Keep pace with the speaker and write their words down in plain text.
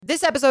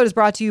This episode is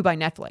brought to you by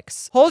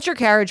Netflix. Hold your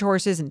carriage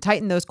horses and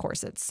tighten those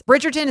corsets.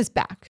 Bridgerton is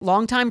back.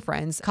 Longtime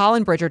friends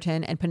Colin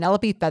Bridgerton and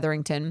Penelope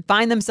Featherington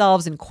find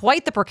themselves in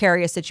quite the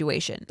precarious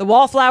situation. The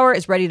wallflower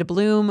is ready to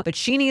bloom, but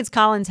she needs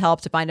Colin's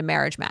help to find a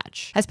marriage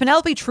match. Has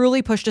Penelope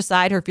truly pushed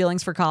aside her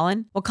feelings for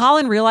Colin? Will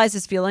Colin realize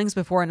his feelings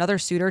before another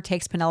suitor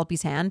takes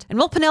Penelope's hand? And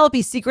will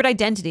Penelope's secret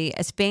identity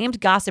as famed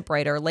gossip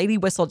writer Lady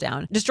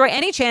Whistledown destroy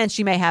any chance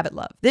she may have at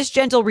love? This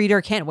gentle reader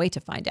can't wait to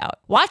find out.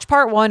 Watch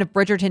part 1 of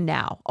Bridgerton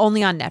now,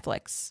 only on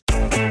Netflix.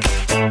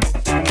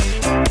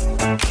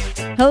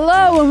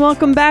 Hello and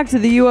welcome back to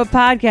the U Up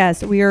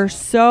Podcast. We are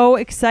so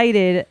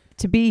excited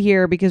to be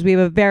here because we have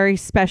a very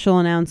special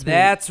announcement.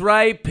 That's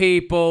right,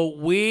 people.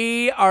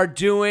 We are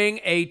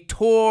doing a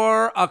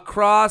tour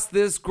across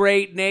this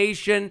great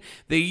nation.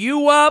 The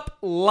U Up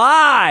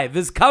Live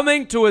is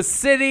coming to a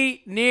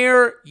city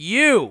near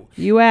you.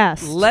 You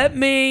asked.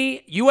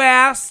 You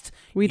asked.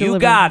 We you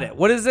delivered. got it.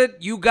 What is it?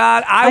 You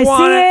got I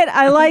want see it.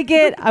 I like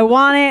it. I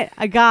want it.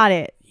 I got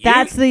it.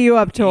 That's the U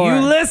Up tour.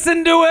 You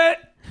listened to it.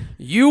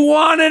 You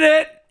wanted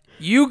it.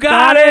 You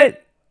got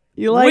it.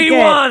 You like it. We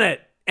want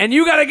it. And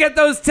you got to get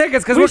those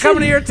tickets because we're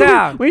coming to your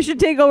town. We should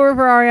take over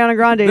for Ariana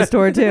Grande's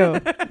tour, too.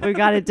 We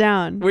got it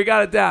down. We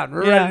got it down.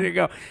 We're ready to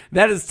go.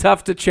 That is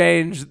tough to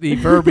change the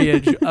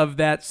verbiage of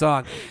that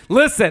song.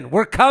 Listen,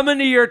 we're coming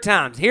to your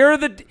town. Here are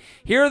the dates.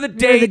 Here are the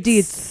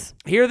deets.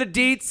 Here are the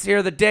deets. Here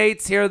are the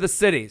dates. Here are the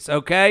cities.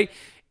 Okay.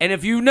 And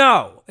if you've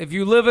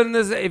been listening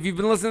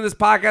to this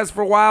podcast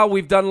for a while,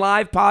 we've done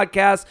live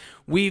podcasts.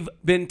 We've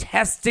been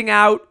testing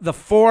out the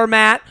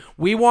format.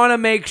 We want to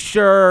make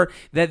sure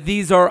that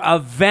these are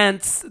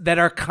events that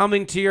are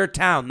coming to your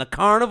town. The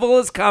carnival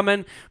is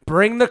coming.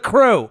 Bring the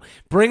crew.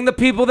 Bring the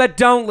people that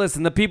don't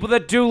listen, the people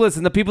that do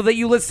listen, the people that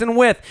you listen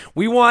with.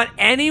 We want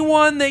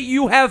anyone that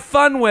you have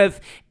fun with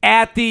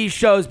at these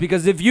shows,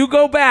 because if you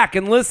go back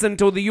and listen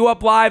to the U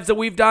Up Lives that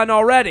we've done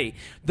already,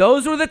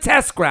 those were the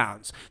test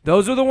grounds.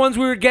 Those are the ones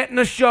we were getting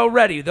a show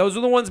ready. Those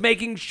are the ones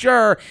making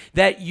sure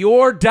that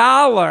your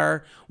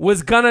dollar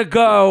was going to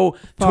go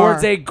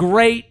towards a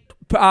great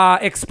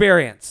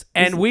experience.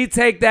 And we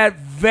take that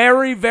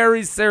very,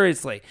 very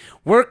seriously.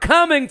 We're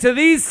coming to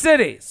these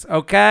cities,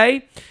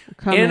 okay?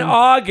 In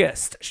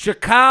August,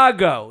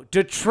 Chicago,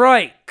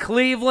 Detroit,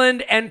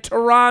 Cleveland, and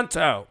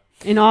Toronto.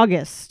 In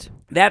August.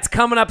 That's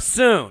coming up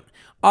soon.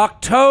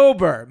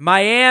 October,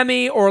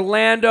 Miami,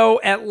 Orlando,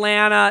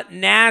 Atlanta,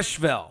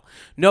 Nashville.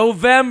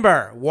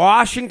 November,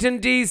 Washington,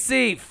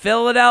 D.C.,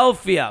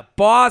 Philadelphia,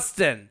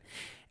 Boston.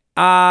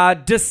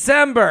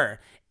 December,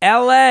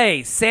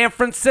 L.A., San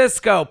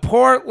Francisco,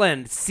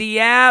 Portland,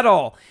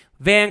 Seattle,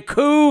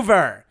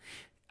 Vancouver,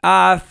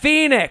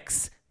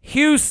 Phoenix,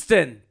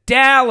 Houston,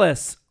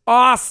 Dallas,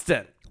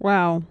 Austin.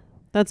 Wow.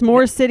 That's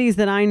more cities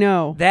than I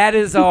know. That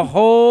is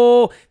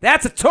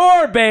that's a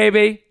tour,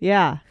 baby.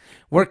 Yeah.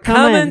 We're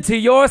coming to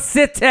your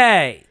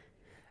city.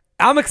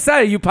 I'm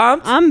excited. You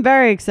pumped? I'm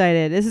very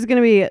excited. This is going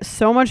to be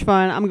so much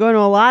fun. I'm going to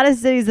a lot of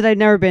cities that I've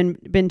never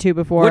been to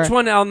before. Which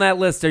one on that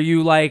list are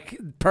you like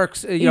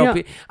perks? You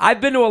know,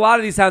 I've been to a lot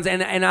of these towns,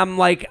 and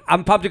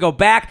I'm pumped to go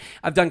back.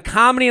 I've done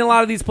comedy in a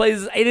lot of these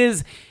places. It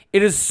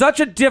is such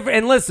a different.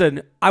 And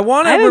listen, I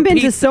haven't been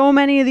to so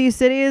many of these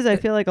cities. I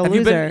feel like a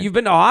loser. You've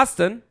been to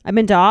Austin. I've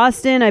been to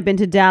Austin. I've been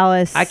to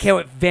Dallas. I can't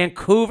wait.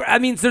 Vancouver. I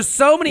mean, there's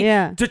so many.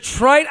 Yeah.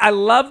 Detroit. I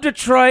love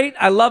Detroit.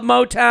 I love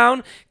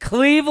Motown.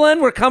 Cleveland.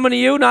 We're coming to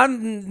you.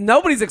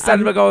 Nobody's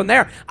excited about going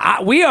there.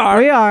 We are.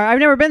 We are. I've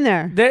never been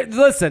there.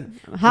 Listen.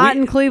 Hot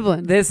in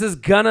Cleveland. This is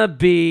gonna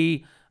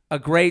be a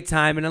great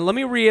time. And let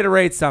me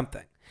reiterate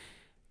something.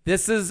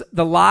 This is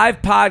the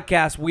live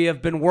podcast we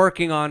have been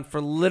working on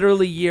for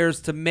literally years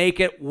to make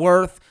it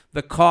worth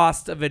the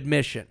cost of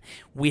admission.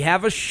 We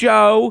have a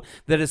show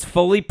that is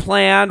fully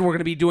planned. We're going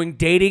to be doing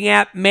dating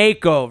app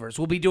makeovers.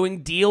 We'll be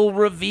doing deal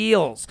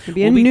reveals. There'll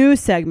be a new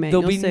segment.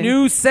 There'll be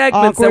new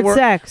segments.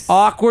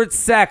 Awkward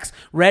sex.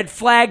 Red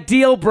flag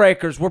deal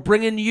breakers. We're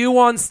bringing you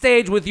on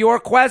stage with your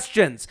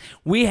questions.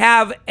 We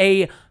have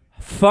a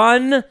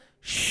fun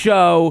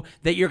show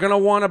that you're going to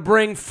want to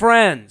bring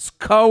friends,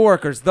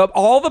 coworkers,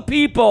 all the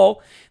people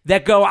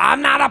that go,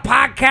 I'm not a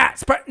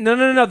podcast.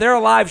 No. They're a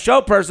live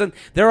show person.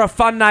 They're a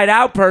fun night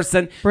out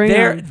person.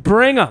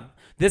 Bring them.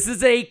 This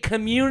is a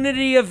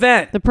community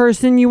event. The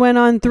person you went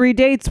on 3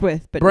 dates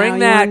with. But bring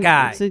that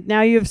guy. So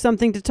now you have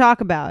something to talk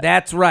about.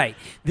 That's right.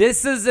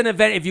 This is an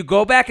event. If you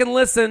go back and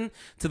listen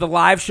to the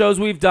live shows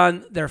we've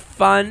done, they're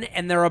fun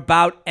and they're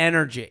about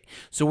energy.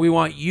 So we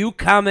want you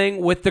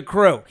coming with the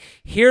crew.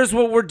 Here's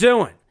what we're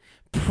doing.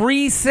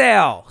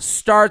 Pre-sale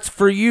starts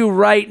for you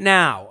right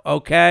now,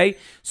 okay?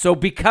 So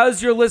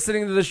because you're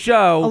listening to the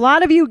show, a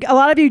lot of you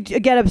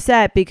get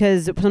upset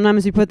because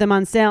sometimes we put them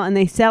on sale and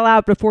they sell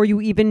out before you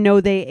even know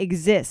they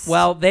exist.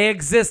 Well, they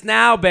exist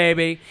now,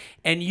 baby.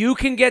 And you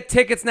can get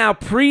tickets now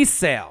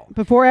pre-sale.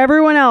 Before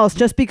everyone else,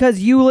 just because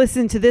you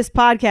listen to this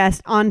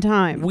podcast on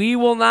time. We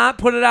will not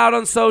put it out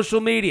on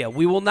social media.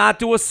 We will not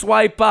do a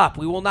swipe up.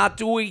 We will not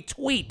do a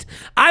tweet.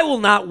 I will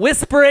not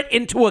whisper it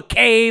into a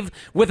cave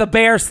with a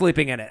bear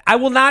sleeping in it. I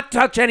will not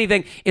touch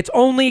anything. It's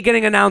only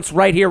getting announced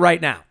right here, right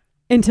now.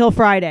 until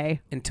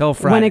Friday. Until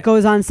Friday. When it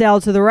goes on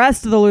sale to the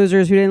rest of the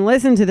losers who didn't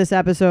listen to this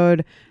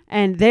episode,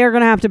 and they're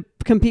going to have to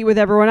compete with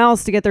everyone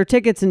else to get their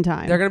tickets in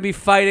time. They're going to be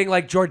fighting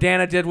like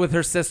Jordana did with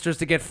her sisters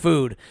to get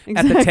food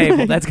at the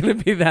table. That's going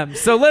to be them.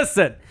 So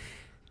listen,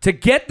 to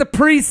get the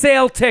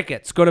pre-sale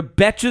tickets, go to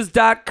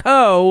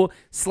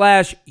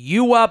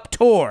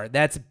betches.co/UUpTour.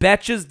 That's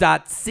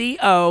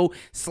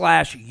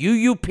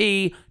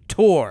betches.co/UUP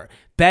Tour.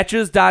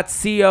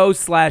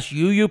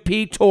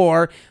 Betches.co/UUP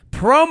Tour.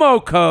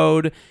 Promo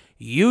code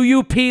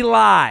UUP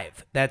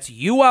Live. That's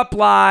UUP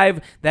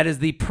Live. That is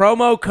the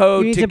promo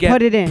code You need to get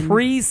put it in.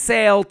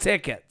 pre-sale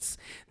tickets.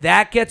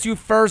 That gets you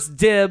first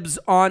dibs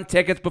on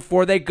tickets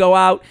before they go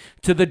out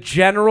to the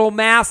general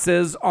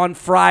masses on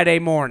Friday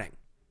morning.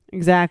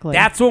 Exactly.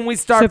 That's when we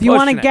start So if you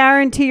want to pushing it.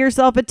 guarantee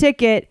yourself a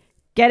ticket,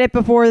 get it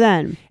before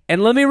then.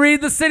 And let me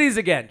read the cities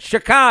again.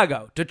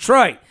 Chicago,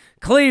 Detroit,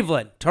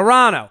 Cleveland,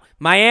 Toronto,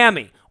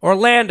 Miami,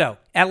 Orlando,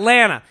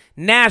 Atlanta,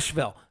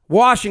 Nashville,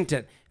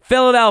 Washington,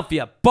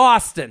 Philadelphia,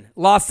 Boston,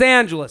 Los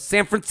Angeles,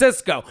 San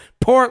Francisco,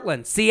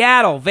 Portland,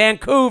 Seattle,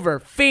 Vancouver,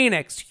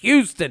 Phoenix,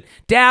 Houston,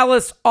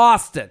 Dallas,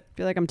 Austin. I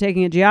feel like I'm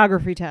taking a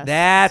geography test.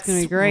 That's it's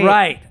gonna be great.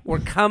 right. We're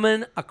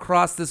coming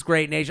across this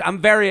great nation.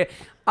 I'm very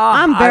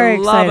I'm I very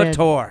love a excited.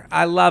 tour.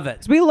 I love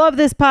it. 'Cause we love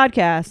this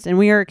podcast, and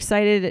we are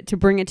excited to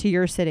bring it to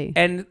your city.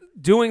 And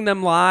doing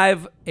them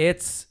live,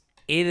 it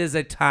is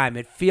a time.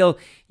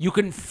 You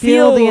can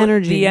feel the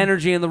energy. The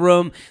energy in the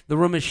room. The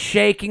room is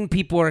shaking.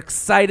 People are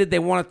excited. They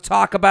want to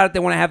talk about it. They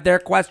want to have their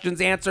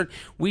questions answered.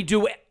 We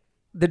do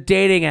the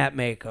dating app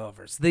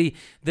makeovers, the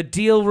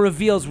deal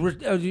reveals.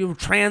 We're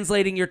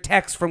translating your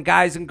text from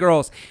guys and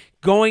girls,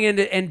 going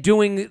into and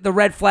doing the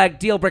red flag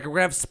deal breaker. We're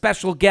gonna have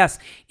special guests.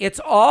 It's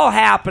all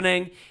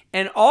happening,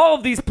 and all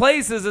of these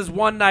places is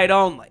one night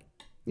only.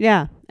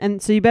 Yeah, and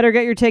so you better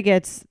get your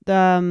tickets.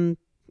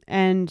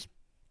 And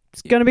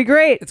it's gonna be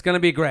great. It's going to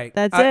be great.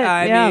 That's it.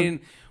 I mean,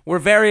 we're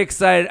very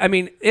excited. I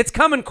mean, it's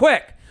coming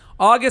quick.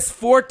 August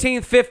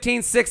 14th,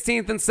 15th,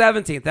 16th, and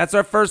 17th. That's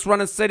our first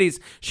run of cities.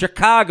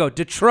 Chicago,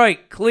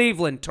 Detroit,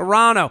 Cleveland,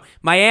 Toronto,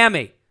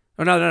 Miami.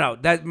 Oh, no.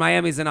 That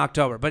Miami's in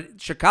October.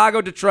 But Chicago,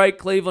 Detroit,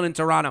 Cleveland, and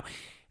Toronto.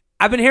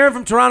 I've been hearing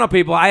from Toronto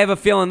people. I have a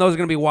feeling those are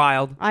going to be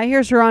wild. I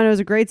hear Toronto is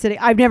a great city.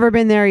 I've never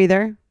been there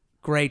either.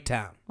 Great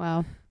town.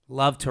 Wow.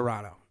 Love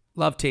Toronto.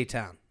 Love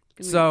T-Town.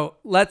 So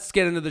let's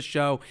get into the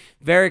show.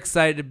 Very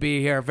excited to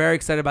be here. Very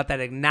excited about that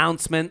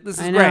announcement. This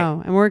is I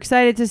know. And we're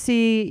excited to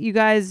see you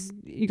guys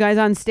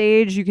on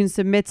stage. You can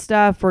submit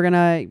stuff. We're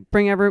gonna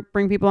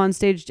bring people on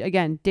stage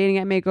again. Dating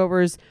at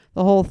makeovers,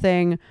 the whole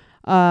thing.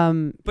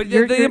 But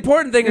the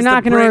important thing is you're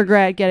not going to bring-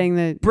 regret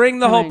getting Bring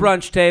the whole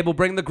brunch table.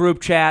 Bring the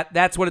group chat.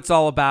 That's what it's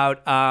all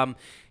about.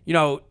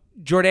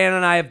 Jordan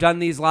and I have done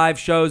these live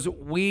shows.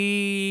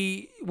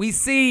 We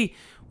see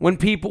when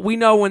people, we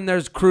know when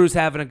there's crews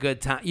having a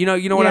good time. You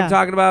know what I'm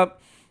talking about?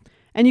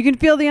 And you can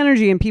feel the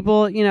energy, and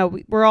people,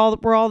 we're all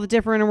the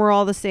different, and we're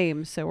all the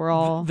same. So we're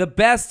all The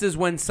best is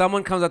when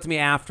someone comes up to me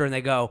after and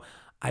they go,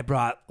 I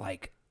brought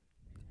like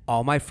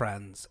all my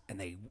friends, and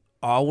they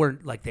all were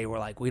like,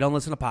 we don't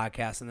listen to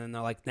podcasts. And then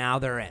they're like, now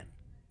they're in.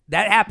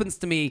 That happens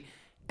to me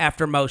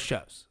after most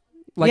shows.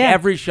 Like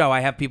every show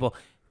I have people,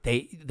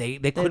 they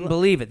couldn't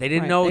believe it. They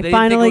didn't know. They They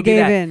finally didn't think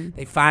it would gave be that. in.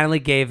 They finally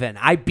gave in.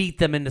 I beat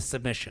them into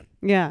submission.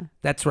 Yeah.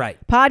 That's right.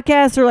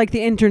 Podcasts are like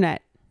the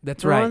internet.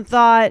 That's Everyone right.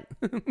 thought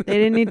they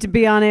didn't need to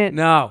be on it.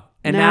 No.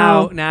 And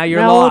Now- now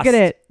you're now lost. look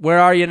at it. Where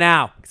are you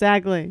now?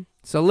 Exactly.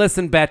 So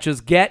listen,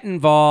 Betches, get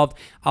involved.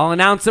 I'll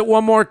announce it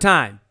one more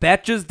time.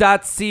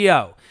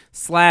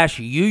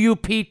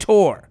 Betches.co/UUP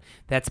Tour.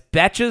 That's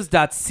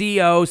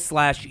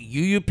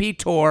Betches.co/UUP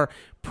Tour.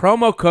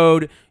 Promo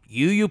code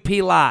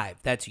UUP Live.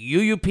 That's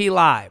UUP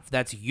Live.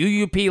 That's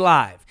UUP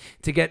Live.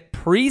 To get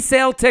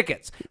pre-sale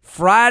tickets,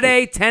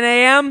 Friday, 10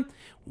 a.m.,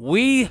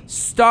 we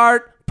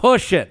start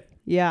pushing.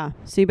 Yeah.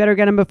 So you better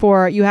get them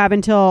before. You have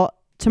until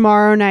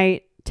tomorrow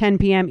night, 10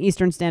 p.m.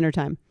 Eastern Standard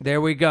Time.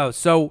 There we go.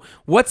 So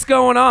what's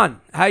going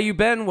on? How you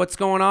been? What's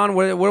going on?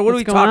 What are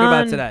we talking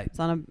about today?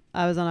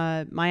 I was on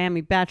a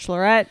Miami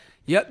Bachelorette.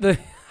 Yep.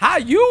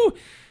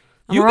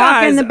 I'm You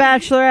rocking guys, the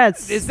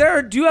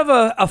Bachelorettes. do you have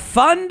a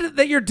fund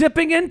that you're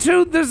dipping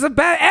into? Does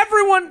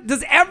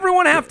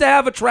everyone have to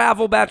have a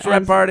travel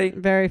bachelorette party?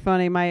 Very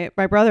funny. My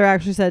brother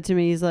actually said to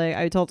me, he's like,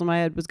 I told him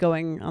I was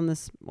going on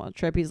this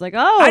trip. He's like,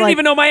 oh, I didn't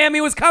even know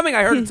Miami was coming.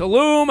 I heard of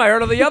Tulum. I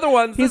heard of the other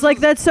ones. He's like,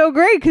 that's so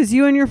great because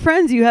you and your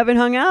friends, you haven't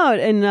hung out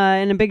in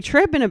a big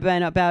trip in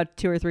about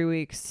 2 or 3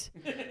 weeks.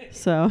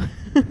 So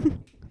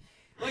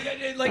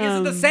like is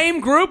it the same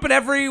group in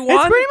every one?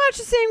 it's pretty much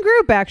the same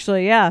group,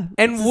 actually. Yeah,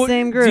 And it's the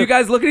same group. do you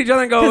guys look at each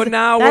other and go,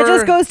 now that we're...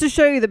 just goes to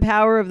show you the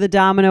power of the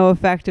domino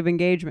effect of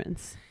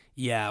engagements.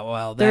 Yeah,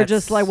 well, They're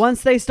just like,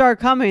 once they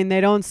start coming,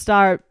 they don't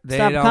stop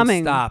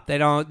coming. They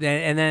don't.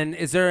 And then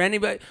is there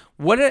anybody?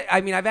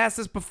 I've asked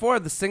this before.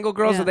 The single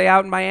girls, Yeah. are they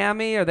out in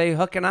Miami? Are they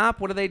hooking up?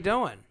 What are they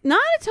doing? Not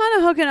a ton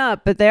of hooking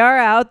up, but they are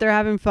out. They're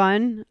having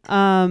fun.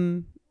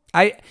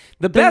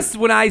 Best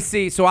when I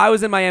see, so I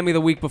was in Miami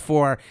the week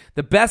before.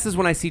 The best is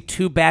when I see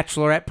two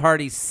bachelorette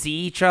parties see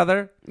each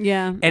other.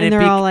 Yeah. And And,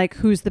 they're all like,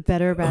 who's the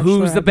better bachelor?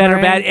 who's the better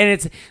bad? And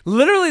it's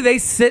literally they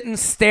sit and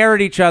stare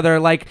at each other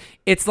like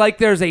it's like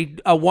there's a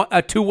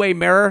two-way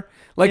mirror.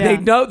 Like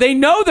Yeah. they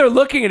know they're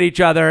looking at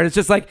each other, and it's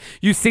just like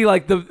you see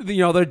like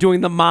they're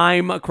doing the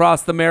mime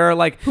across the mirror,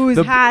 like Whose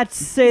hats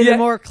say Yeah. the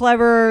more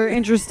clever,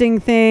 interesting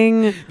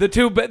thing? the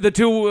two girls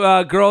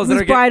that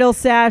Whose are getting, bridal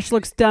sash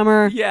looks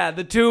dumber? yeah,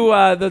 the two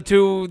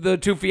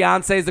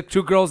fiancés, the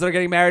two girls that are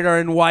getting married are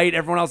in white.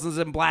 Everyone else is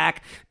in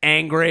black,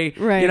 angry.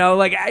 Right. You know,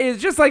 like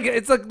it's just like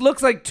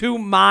looks like two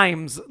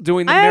mimes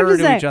doing the I have mirror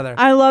to to say, each other.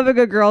 I love a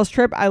good girls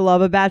trip. I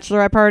love a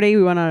bachelorette party.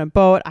 We went on a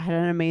boat. I had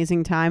an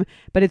amazing time.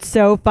 But it's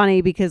so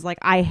funny because like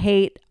I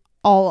hate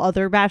all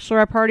other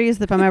bachelorette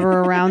parties if I'm ever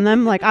around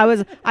them. Like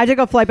I took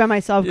a flight by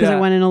myself because Yeah. I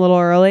went in a little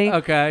early.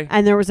 Okay.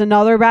 And there was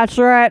another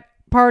bachelorette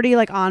party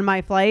like on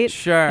my flight.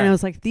 Sure. And I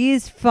was like,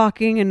 these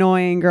fucking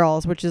annoying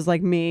girls, which is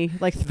like me,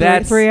 like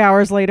That's- 3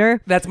 hours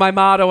later. That's my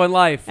motto in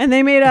life. And they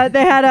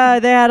had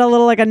a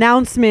little like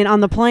announcement on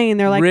the plane.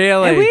 They're like,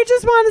 Really? and we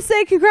just want to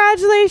say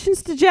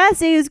congratulations to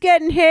Jesse who's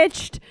getting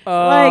hitched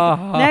like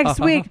next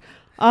week.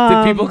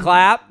 Did people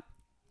clap?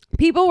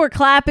 People were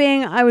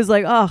clapping. I was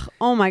like,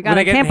 oh my Were God,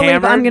 they I can't getting believe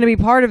I'm hammered? going to be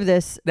part of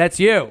this. That's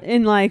you.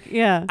 In like,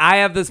 yeah. I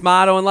have this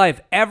motto in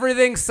life: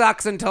 everything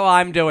sucks until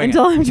I'm doing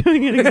Until it. I'm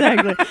doing it,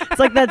 exactly. It's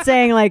like that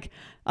saying, like,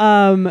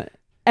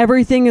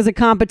 everything is a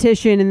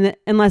competition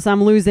unless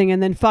I'm losing,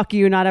 and then fuck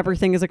you, not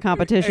everything is a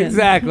competition.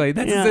 Exactly.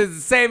 That's Yeah. the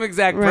same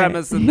exact Right.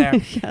 premise in there.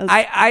 Yes.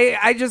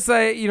 I just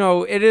say,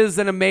 it is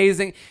an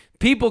amazing.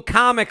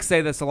 Comics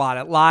say this a lot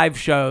at live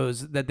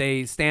shows that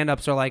they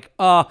stand-ups are like,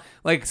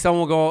 like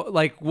someone will go,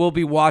 like we'll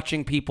be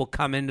watching people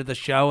come into the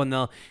show and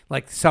they'll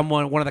like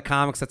one of the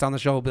comics that's on the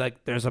show will be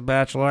like, there's a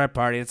bachelorette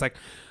party. It's like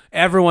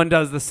everyone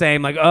does the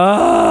same, like,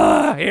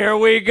 here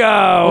we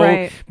go.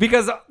 Right.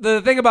 Because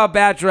the thing about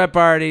bachelorette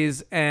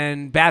parties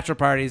and bachelor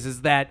parties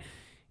is that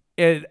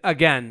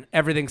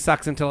everything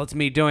sucks until it's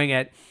me doing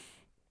it.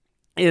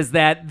 Is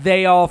that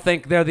they all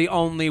think they're the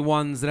only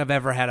ones that have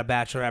ever had a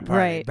bachelorette party,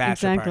 Right,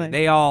 bachelor exactly. party.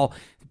 They all,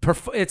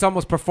 it's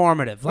almost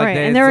performative. Like right.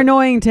 And they're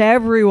annoying to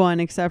everyone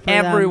except for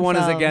everyone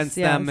is themselves. against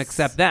them Yes.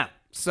 except them.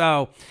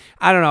 So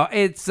I don't know.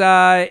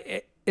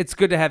 It's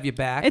good to have you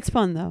back. It's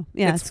fun though.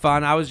 Yeah. it's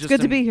fun. I was just good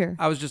to in- be here.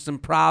 I was just in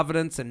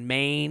Providence and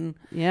Maine.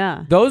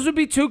 Yeah. Those would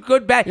be two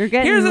good back. You're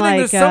getting Here's the like thing.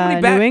 There's so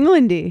many New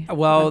Englandy.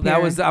 Well, up that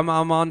here. was I'm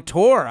on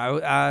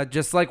tour.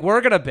 Just like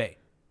we're gonna be.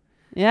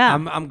 Yeah.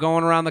 I'm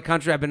going around the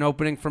country. I've been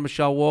opening for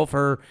Michelle Wolf.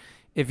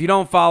 If you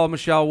don't follow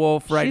Michelle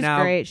Wolf right She's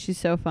now, great. She's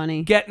so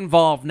funny. get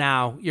involved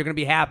now. You're going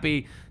to be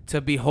happy to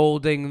be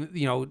holding,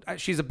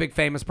 she's a big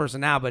famous person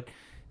now, but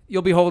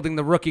you'll be holding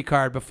the rookie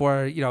card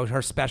before,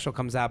 her special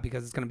comes out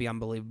because it's going to be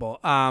unbelievable.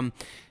 I'm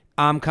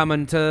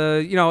coming to,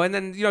 and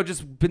then,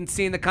 just been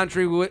seeing the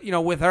country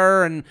with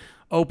her and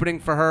opening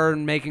for her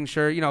and making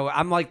sure,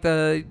 I'm like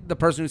the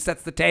person who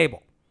sets the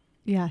table.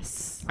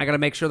 Yes. I got to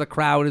make sure the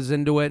crowd is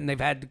into it and they've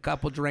had a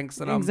couple drinks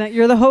and Exactly.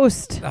 You're the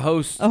host. the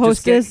host. A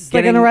hostess,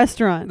 like in a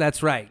restaurant.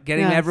 That's right.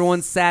 Getting Yes.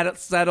 everyone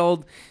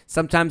settled.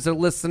 Sometimes they're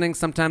listening.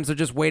 Sometimes they're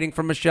just waiting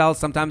for Michelle.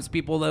 Sometimes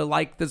people that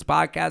like this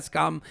podcast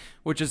come,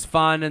 which is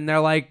fun. And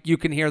they're like, you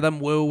can hear them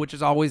woo, which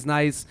is always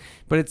nice.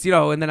 But it's,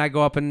 and then I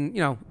go up and,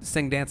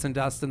 sing Dance and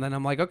Dust. And then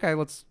I'm like, okay,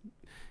 let's,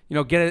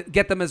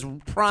 get them as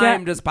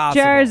primed as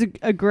possible. Jared's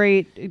a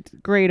great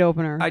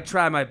opener. I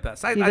try my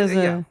best. He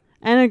does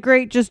and a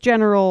great just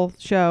general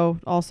show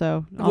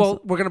also. Well,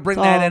 we're going to bring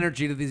it's that all-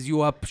 energy to these You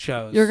Up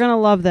shows. You're gonna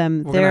love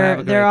them. We're gonna have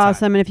a They're great time.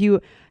 awesome. And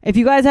if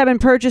you guys haven't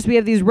purchased, we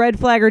have these red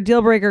flag or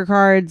deal breaker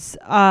cards.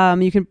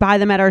 You can buy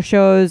them at our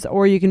shows,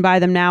 or you can buy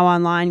them now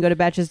online. Go to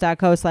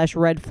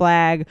betches.co/red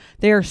flag.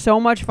 They are so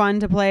much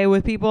fun to play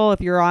with people if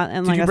you're on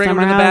and Did like you a bring them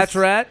summer to the house.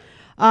 Bachelorette?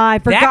 I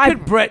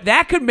forgot.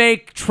 That could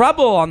make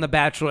trouble on the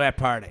Bachelorette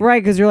party.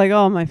 Right, because you're like,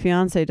 oh, my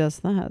fiance does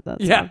that.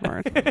 That's Yeah.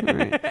 awkward. All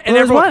right. And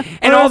everyone,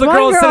 and all the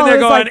girls sitting there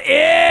going, ew.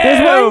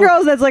 There's one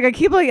girl that's like, I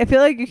feel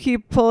like you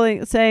keep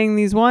saying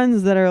these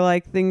ones that are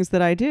like things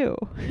that I do.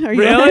 Are you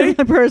Really?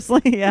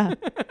 personally? Yeah.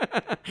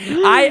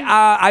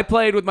 I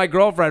played with my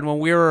girlfriend when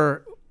we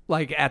were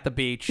like at the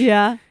beach.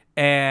 Yeah.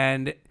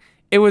 And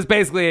it was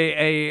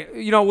basically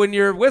when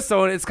you're with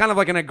someone, it's kind of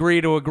like an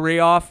agree to agree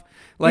off.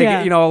 Like,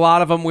 Yeah. a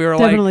lot of them we were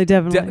Definitely, like,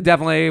 definitely.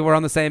 definitely we're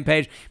on the same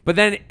page. But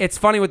then it's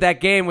funny with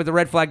that game with the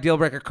red flag deal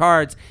breaker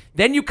cards.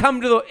 Then you come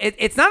to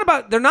it's not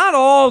about, they're not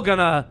all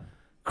gonna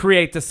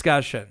create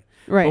discussion.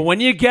 Right. But when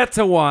you get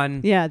to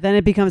one, Yeah. Then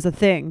it becomes a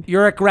thing.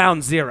 you're at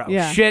ground zero.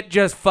 Yeah. Shit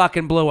just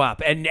fucking blew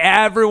up. And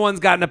everyone's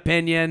got an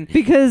opinion.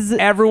 Because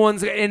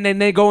And then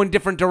they go in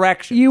different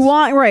directions.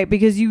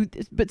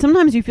 but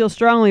sometimes you feel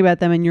strongly about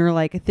them and you're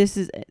like,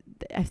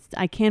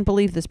 I can't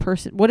believe this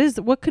person.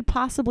 What could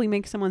possibly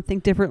make someone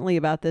think differently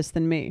about this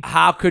than me?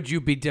 How could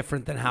you be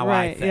different than how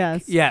I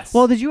think? Yes.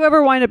 Well, did you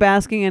ever wind up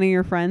asking any of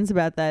your friends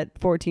about that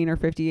 14 or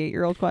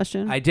 58-year-old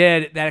question? I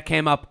did. That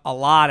came up a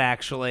lot,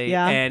 actually.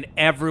 Yeah. And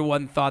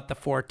everyone thought the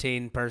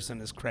 14 person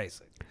is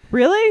crazy.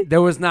 Really?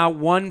 There was not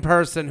one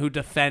person who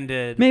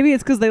defended. Maybe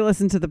it's because they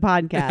listen to the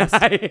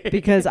podcast.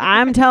 Because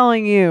I'm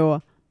telling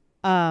you,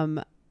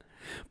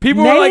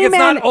 People were like, it's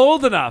not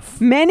old enough.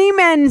 Many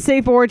men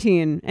say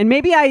 14, and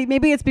maybe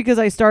it's because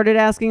I started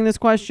asking this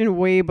question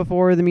way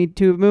before the Me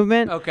Too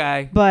movement.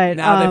 Okay, but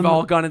now they've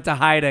all gone into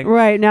hiding.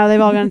 Right, now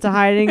they've all gone into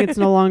hiding. It's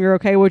no longer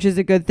okay, which is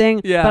a good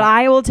thing. Yeah. But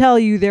I will tell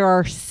you, there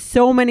are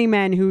so many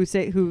men who've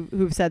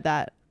said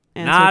that.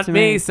 Not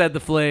me, said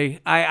the flea.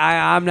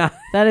 I'm not.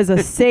 That is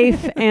a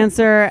safe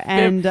answer,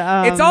 and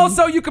it's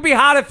also you could be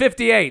hot at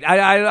 58.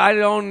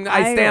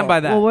 I stand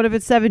by that. Well, what if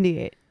it's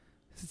 78?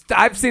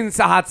 I've seen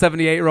hot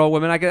 78-year-old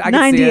women. I can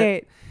 98. see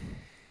it.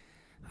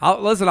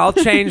 I'll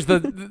change the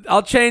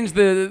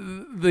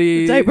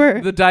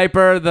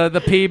diaper,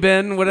 the pee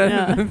bin,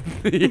 whatever.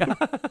 Yeah.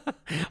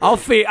 I'll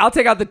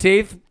take out the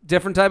teeth.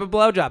 Different type of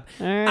blowjob.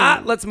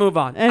 Right. Let's move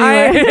on.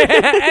 Anyway.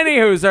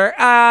 Anywho, sir.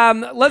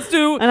 Let's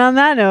do. And on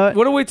that note,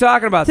 what are we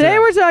talking about today?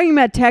 We're talking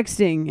about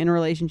texting in a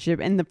relationship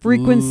and the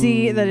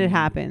frequency that it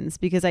happens,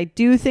 because I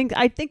think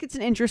it's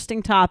an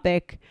interesting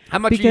topic. How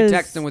much are you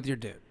texting with your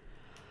dude?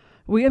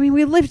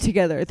 We live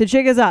together. The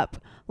jig is up.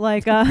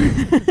 Like, it's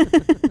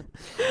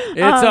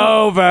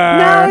over.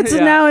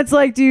 Now it's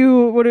like,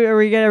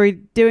 are we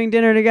doing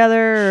dinner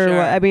together or sure.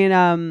 what? I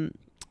mean,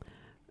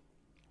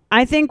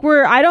 I think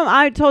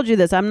I told you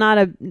this.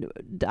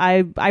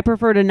 I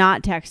prefer to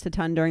not text a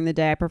ton during the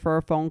day. I prefer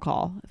a phone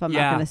call if I'm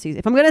not going to see.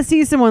 If I'm going to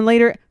see someone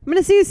later, I'm going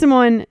to see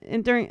someone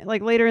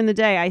later in the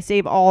day. I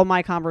save all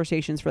my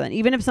conversations for then.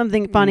 Even if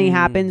something funny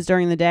happens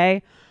during the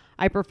day,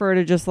 I prefer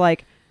to just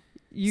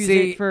use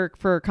it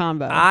for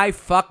convo. I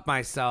fuck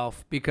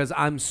myself because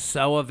I'm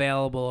so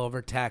available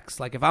over text.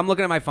 Like if I'm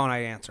looking at my phone, I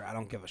answer. I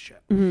don't give a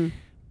shit. Mm-hmm.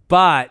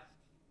 But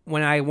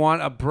when I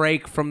want a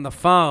break from the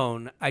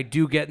phone, I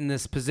do get in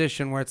this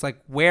position where it's like,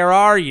 where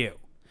are you?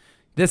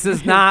 This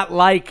is not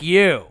like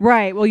you.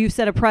 Right. Well, you've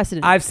set a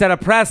precedent. I've set a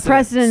precedent.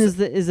 Precedent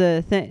is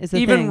a thing.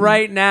 Even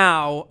right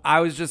now,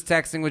 I was just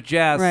texting with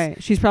Jess.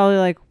 Right. She's probably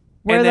like,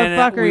 where the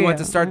fuck are you? We went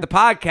to start the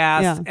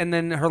podcast, and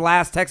then her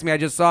last text me I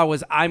just saw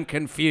was, I'm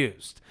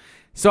confused.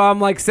 So I'm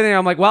like sitting there,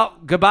 I'm like, well,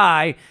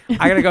 goodbye.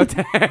 I got to go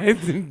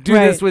do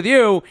this with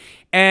you.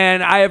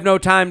 And I have no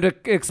time to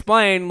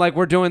explain, like,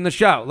 we're doing the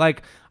show.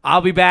 Like, I'll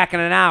be back in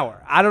an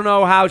hour. I don't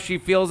know how she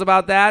feels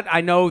about that.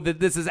 I know that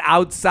this is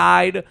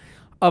outside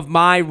of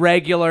my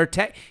regular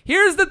text.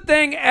 Here's the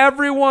thing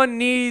everyone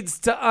needs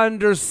to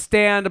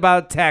understand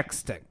about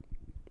texting.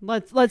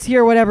 Let's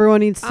hear what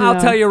everyone needs to know.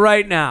 I'll tell you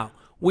right now.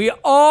 We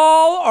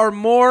all are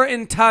more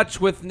in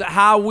touch with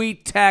how we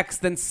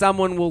text than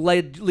someone will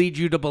lead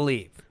you to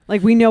believe.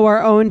 Like we know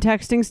our own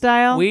texting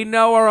style? We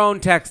know our own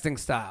texting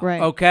style.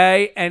 Right.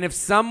 Okay? And if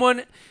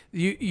someone,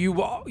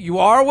 you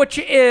are what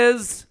you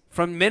is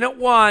from minute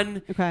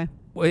one. Okay.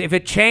 If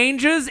it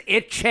changes,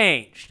 it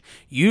changed.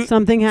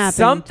 Something happened.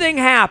 Something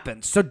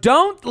happened. So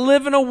don't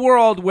live in a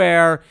world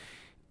where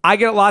I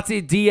get lots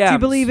of DMs. Do you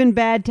believe in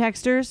bad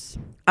texters?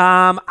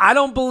 I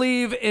don't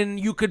believe in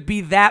you could be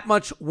that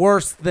much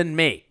worse than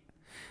me.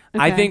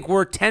 Okay. I think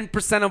we're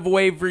 10%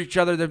 away for each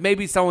other. There may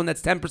be someone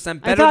that's 10% better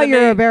than me. I thought you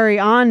were very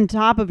on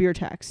top of your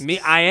text. Me,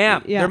 I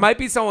am. Yeah. There might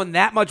be someone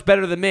that much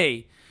better than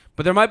me,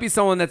 but there might be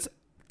someone that's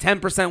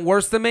 10%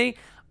 worse than me.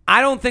 I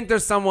don't think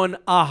there's someone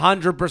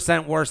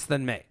 100% worse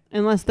than me.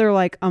 Unless they're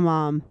like a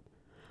mom.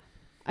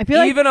 I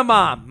feel even a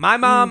mom. My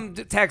mom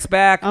texts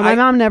back. Oh, my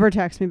mom never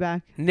texts me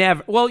back.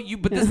 Never. Well,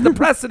 but the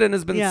precedent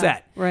has been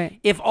set. Right.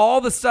 If all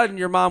of a sudden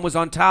your mom was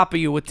on top of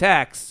you with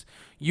texts,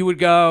 you would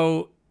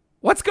go,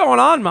 "What's going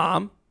on,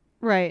 Mom?"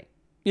 Right.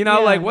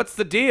 Like, what's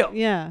the deal?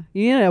 Yeah.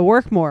 You need to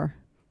work more.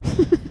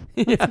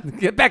 Yeah.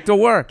 Get back to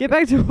work. Get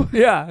back to work.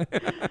 Yeah.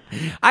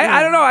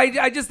 I don't know.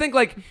 I just think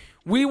like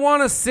we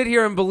want to sit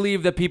here and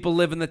believe that people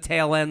live in the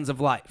tail ends of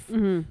life.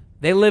 Mm-hmm.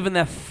 They live in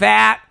the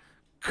fat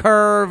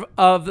curve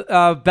of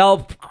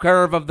bell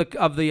curve of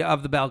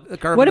the bell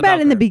curve. What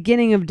about in the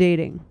beginning of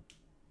dating?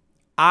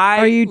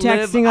 Are you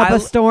texting up a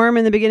storm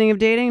in the beginning of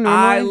dating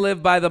normally? I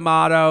live by the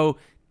motto,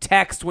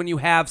 text when you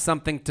have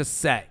something to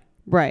say.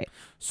 Right.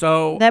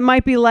 So that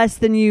might be less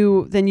than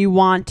you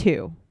want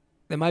to.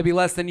 It might be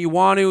less than you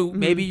want to. Mm-hmm.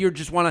 Maybe you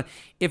just want to.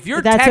 If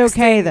you're that's texting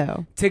okay,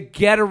 though. To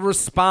get a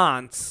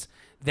response,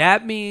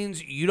 that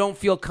means you don't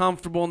feel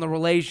comfortable in the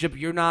relationship.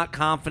 You're not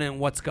confident in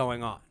what's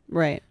going on.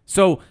 Right.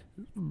 So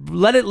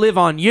let it live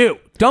on you.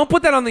 Don't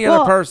put that on the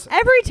other person.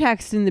 Every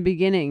text in the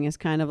beginning is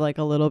kind of like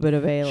a little bit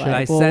of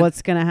a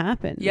what's going to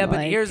happen? Yeah,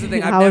 but here's the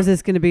thing. How is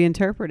this going to be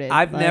interpreted?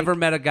 I've never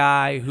met a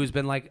guy who's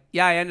been like,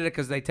 yeah, I ended it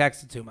because they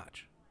texted too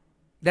much.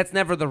 That's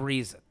never the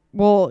reason.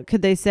 Well,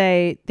 could they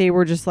say they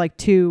were just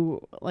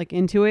too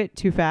into it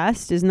too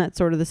fast? Isn't that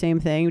sort of the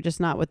same thing? Just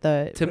not with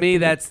the. To me,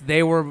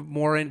 they were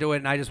more into it,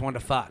 and I just wanted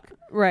to fuck.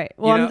 Right.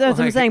 Well, that's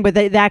what I'm saying. But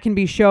that can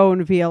be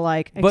shown via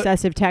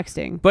excessive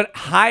texting. But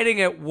hiding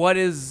it, what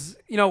is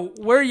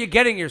where are you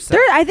getting yourself?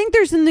 I think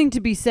there's something to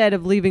be said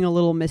of leaving a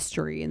little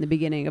mystery in the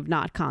beginning of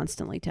not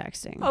constantly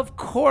texting. Of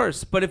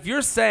course, but if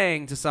you're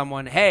saying to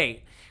someone,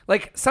 hey,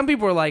 like some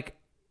people are like,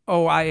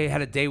 oh, I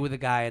had a date with a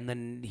guy and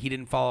then he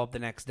didn't follow up the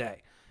next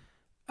day.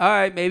 All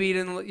right, maybe he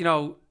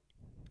didn't,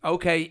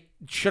 okay,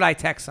 should I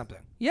text something?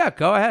 Yeah,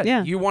 go ahead.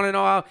 Yeah. You want to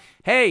know how,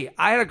 hey,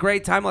 I had a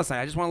great time last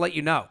night. I just want to let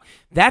you know.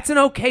 That's an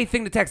okay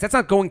thing to text. That's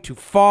not going too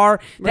far.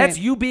 That's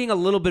Right. you being a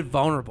little bit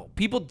vulnerable.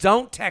 People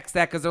don't text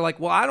that because they're like,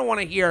 well, I don't want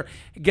to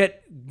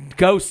get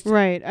ghosted.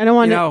 Right. I don't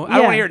want You to. know, I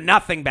don't want to hear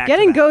nothing back.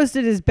 Getting to that.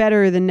 ghosted is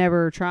better than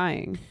never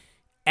trying.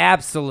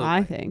 Absolutely.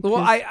 I think. Well,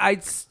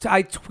 'Cause-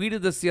 I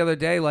tweeted this the other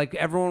day. Like,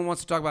 everyone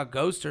wants to talk about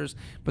ghosters,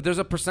 but there's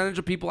a percentage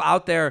of people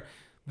out there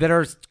that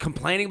are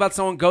complaining about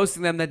someone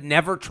ghosting them that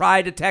never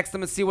tried to text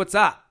them and see what's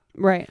up.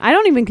 Right. I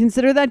don't even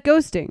consider that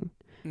ghosting.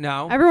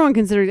 No. Everyone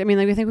considers. I mean,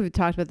 like, I think we've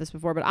talked about this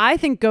before, but I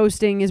think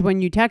ghosting is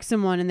when you text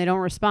someone and they don't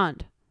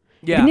respond.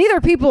 Yeah. If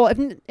neither people,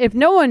 if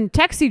no one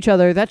texts each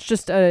other, that's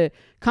just a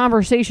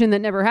conversation that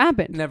never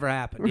happened. Never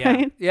happened.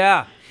 Right?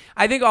 Yeah.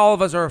 I think all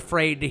of us are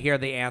afraid to hear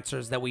the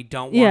answers that we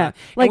don't want. Yeah.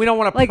 And we don't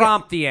want to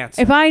prompt the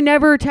answer. If I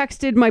never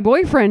texted my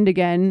boyfriend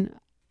again,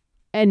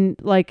 and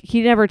like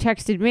he never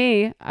texted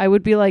me, I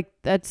would be like,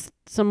 that's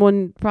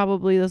someone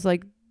probably that's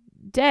like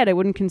dead. I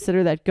wouldn't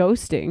consider that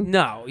ghosting.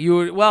 No, you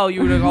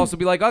would also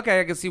be like, okay,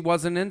 I guess he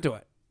wasn't into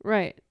it.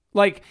 Right.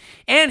 Like,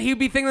 and he'd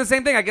be thinking the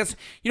same thing. I guess,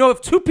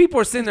 if two people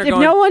are sitting there If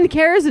going, no one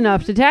cares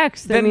enough to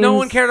text, that then no means-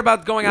 one cared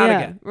about going out Yeah,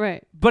 again.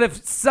 right. But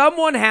if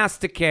someone has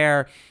to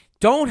care,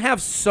 don't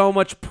have so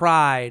much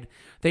pride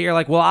that you're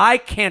like, well, I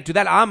can't do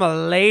that. I'm a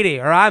lady,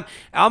 or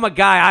I'm a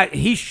guy.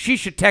 She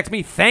should text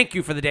me, thank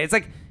you for the day. It's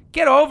like,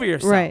 get over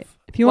yourself. Right.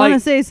 If you want to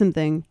say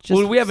something, just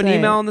Well, do we have an say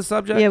email it. on the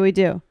subject? Yeah, we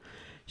do.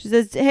 She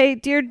says, "Hey,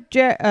 dear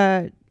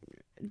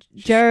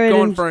Jared,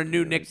 Going and for a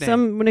new nickname.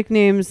 some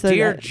nicknames. that-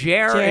 Dear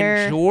Jer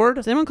and Jord.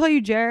 Does anyone call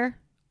you Jer?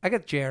 I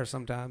get Jer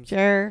sometimes.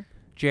 Jer.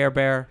 Jer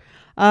Bear.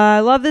 I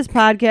love this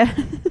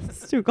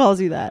podcast. Who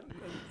calls you that?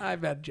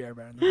 I've had Jer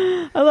Bear.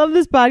 I love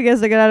this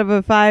podcast. I got out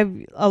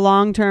of a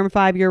long-term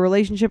 5-year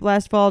relationship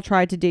last fall.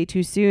 Tried to date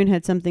too soon.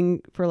 Had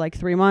something for like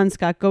 3 months.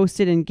 Got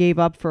ghosted and gave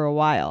up for a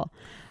while.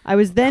 I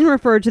was then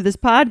referred to this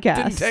podcast.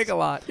 Didn't take a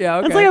lot. Yeah,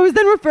 okay. It's like I was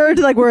then referred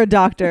to like we're a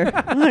doctor.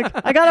 Like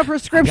I got a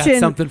prescription. Got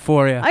something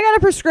for you. I got a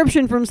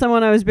prescription from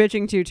someone I was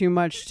bitching to too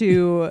much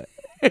to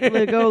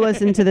go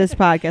listen to this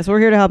podcast. We're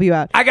here to help you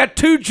out. I got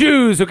 2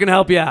 Jews who can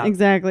help you out.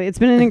 Exactly. It's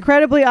been an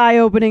incredibly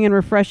eye-opening and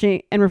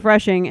refreshing,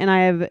 and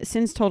I have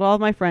since told all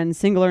of my friends,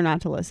 single or not,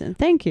 to listen.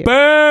 Thank you.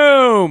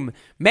 Boom!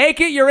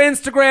 Make it your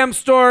Instagram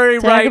story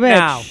Tag a right bitch.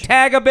 now.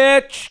 Tag a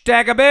bitch.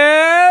 Tag a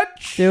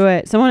bitch. Do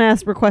it. Someone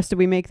requested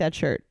we make that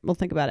shirt. We'll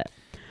think about it.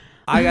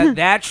 I got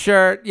that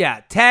shirt.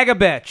 Yeah. Tag a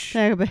bitch.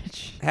 Tag a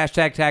bitch.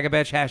 Hashtag tag a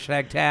bitch.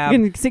 Hashtag tab.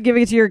 You can give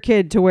it to your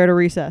kid to wear to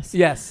recess.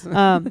 Yes.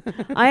 I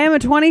am a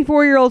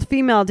 24-year-old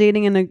female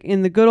dating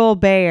in the good old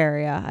Bay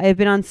Area. I have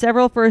been on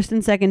several first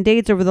and second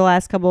dates over the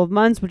last couple of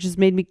months, which has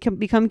made me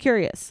become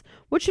curious.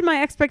 What should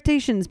my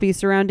expectations be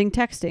surrounding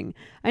texting?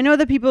 I know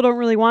that people don't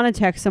really want to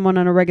text someone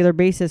on a regular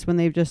basis when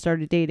they've just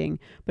started dating,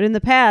 but in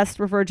the past,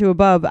 referred to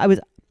above, I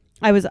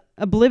was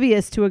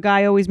oblivious to a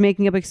guy always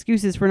making up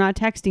excuses for not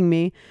texting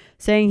me,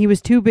 saying he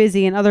was too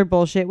busy and other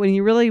bullshit when he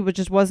really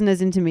just wasn't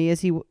as into me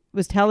as he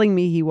was telling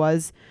me he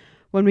was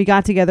when we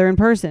got together in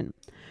person.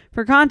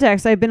 For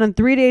context, I've been on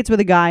 3 dates with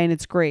a guy and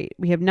it's great.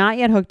 We have not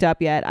yet hooked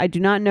up yet. I do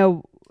not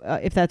know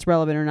if that's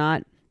relevant or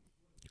not.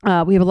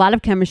 We have a lot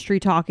of chemistry,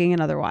 talking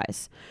and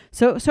otherwise.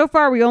 So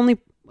far we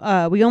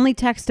only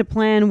text to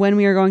plan when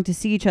we are going to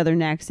see each other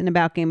next and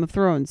about Game of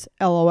Thrones.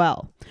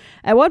 LOL.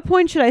 At what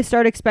point should I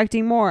start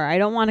expecting more? I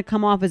don't want to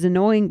come off as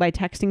annoying by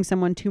texting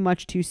someone too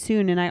much too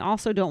soon, and I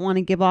also don't want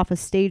to give off a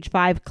stage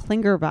 5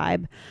 clinger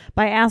vibe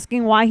by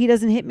asking why he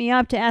doesn't hit me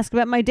up to ask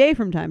about my day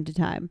from time to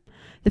time.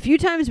 The few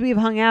times we've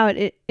hung out,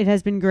 it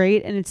has been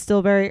great, and it is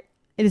still very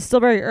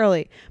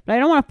early, but I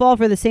don't want to fall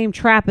for the same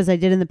trap as I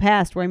did in the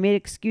past where I made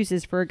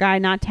excuses for a guy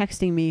not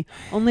texting me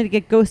only to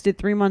get ghosted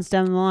 3 months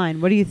down the line.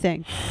 What do you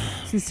think?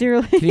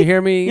 Sincerely. Can you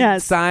hear me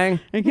Yes.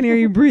 sighing? I can hear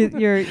you breathe.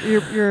 You're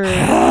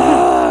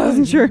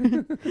wasn't sure.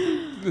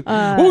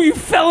 Oh, you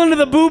fell into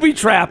the booby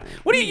trap.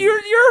 What are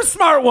you're a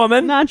smart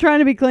woman. Not trying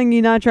to be clingy,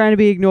 not trying to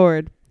be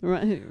ignored.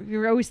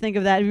 You always think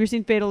of that. Have you ever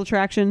seen Fatal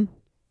Attraction?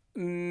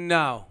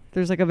 No.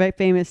 There's like a very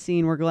famous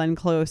scene where Glenn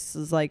Close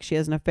is like, she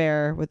has an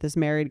affair with this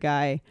married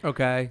guy,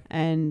 Okay.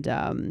 and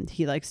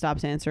he like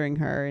stops answering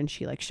her, and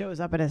she like shows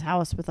up at his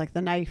house with like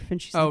the knife,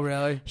 and she's Oh, like,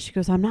 really? she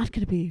goes, "I'm not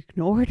going to be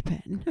ignored,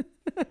 Ben."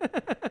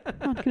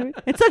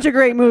 It's such a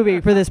great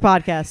movie for this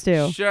podcast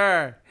too.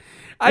 Sure.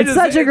 It's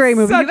such a great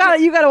movie. You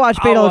gotta watch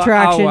Fatal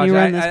Attraction. I'll You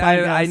watch run it. this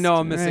podcast. I know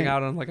I'm missing Right.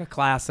 out on like a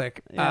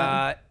classic.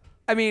 Yeah.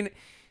 I mean,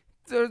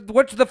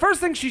 the first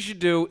thing she should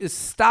do is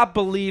stop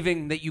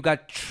believing that you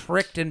got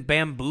tricked and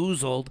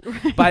bamboozled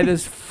by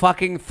this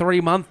fucking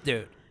 3-month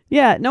dude.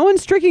 Yeah, no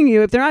one's tricking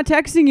you. If they're not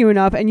texting you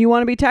enough and you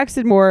want to be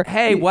texted more,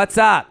 Hey, what's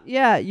up?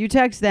 yeah, you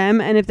text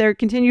them, and if they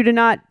continue to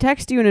not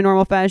text you in a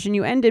normal fashion,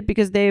 you end it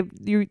because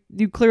you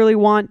clearly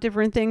want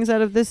different things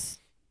out of this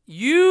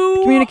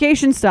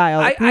communication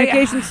style.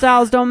 Communication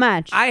styles don't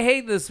match. I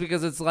hate this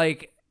because it's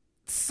like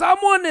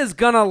someone is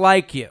gonna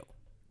like you.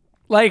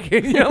 Like,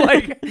 you know,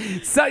 like,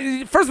 so,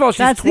 first of all, she's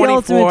That's the 24.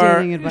 ultimate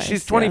dating advice,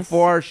 She's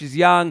 24. yes. She's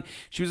young.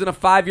 She was in a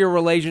 5-year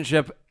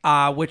relationship,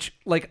 which,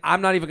 like,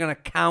 I'm not even going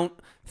to count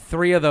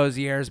 3 of those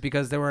years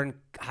because they were in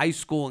high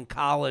school and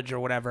college or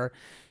whatever.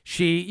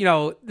 She,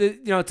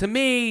 to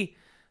me,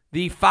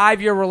 the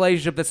 5-year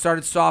relationship that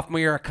started sophomore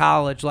year of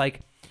college,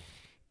 like,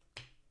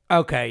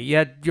 okay, you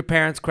had your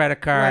parents'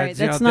 credit cards.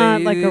 Right. That's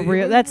not like a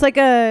real. That's like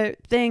a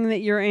thing that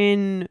you're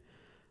in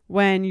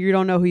when you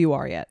don't know who you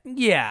are yet.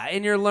 Yeah,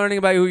 and you're learning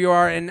about who you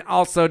are, and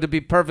also, to be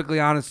perfectly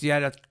honest, you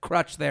had a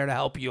crutch there to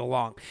help you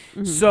along.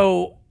 Mm-hmm.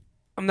 So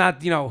I'm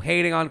not,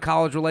 hating on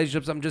college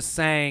relationships. I'm just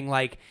saying,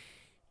 like,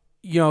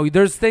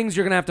 there's things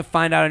you're gonna have to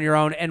find out on your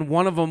own. And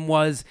one of them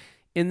was,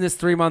 in this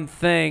 3-month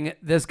thing,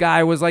 this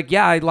guy was like,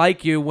 yeah, I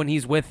like you when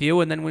he's with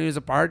you. And then when he was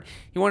apart,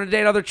 he wanted to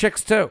date other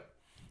chicks too.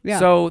 Yeah.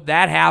 So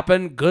that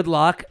happened. Good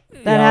luck.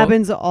 That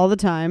happens all the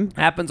time.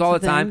 Happens all the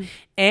time.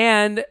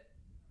 And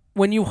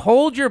when you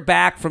hold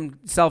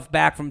yourself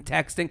back from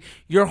texting,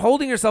 you're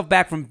holding yourself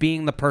back from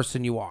being the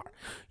person you are.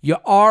 You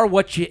are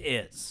what you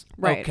is.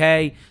 Right.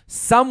 Okay?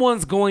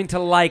 Someone's going to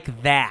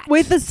like that.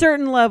 With a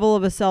certain level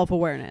of a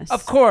self-awareness.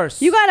 Of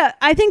course.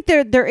 I think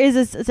there is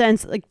a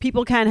sense, like,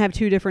 people can have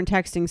 2 different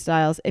texting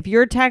styles. If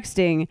you're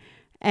texting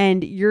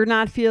and you're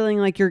not feeling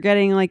like you're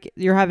getting, like,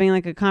 you're having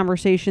like a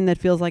conversation that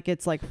feels like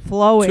it's like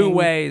flowing 2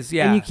 ways,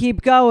 yeah, and you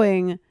keep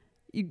going,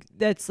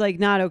 that's like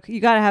not okay. You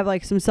got to have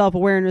like some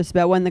self-awareness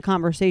about when the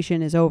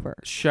conversation is over.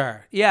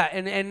 Sure. Yeah.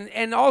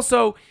 And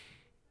also,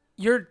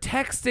 you're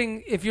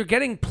texting, if you're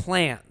getting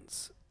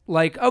plans,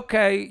 like,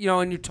 okay,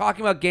 and you're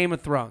talking about Game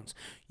of Thrones,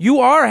 you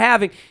are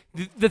having,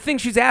 the thing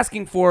she's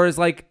asking for is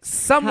like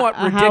somewhat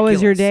ridiculous. How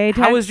was your day?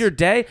 How was your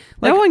day?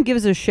 Like, no one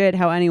gives a shit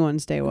how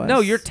anyone's day was. No,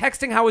 you're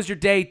texting how was your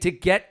day to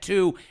get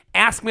to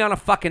ask me on a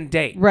fucking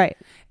date. Right.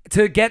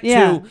 To get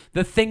to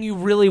the thing you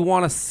really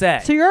want to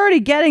say. So you're already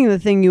getting the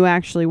thing you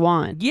actually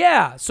want.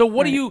 Yeah. So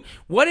what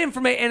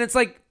information, and it's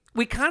like,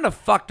 we kind of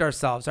fucked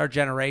ourselves, our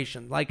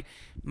generation. Like,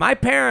 my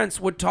parents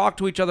would talk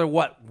to each other,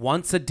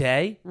 once a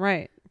day?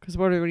 Right. Because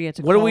what are we get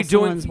to call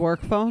someone's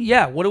work phone?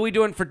 Yeah. What are we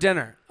doing for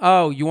dinner?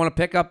 Oh, you want to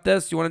pick up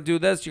this? You want to do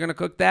this? You're going to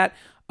cook that?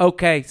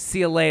 Okay. See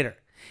you later.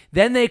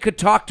 Then they could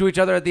talk to each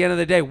other at the end of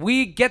the day.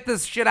 We get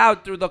this shit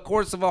out through the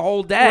course of a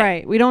whole day.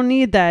 Right. We don't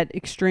need that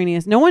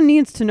extraneous. No one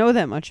needs to know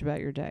that much about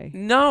your day.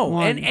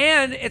 No. And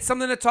it's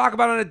something to talk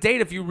about on a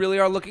date if you really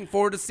are looking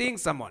forward to seeing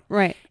someone.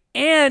 Right.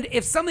 And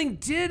if something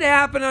did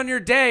happen on your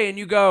day and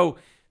you go,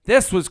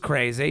 this was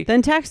crazy,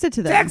 then text it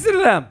to them. Text it to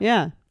them.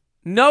 Yeah.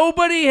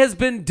 Nobody has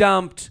been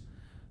dumped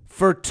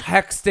for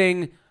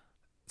texting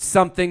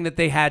something that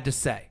they had to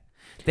say.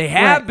 They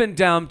have been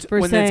dumped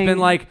when it's been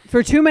like,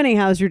 for too many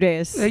how's your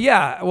days.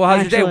 Yeah. Well,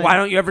 how's your day? Why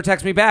don't you ever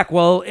text me back?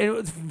 Well,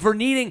 for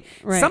needing,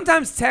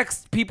 sometimes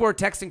people are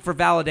texting for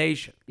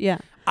validation. Yeah.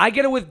 I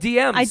get it with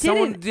DMs.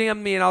 Someone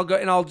DM me and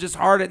I'll just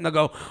heart it and they'll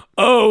go,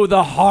 oh,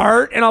 the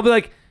heart. And I'll be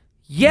like,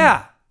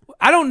 yeah,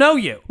 I don't know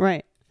you.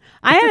 Right.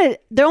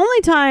 The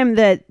only time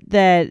that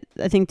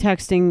I think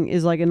texting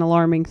is like an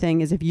alarming thing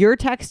is if you're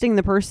texting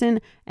the person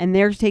and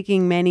they're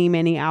taking many,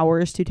 many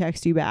hours to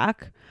text you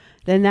back,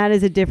 then that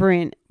is a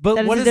different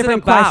But what is it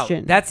about?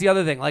 Question. That's the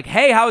other thing. Like,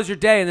 hey, how was your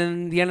day? And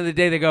then at the end of the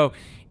day, they go,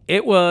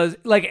 it was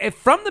like, if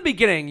from the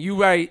beginning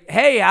you write,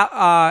 hey,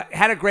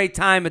 had a great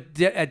time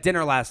at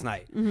dinner last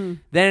night. Mm-hmm.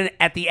 Then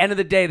at the end of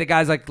the day, the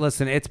guy's like,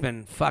 listen, it's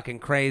been fucking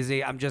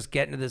crazy. I'm just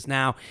getting to this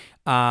now.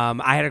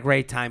 I had a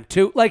great time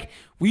too. Like,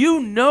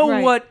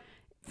 what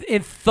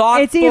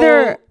thoughtful, it's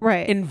either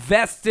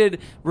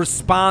invested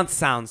response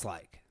sounds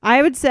like.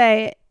 I would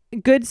say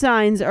good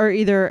signs are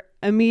either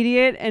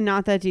immediate and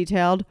not that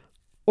detailed,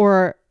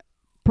 or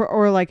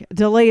like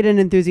delayed and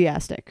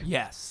enthusiastic.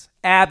 Yes.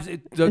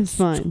 It's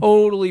fine.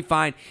 Totally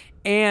fine.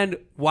 And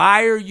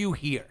why are you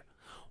here?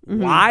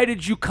 Mm-hmm. Why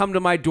did you come to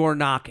my door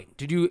knocking?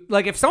 Did you,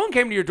 like, if someone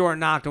came to your door and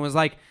knocked and was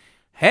like,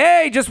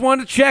 hey, just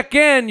wanted to check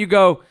in, you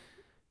go,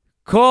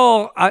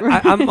 cool.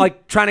 I'm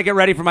like trying to get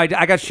ready for I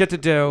got shit to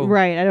do.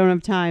 Right. I don't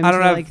have time to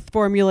like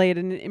formulate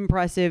an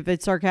impressive,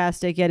 it's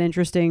sarcastic yet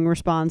interesting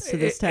response to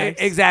this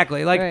text.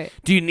 Exactly. Like,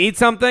 do you need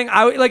something?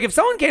 Like, if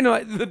someone came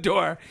to the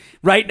door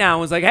right now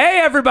and was like, hey,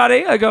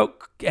 everybody, I go,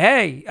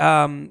 hey,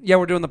 yeah,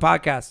 we're doing the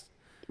podcast.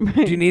 Right.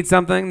 Do you need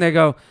something? They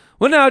go,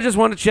 well, no, I just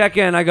want to check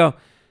in. I go,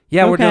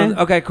 yeah, we're doing,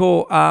 okay,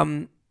 cool.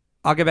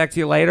 I'll get back to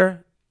you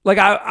later. Like,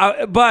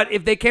 but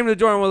if they came to the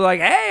door and were like,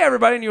 hey,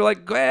 everybody, and you were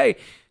like, hey,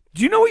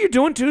 do you know what you're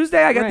doing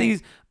Tuesday? I got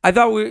these. I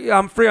thought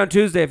I'm free on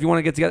Tuesday if you want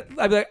to get together.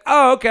 I'd be like,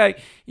 oh, okay.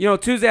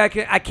 Tuesday,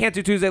 I can't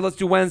do Tuesday. Let's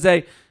do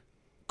Wednesday.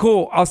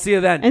 Cool. I'll see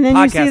you then. And then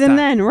Podcast you see them time.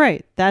 then.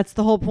 Right. That's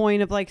the whole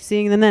point of like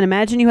seeing them then.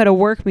 Imagine you had a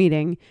work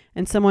meeting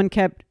and someone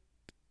kept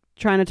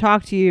trying to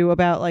talk to you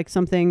about like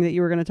something that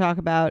you were going to talk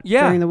about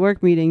during the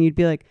work meeting. You'd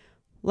be like,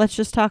 let's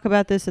just talk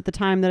about this at the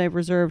time that I've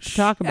reserved to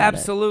talk about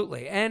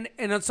Absolutely. And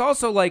it's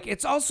also like,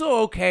 it's also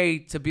okay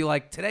to be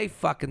like, today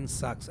fucking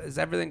sucks. Is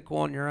everything cool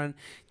on your end?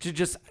 To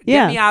just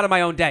get me out of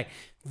my own day.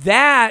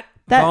 That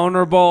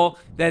vulnerable,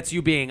 that's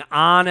you being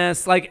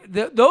honest. Like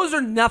those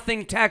are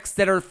nothing texts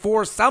that are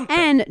for something.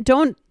 And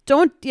don't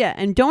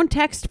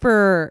text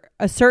for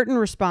a certain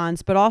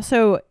response, but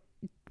also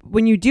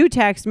when you do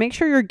text, make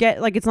sure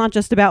it's not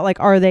just about like,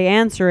 are they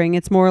answering?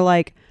 It's more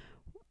like,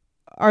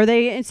 are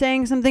they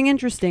saying something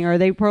interesting? Are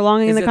they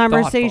prolonging Is the it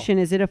conversation?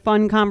 thoughtful? Is it a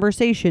fun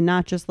conversation?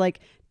 Not just like,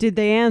 did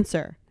they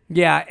answer?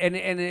 Yeah, and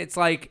it's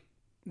like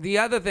the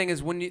other thing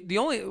is when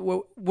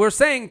we're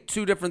saying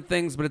two different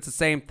things, but it's the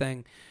same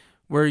thing.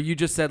 Where you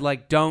just said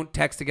like, don't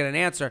text to get an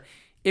answer.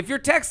 If you're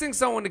texting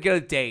someone to get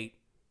a date,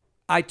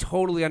 I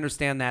totally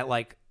understand that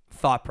like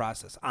thought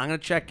process. I'm gonna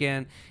check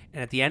in,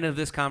 and at the end of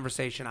this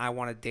conversation, I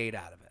want a date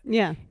out of it.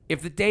 Yeah.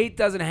 If the date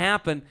doesn't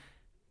happen,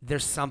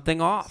 there's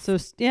something off. So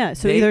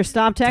either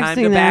stop time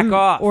to texting them, back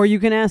off. or you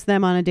can ask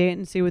them on a date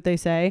and see what they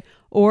say.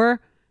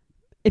 Or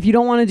if you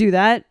don't want to do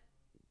that,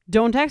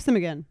 don't text them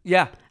again.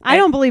 Yeah, I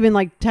don't believe in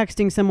like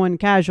texting someone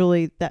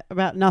casually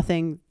about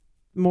nothing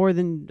more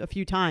than a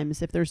few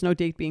times if there's no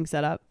date being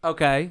set up.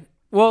 Okay.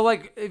 Well,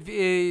 like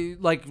if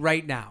like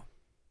right now,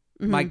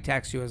 Mm-hmm. Mike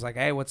texts you is like,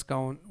 "Hey, what's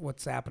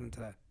happening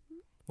today?"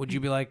 Would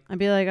you be like, I'd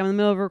be like, I'm in the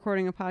middle of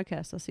recording a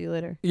podcast. I'll see you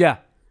later. "Yeah."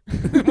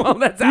 Well,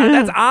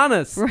 that's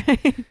honest.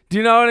 Right. Do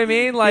you know what I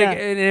mean? Like, Yeah.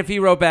 and if he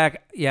wrote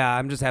back, "Yeah,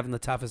 I'm just having the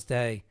toughest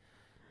day,"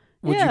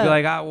 would you Yeah. be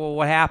like, "Oh, well,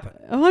 what happened?"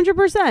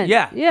 100%.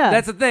 Yeah, Yeah.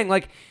 That's the thing.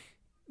 Like,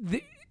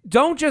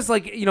 don't just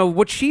like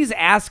what she's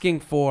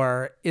asking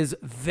for is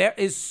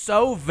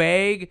so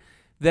vague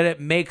that it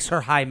makes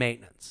her high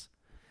maintenance.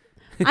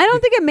 I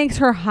don't think it makes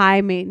her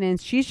high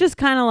maintenance. She's just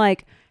kind of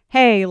like,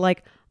 hey,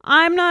 like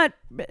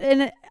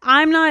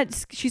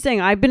she's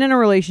saying, I've been in a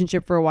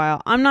relationship for a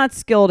while. I'm not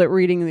skilled at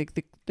reading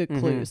the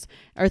clues.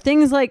 Are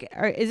things like,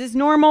 is this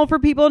normal for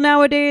people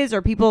nowadays?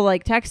 Are people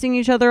like texting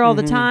each other all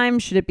the time?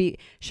 Is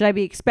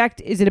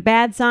it a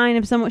bad sign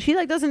if someone, she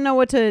like doesn't know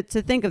what to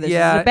think of this.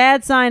 Yeah. Is it a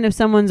bad sign if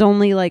someone's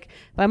only like,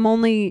 if I'm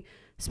only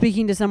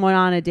speaking to someone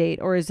on a date,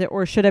 or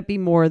should it be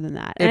more than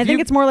that? And I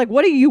think it's more like,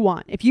 what do you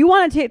want? If you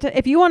want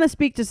to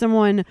speak to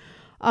someone,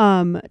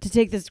 to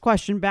take this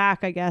question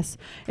back, I guess,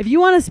 if you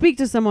want to speak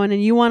to someone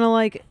and you want to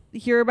like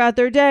hear about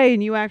their day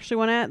and you actually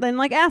want to, then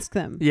like ask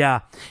them.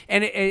 Yeah,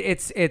 and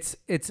it's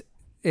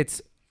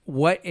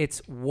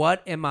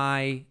what am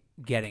I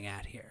getting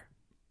at here?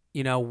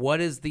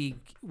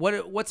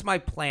 What's my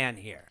plan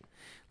here?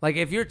 Like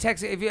if you're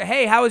texting,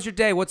 hey, how was your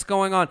day? What's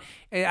going on?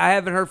 I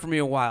haven't heard from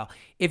you in a while.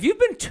 If you've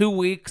been 2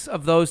 weeks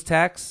of those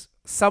texts,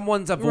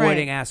 someone's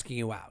avoiding asking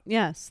you out.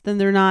 Yes, then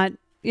they're not.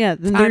 Yeah,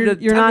 then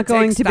you're time not to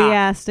going take to be stock.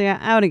 asked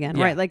out again,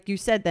 Yeah. right? Like you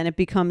said, then it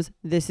becomes,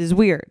 this is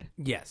weird.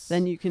 Yes.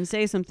 Then you can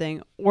say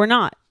something or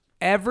not.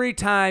 Every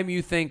time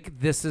you think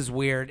this is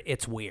weird,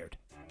 it's weird.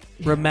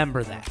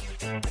 Remember that.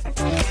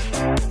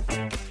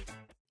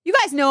 You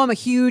guys know I'm a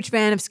huge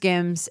fan of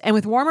Skims, and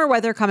with warmer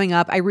weather coming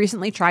up, I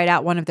recently tried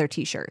out one of their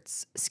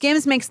t-shirts.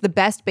 Skims makes the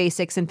best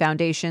basics and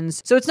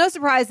foundations, so it's no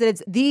surprise that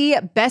it's the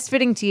best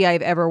fitting tee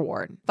I've ever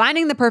worn.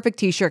 Finding the perfect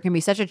t-shirt can be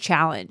such a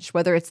challenge,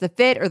 whether it's the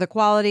fit or the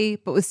quality,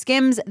 but with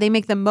Skims, they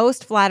make the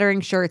most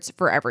flattering shirts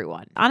for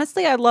everyone.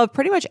 Honestly, I love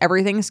pretty much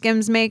everything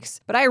Skims makes,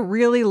 but I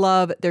really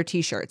love their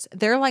t-shirts.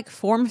 They're like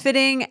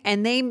form-fitting,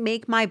 and they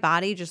make my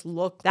body just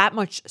look that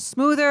much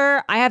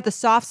smoother. I have the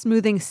soft,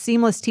 smoothing,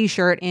 seamless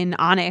t-shirt in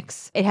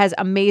Onyx. It has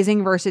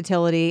amazing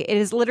versatility. It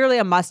is literally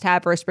a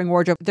must-have for a spring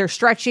wardrobe. They're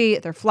stretchy,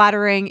 they're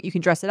flattering, you can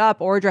dress it up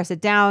or dress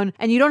it down,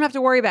 and you don't have to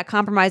worry about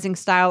compromising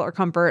style or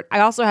comfort. I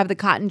also have the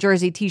cotton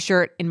jersey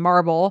t-shirt in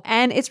marble,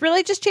 and it's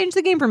really just changed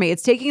the game for me.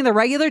 It's taking the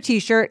regular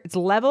t-shirt, it's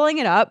leveling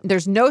it up,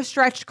 there's no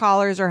stretched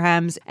collars or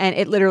hems, and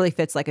it literally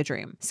fits like a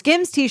dream.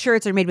 Skims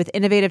t-shirts are made with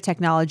innovative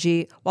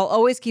technology while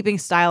always keeping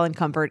style and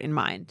comfort in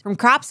mind. From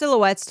crop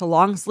silhouettes to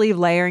long sleeve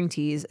layering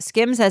tees,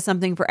 Skims has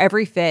something for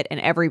every fit and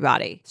every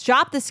body.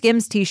 Shop the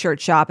Skims t-shirt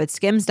shop at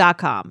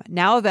skims.com,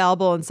 now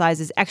available in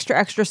sizes extra,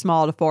 extra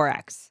small to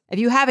 4X. If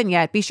you haven't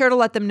yet, be sure to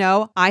let them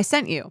know I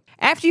sent you.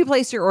 After you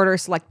place your order,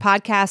 select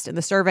podcast in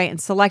the survey and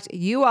select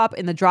you up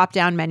in the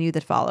drop-down menu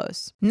that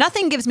follows.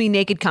 Nothing gives me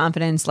naked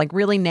confidence like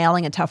really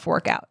nailing a tough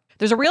workout.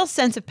 There's a real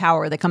sense of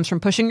power that comes from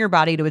pushing your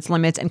body to its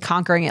limits and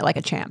conquering it like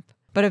a champ.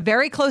 But a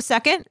very close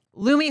second,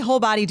 Lumi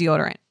Whole Body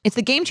Deodorant. It's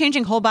the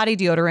game-changing whole body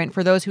deodorant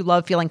for those who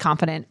love feeling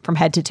confident from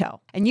head to toe.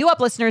 And You Up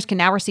listeners can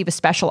now receive a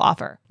special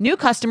offer. New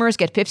customers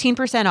get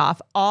 15%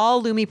 off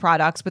all Lumi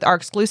products with our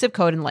exclusive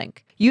code and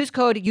link. Use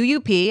code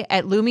UUP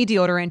at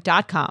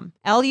LumiDeodorant.com.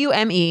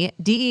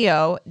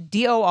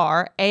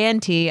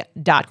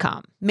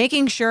 LumiDeodorant.com.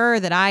 Making sure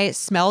that I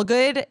smell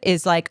good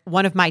is like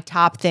one of my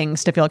top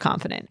things to feel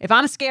confident. If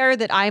I'm scared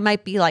that I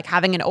might be like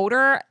having an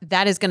odor,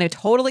 that is going to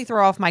totally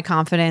throw off my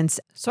confidence.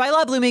 So I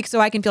love Lumi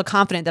so I can feel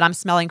confident that I'm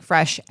smelling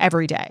fresh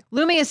every day.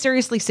 Lumi is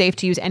seriously safe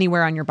to use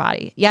anywhere on your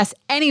body. Yes,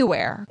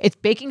 anywhere. It's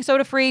baking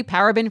soda free,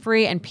 paraben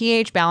free, and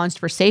pH balanced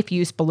for safe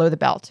use below the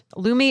belt.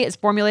 Lumi is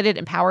formulated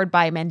and powered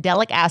by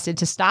mandelic acid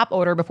to stop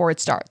odor before it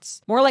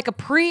starts. More like a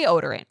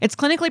pre-odorant. It's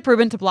clinically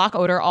proven to block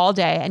odor all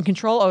day and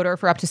control odor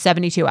for up to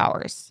 72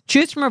 hours.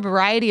 Choose from a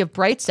variety of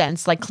bright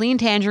scents like clean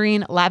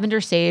tangerine, lavender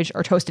sage,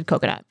 or toasted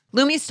coconut.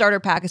 Lumi's starter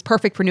pack is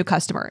perfect for new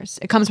customers.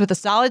 It comes with a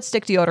solid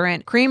stick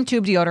deodorant, cream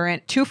tube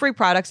deodorant, 2 free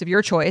products of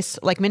your choice,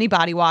 like mini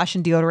body wash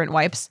and deodorant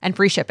wipes, and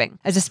free shipping.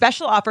 As a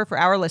special offer for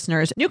our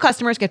listeners, new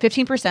customers get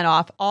 15%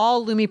 off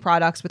all Lumi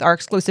products with our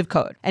exclusive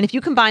code. And if you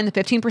combine the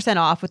 15%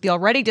 off with the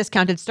already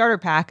discounted starter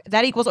pack,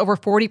 that equals over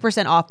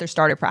 40% off their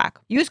starter pack.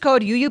 Use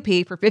code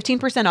UUP for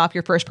 15% off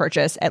your first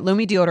purchase at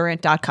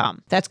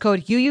lumideodorant.com. That's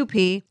code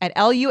UUP at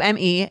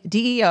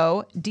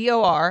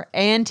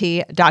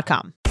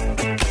LUMEDEODORANT.com.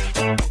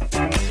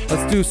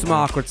 Let's do some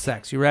awkward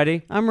sex. You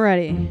ready? I'm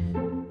ready.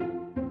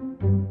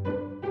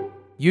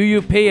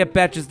 UUP at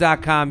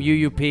Betches.com.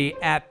 UUP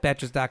at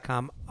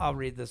Betches.com. I'll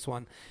read this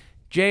one.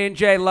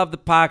 J&J, love the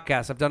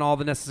podcast. I've done all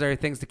the necessary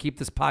things to keep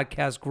this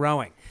podcast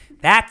growing.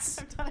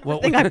 That's what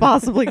I think I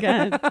possibly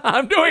can.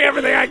 I'm doing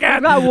everything I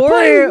can.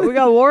 We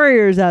got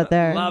warriors out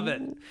there. Love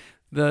it.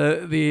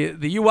 The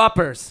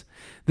you-uppers.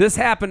 This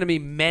happened to me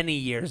many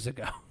years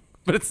ago,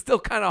 but it still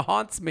kind of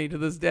haunts me to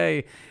this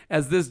day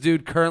as this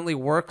dude currently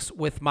works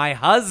with my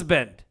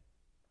husband.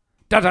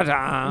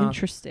 Da-da-da.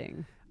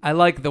 Interesting. I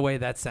like the way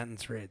that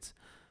sentence reads.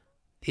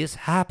 This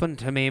happened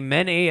to me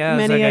many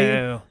years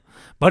ago,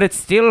 but it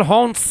still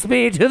haunts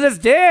me to this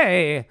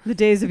day. The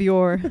days of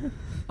yore.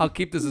 I'll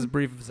keep this as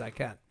brief as I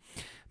can.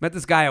 Met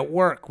this guy at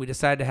work. We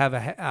decided to have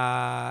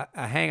a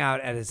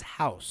hangout at his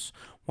house.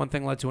 One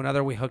thing led to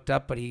another. We hooked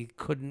up, but he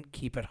couldn't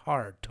keep it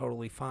hard.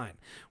 Totally fine.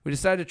 We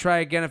decided to try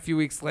again a few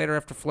weeks later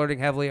after flirting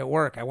heavily at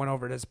work. I went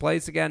over to his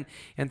place again,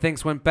 and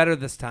things went better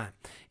this time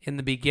in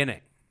the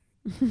beginning.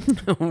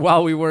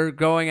 While we were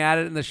going at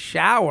it in the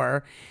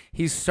shower,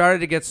 he started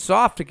to get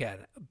soft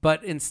again.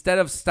 But instead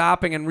of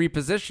stopping and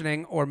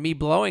repositioning or me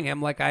blowing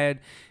him like I had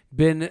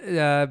been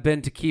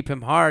to keep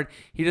him hard,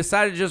 he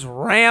decided to just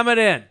ram it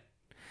in.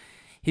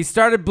 He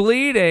started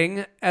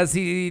bleeding as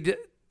he'd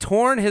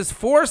torn his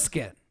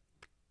foreskin.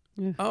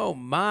 Oh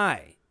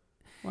my.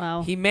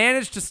 Wow. He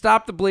managed to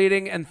stop the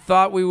bleeding and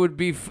thought he would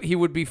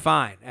be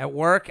fine. At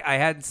work, I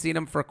hadn't seen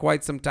him for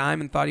quite some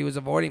time and thought he was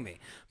avoiding me.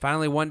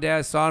 Finally, one day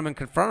I saw him and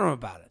confronted him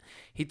about it.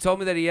 He told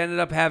me that he ended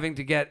up having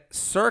to get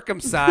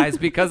circumcised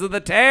because of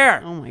the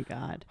tear. Oh my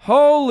God.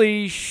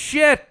 Holy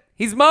shit.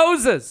 He's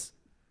Moses.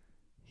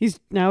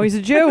 Now he's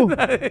a Jew.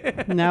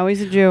 Now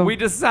he's a Jew. We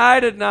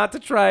decided not to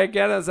try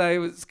again as I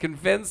was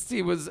convinced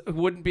he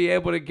wouldn't be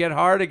able to get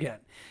hard again.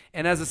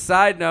 And as a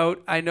side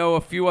note, I know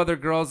a few other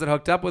girls that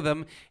hooked up with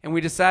him, and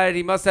we decided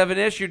he must have an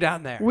issue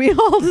down there. We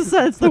all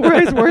decided it's the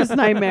worst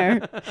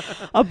nightmare.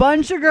 A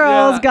bunch of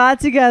girls got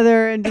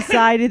together and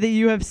decided that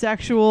you have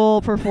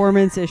sexual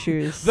performance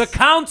issues. The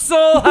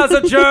council has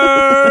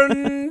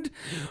adjourned.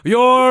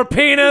 Your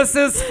penis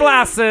is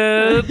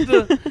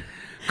flaccid.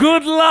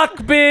 Good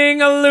luck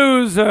being a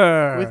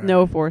loser. With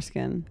no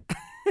foreskin.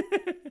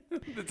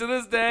 To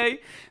this day,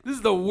 this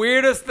is the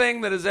weirdest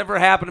thing that has ever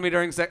happened to me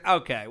during sex.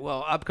 Okay,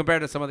 well, up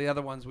compared to some of the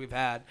other ones we've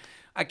had.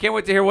 I can't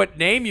wait to hear what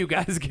name you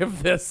guys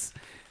give this.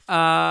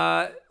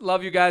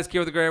 Love you guys.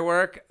 Keep up the great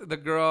work. The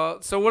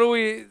girl. So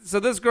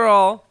this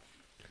girl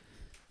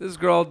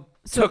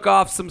took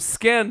off some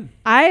skin.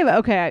 I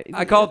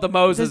call it the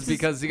Moses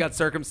because he got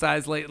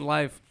circumcised late in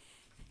life.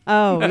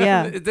 Oh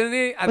yeah, didn't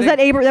he?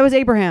 That was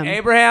Abraham.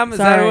 Abraham, is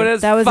Sorry, that who it is?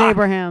 That was Fuck.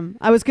 Abraham.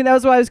 That was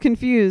why I was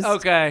confused.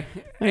 Okay.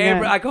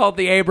 I call it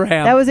the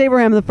Abraham. That was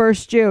Abraham, the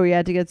first Jew. He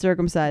had to get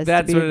circumcised.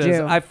 That's to be what a it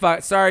Jew.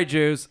 is. Sorry,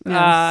 Jews.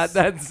 Yes.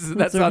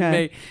 That's okay. on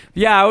me.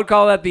 Yeah, I would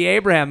call that the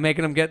Abraham,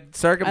 making him get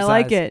circumcised. I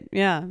like it.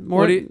 Yeah,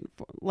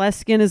 less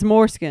skin is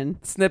more skin.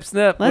 Snip,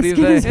 snip. Less What do you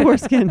skin think? is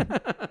foreskin.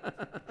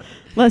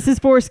 Less is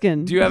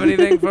foreskin. Do you have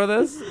anything for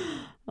this?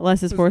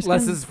 Less is foreskin.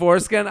 Less is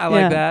foreskin. I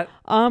like that.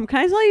 Can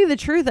I tell you the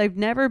truth? I've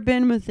never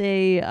been with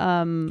a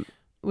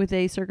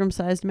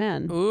circumcised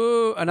man.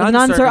 Ooh, an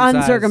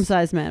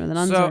uncircumcised man. With an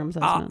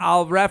uncircumcised man.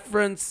 I'll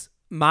reference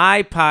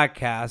my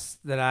podcast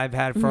that I've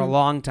had for a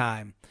long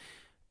time.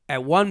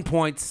 At one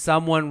point,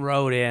 someone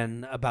wrote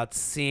in about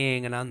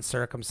seeing an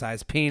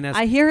uncircumcised penis.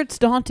 I hear it's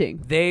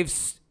daunting.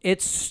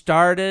 It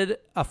started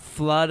a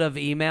flood of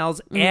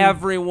emails.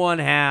 Everyone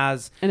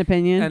has an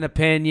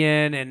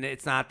opinion, and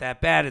it's not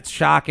that bad. It's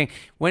shocking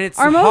when it's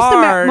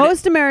hard.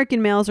 Most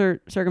American males are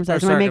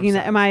circumcised. Am I making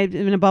that? Am I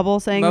in a bubble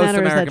saying most that, or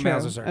American is that true?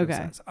 males are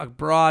circumcised. Okay.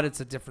 Abroad,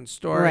 it's a different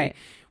story. Right.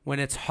 When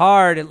it's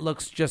hard, it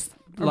looks just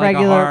like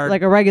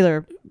a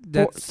regular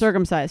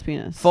circumcised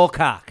penis, full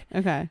cock.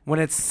 Okay. When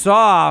it's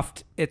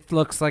soft, it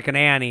looks like an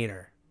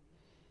anteater.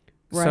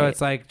 Right. So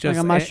it's like just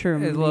a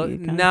mushroom.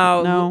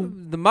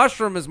 The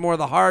mushroom is more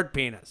the hard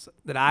penis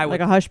that I would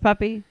like a hush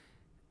puppy.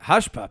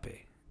 Hush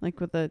puppy,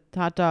 like with a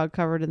hot dog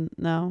covered in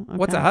no. Okay.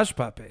 What's a hush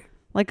puppy?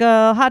 Like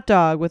a hot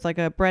dog with like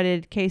a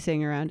breaded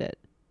casing around it.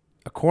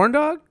 A corn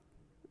dog?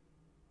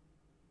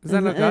 Is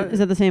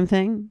that the same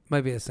thing?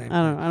 Might be the same.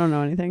 I don't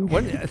know anything.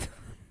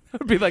 That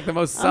would be like the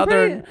most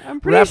southern.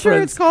 I'm pretty sure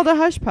it's called a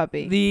hush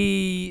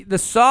puppy. The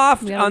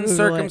soft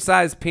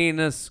uncircumcised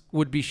penis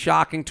would be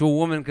shocking to a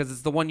woman because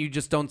it's the one you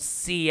just don't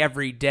see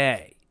every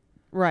day.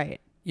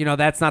 Right. You know,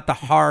 that's not the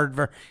hard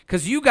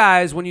because you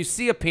guys, when you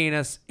see a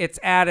penis, it's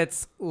at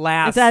its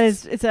last.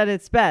 It's at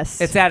its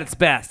best. It's at its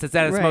best. It's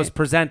at its Right. most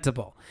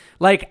presentable.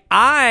 Like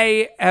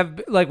I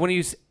have, like when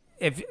you,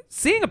 if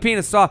seeing a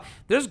penis soft,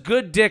 there's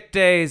good dick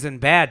days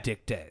and bad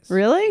dick days.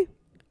 Really?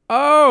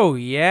 Oh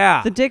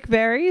yeah. The dick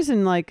varies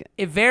and like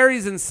It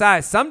varies in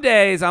size. Some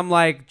days I'm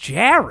like,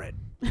 Jared,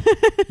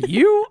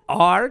 you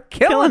are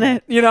killing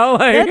it. You know,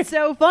 like that's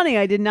so funny.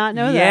 I did not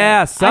know that.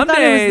 Yeah, some I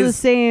thought it was the days-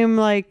 same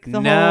like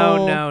the whole.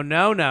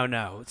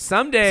 No.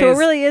 Some days So it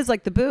really is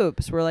like the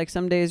boobs, where like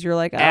some days you're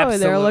like, oh, they're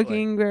Absolutely.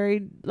 looking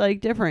very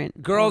like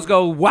different. girls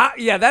go, wow.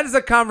 Yeah, that is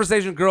a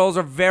conversation girls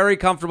are very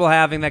comfortable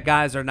having that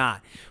guys are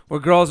not. Where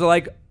girls are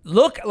like,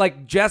 look,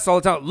 like Jess all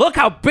the time, look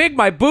how big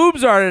my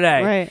boobs are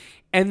today. Right.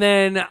 And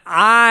then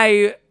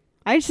I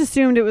I just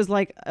assumed it was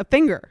like a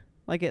finger,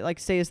 like it like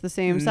stays the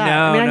same size. No,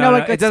 I mean, I no, know no.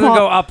 it gets It doesn't small-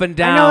 go up and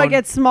I know down. it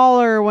gets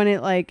smaller when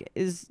it like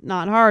is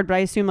not hard, but I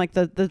assume like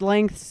the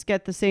lengths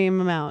get the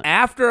same amount.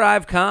 after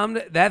I've come,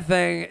 that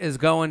thing is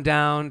going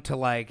down to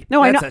like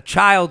No, I that's know- a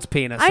child's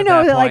penis. I at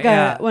know that point. like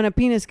yeah. when a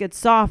penis gets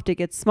soft, it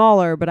gets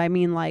smaller, but I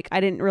mean like I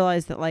didn't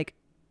realize that like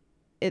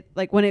it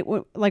like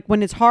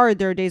when it's hard,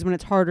 there are days when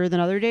it's harder than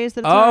other days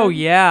that it's Oh hard.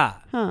 yeah.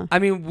 Huh. I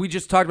mean, we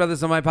just talked about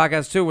this on my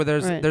podcast too, where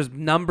there's Right. there's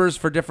numbers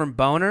for different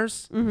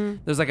boners. Mm-hmm.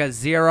 There's like a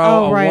 0,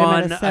 Oh, a right, I'm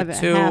at 1, a seven, a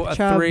 2, half a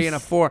chubs. 3, and a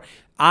 4.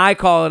 I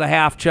call it a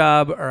half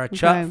chub or a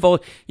chub Okay. full.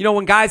 You know,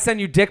 when guys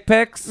send you dick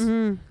pics,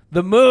 Mm-hmm.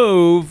 the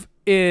move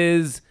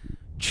is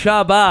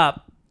chub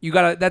up. You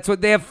gotta. That's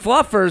what they have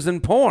fluffers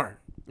in porn.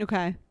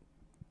 Okay.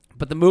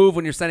 But the move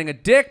when you're sending a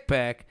dick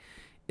pic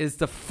is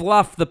to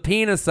fluff the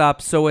penis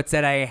up so it's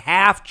at a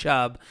half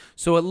chub,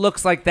 so it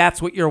looks like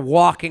that's what you're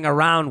walking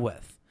around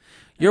with.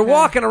 You're Okay.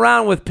 walking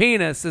around with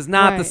penis is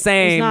not the Right.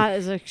 same It's not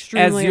as as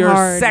extremely your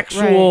hard.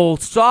 sexual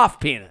soft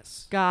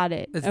penis. Got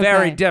it. It's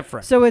very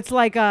different. So it's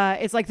like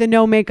the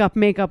no makeup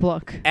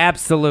look.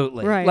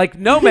 Absolutely. Right. Like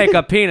no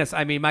makeup penis.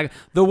 I mean,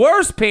 the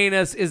worst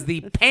penis is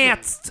the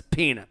pantsed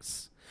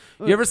penis.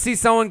 You ever see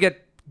someone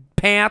get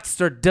pantsed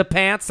or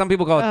depants? Some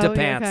people call it Oh, yeah,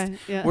 depantsed. okay,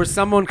 yeah. Where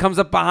someone comes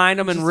up behind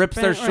them and Just rips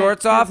their right,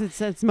 shorts 'cause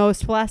off. It's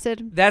most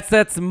flaccid.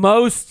 That's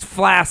most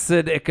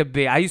flaccid it could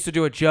be. I used to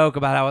do a joke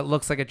about how it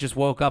looks like it just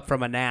woke up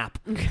from a nap.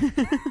 Like,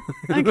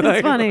 Like,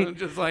 it's funny.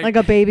 just Like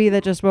a baby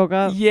that just woke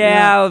up.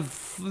 yeah,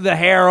 the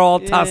hair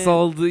all Yeah.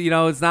 tousled. You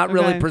know, it's not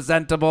really Okay.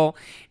 presentable,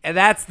 and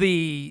that's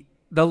the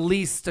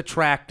least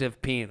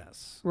attractive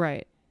penis.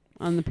 Right.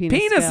 On the penis.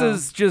 Penis scale.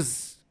 is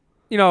just,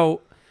 you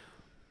know,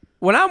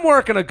 when I'm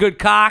working a good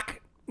cock,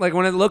 like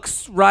when it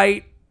looks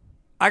right,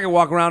 I can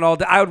walk around all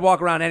day. I would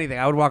walk around anything.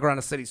 I would walk around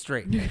a city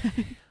street.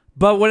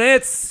 But when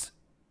it's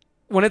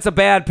a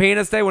bad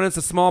penis day, when it's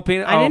a small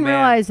penis, I didn't man.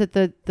 realize that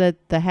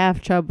the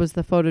half chub was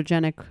the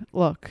photogenic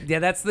look. Yeah,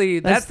 that's the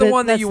That's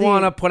one that that's you the-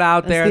 want to put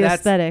out that's there. the That's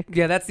aesthetic.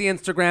 Yeah, that's the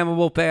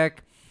Instagrammable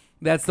pic.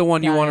 That's the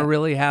one you Got want to it.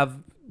 really have.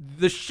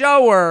 The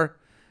shower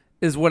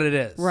is what it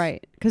is.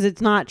 Right. Because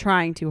it's not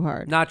trying too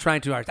hard. Not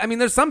trying too hard. I mean,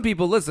 there's some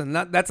people. Listen,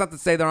 that's not to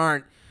say there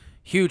aren't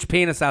huge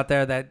penis out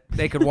there that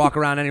they could walk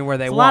around anywhere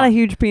they There's a want. lot of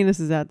huge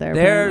penises out there.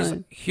 There's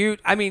apparently. huge.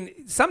 I mean,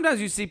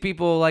 sometimes you see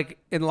people like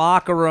in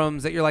locker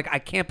rooms that you're like, I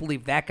can't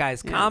believe that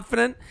guy's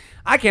confident.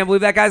 I can't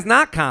believe that guy's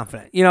not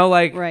confident. You know,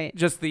 like Right.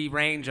 just the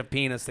range of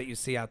penis that you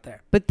see out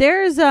there. But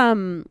there's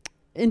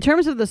in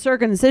terms of the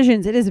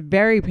circumcisions, it is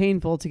very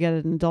painful to get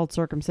an adult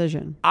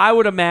circumcision. I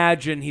would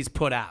imagine he's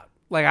put out.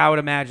 Like I would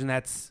imagine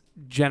that's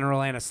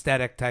general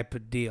anesthetic type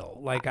of deal.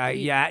 Like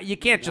you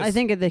can't just. I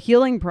think the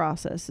healing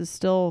process is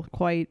still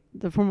quite,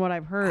 from what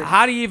I've heard.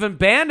 How do you even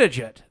bandage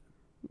it?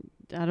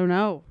 I don't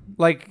know.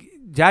 Like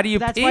how do you?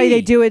 That's pee? why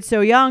they do it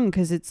so young,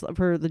 because it's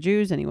for the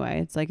Jews anyway.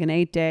 It's like an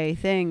 8-day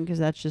thing, because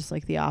that's just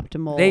like the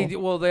optimal.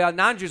 The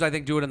non-Jews I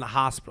think do it in the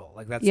hospital.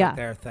 Like that's Yeah. like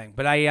their thing.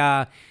 But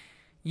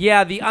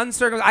the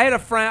uncircumcised.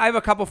 I have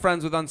a couple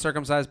friends with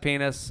uncircumcised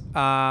penis.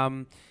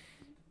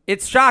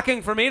 It's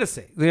shocking for me to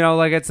see. You know,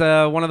 like it's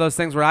one of those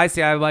things where I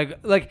see. I'm like,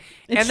 It's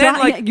and then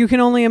like. yeah, you can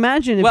only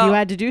imagine if Well- you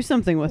had to do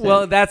something with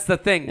Well, it. that's the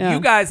thing. Yeah. You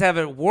guys have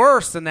it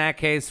worse in that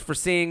case for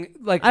seeing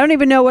like I don't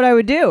even know what I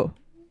would do.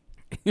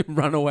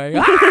 run away.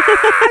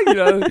 Ah! You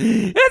know, what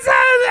is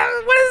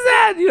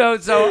that? You know,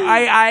 so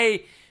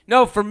I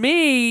no, for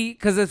me,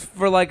 because it's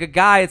for like a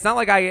guy, it's not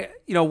like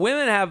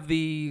women have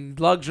the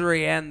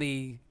luxury and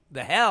the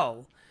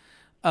hell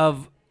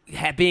of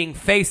being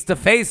face to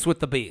face with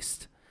the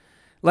beast.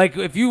 Like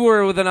if you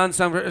were with an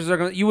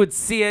uncircumcised, you would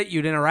see it,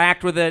 you'd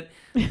interact with it.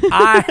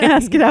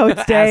 Ask it how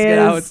its day ask it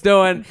how is. it's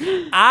doing.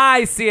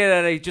 I see it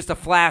at just a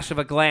flash of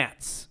a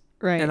glance.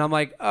 Right. And I'm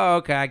like, oh,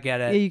 okay, I get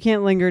it. Yeah, you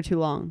can't linger too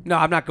long. No,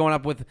 I'm not going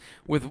up with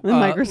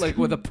microscope. like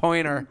with a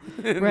pointer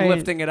and Right.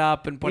 lifting it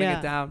up and putting Yeah.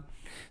 it down.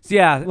 So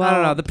yeah, I don't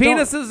Well, know. The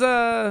penis is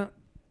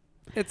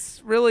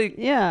it's really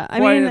Yeah, I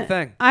quite mean, a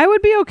thing. I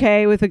would be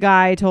okay with a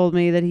guy told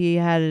me that he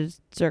had his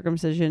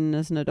circumcision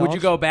as an adult. Would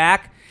you go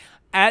back?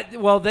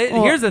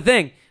 Here's the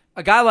thing.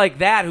 A guy like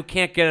that who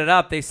can't get it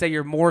up, they say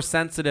you're more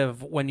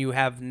sensitive when you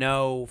have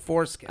no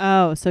foreskin.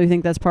 Oh, so you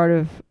think that's part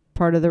of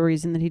the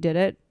reason that he did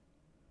it,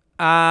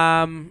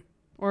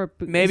 or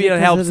Maybe is it because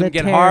helps of him the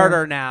get tear?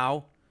 harder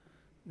now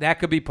That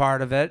could be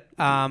part of it.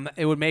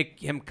 It would make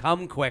him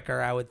come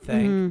quicker, I would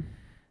think.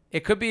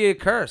 It could be a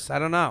curse. I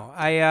don't know.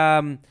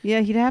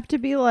 Yeah, he'd have to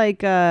be like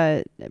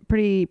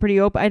pretty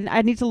open.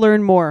 I'd need to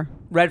learn more.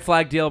 Red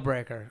flag deal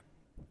breaker.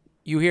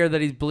 You hear that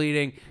he's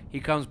bleeding.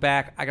 He comes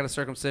back. I got a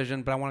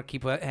circumcision, but I want to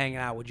keep hanging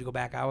out. Would you go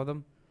back out with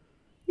him?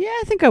 Yeah,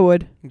 I think I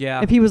would.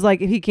 Yeah. If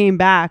he came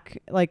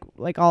back like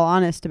all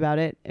honest about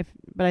it.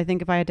 But I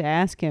think if I had to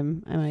ask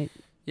him, I might.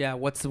 Yeah.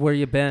 Where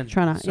you been?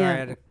 Sorry, I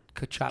had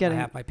to chop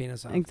half my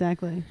penis off.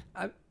 Exactly.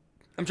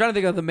 I'm trying to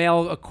think of the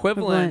male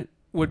equivalent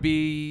would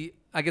be,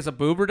 I guess, a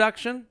boob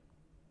reduction.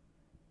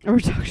 A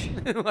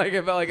reduction.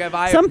 if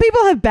I some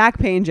people have back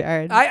pain,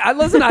 Jared. I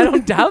listen. I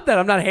don't doubt that.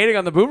 I'm not hating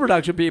on the boob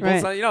reduction people.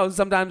 Right. So,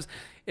 sometimes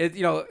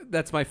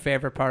that's my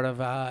favorite part of.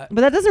 But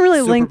that doesn't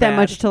really link that Superbad.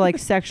 much to like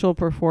sexual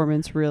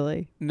performance,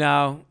 really.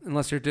 No,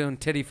 unless you're doing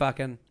titty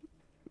fucking.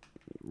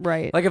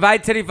 Right. Like if I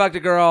titty fucked a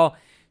girl,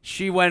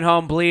 she went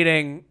home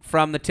bleeding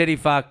from the titty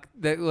fuck.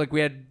 That like we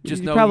had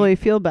just You'd probably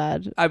feel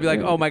bad. I'd be like,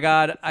 oh my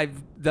god,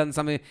 I've done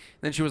something.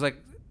 And then she was like,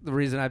 the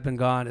reason I've been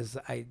gone is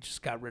I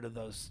just got rid of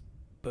those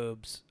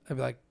boobs. I'd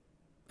be like,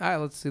 all right,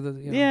 let's see the.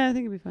 Yeah, I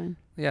think it'd be fine.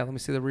 Yeah, let me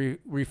see the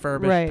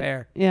refurbished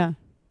pair. Yeah.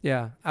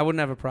 Yeah, I wouldn't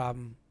have a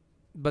problem.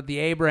 But the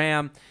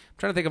Abraham, I'm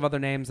trying to think of other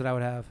names that I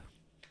would have.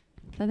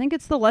 I think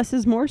it's the less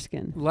is more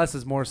skin. Less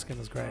is more skin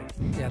is great.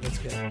 Yeah, that's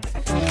good.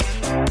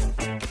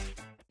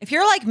 If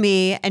you're like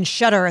me and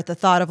shudder at the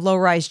thought of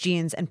low-rise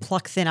jeans and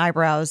pluck-thin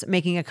eyebrows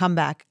making a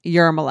comeback,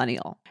 you're a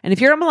millennial. And if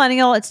you're a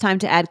millennial, it's time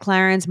to add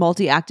Clarins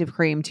Multi-Active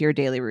Cream to your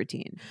daily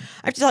routine.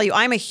 I have to tell you,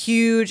 I'm a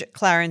huge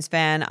Clarins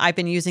fan. I've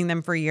been using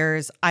them for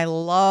years. I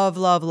love,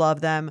 love,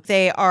 love them.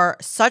 They are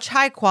such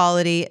high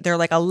quality. They're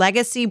like a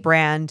legacy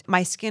brand.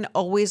 My skin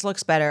always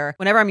looks better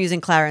whenever I'm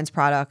using Clarins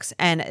products,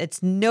 and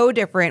it's no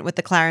different with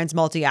the Clarins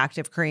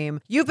Multi-Active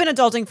Cream. You've been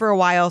adulting for a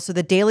while, so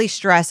the daily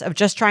stress of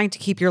just trying to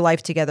keep your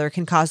life together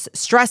can cause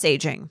stress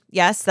aging.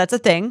 Yes, that's a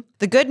thing.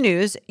 The good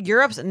news,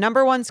 Europe's #1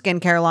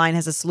 skincare line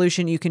has a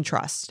solution you can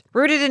trust.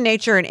 Rooted in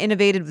nature and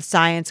innovated with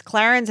science,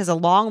 Clarins has a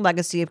long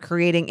legacy of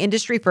creating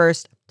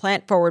industry-first,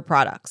 plant-forward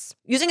products.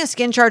 Using a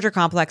skin charger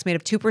complex made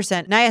of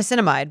 2%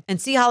 niacinamide and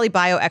sea holly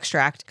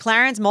bioextract,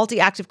 Clarins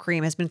Multi-Active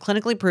Cream has been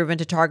clinically proven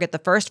to target the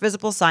first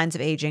visible signs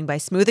of aging by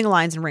smoothing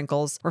lines and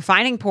wrinkles,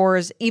 refining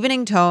pores,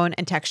 evening tone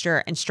and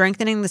texture, and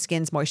strengthening the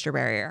skin's moisture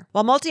barrier.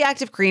 While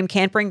Multi-Active Cream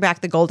can't bring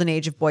back the golden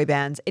age of boy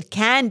bands, it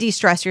can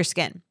de-stress your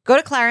skin. Go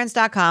to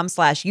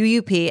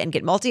clarins.com/UUP and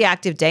get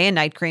Multi-Active Day and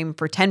Night Cream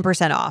for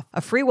 10% off,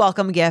 a free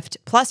welcome gift,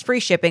 plus free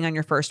shipping on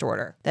your first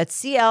order.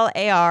 That's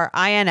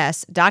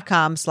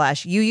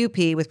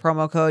clarins.com/UUP with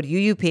promo code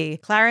UUP,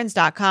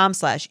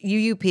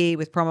 clarins.com/UUP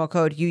with promo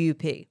code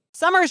UUP.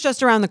 Summer is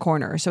just around the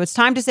corner, so it's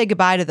time to say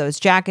goodbye to those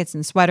jackets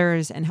and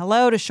sweaters and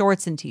hello to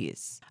shorts and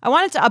tees. I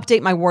wanted to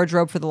update my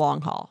wardrobe for the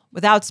long haul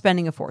without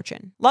spending a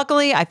fortune.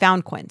 Luckily, I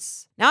found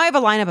Quince. Now I have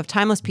a lineup of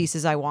timeless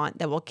pieces I want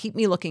that will keep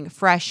me looking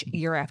fresh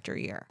year after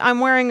year. I'm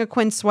wearing a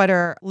Quince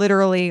sweater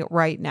literally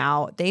right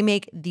now. They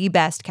make the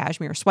best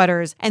cashmere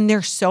sweaters and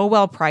they're so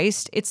well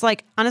priced. It's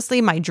like honestly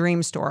my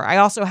dream store. I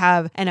also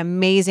have an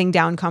amazing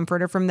down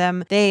comforter from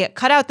them. They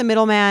cut out the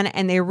middleman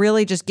and they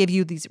really just give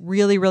you these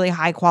really, really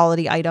high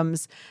quality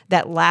items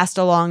that last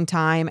a long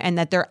time and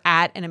that they're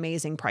at an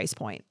amazing price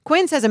point.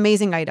 Quince has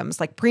amazing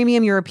items like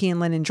premium European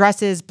linen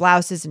dresses,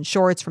 blouses, and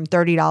shorts from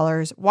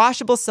 $30,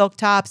 washable silk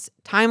tops,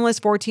 timeless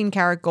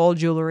 14-karat gold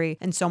jewelry,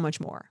 and so much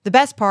more. The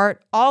best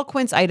part, all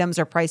Quince items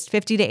are priced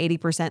 50 to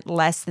 80%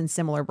 less than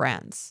similar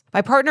brands.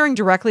 By partnering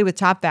directly with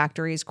top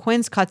factories,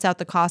 Quince cuts out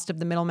the cost of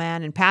the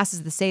middleman and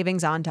passes the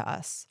savings on to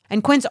us.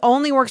 And Quince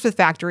only works with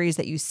factories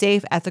that use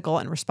safe, ethical,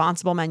 and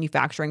responsible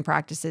manufacturing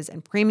practices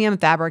and premium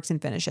fabrics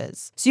and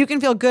finishes, so you can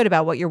feel good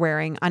about what you're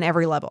wearing on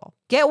every level.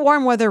 Get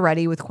warm weather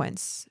ready with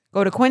Quince.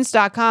 Go to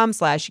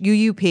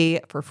quince.com/UUP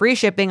for free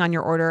shipping on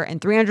your order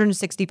and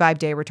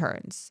 365-day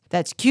returns.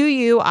 That's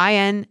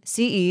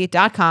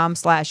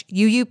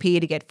QUINCE.com/UUP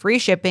to get free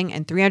shipping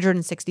and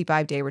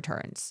 365-day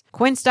returns.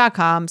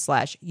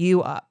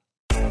 Quince.com/UUP.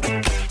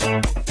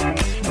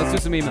 Let's do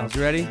some emails.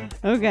 You ready?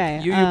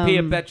 Okay. UUP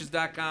at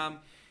betches.com.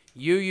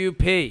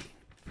 UUP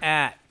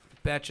at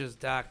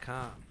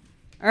betches.com.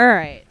 All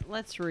right,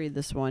 let's read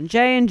this one.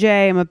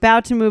 J&J, I'm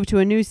about to move to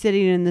a new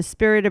city, and in the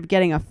spirit of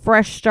getting a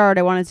fresh start,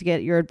 I wanted to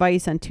get your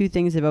advice on two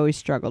things I've always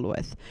struggled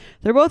with.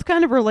 They're both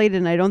kind of related,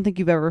 and I don't think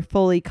you've ever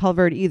fully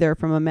covered either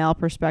from a male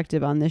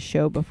perspective on this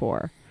show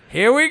before.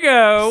 Here we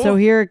go. So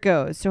here it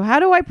goes. So how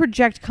do I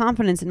project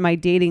confidence in my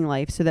dating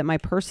life so that my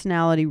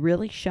personality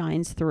really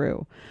shines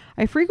through?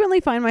 I frequently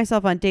find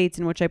myself on dates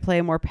in which I play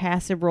a more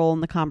passive role in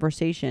the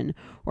conversation,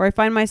 or I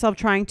find myself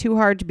trying too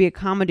hard to be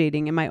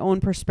accommodating and my own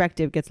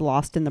perspective gets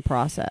lost in the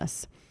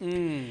process.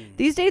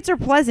 These dates are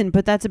pleasant,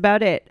 but that's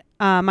about it.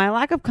 My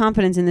lack of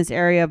confidence in this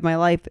area of my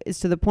life is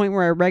to the point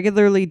where I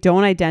regularly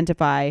don't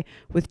identify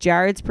with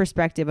Jared's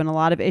perspective on a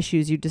lot of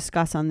issues you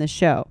discuss on this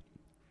show.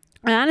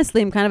 And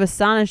honestly, I'm kind of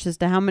astonished as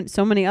to how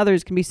so many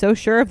others can be so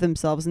sure of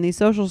themselves in these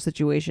social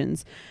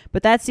situations.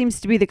 But that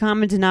seems to be the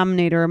common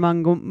denominator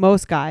among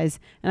most guys,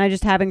 and I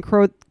just haven't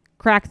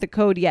cracked the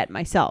code yet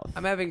myself.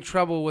 I'm having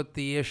trouble with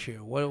the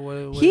issue.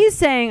 What He's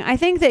saying, I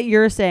think that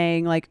you're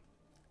saying like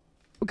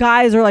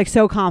guys are like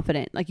so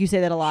confident. Like you say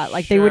that a lot.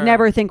 Like they would Sure.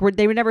 never think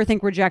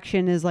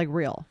rejection is like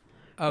real.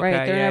 Okay,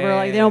 Right? They're yeah, never yeah,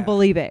 like yeah, they don't yeah.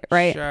 believe it,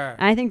 right? Sure.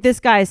 And I think this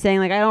guy is saying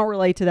like I don't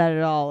relate to that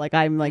at all. Like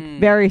I'm like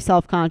very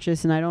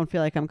self-conscious and I don't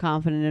feel like I'm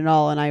confident at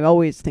all and I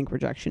always think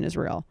rejection is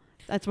real.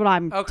 That's what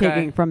I'm Okay.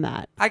 taking from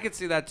that. I could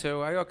see that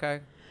too.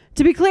 Okay.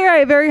 To be clear, I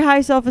have very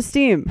high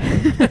self-esteem.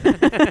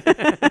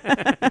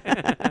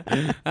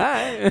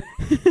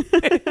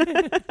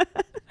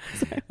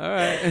 All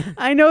right.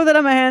 I know that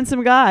I'm a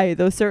handsome guy,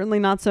 though certainly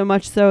not so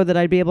much so that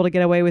I'd be able to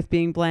get away with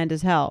being bland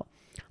as hell.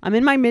 I'm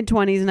in my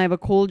mid-20s and I have a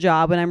cool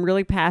job and I'm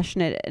really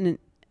passionate and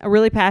a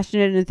really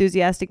passionate and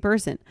enthusiastic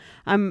person.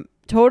 I'm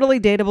totally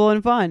dateable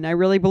and fun. I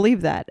really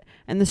believe that.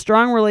 And the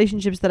strong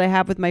relationships that I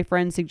have with my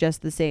friends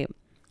suggest the same.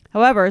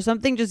 However,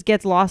 something just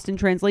gets lost in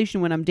translation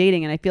when I'm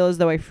dating and I feel as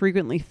though I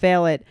frequently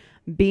fail at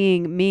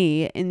being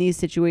me in these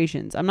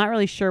situations. I'm not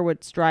really sure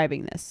what's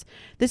driving this.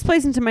 This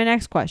plays into my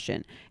next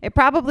question. It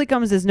probably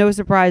comes as no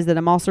surprise that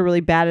I'm also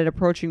really bad at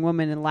approaching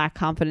women and lack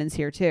confidence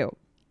here too.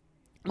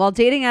 While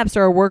dating apps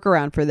are a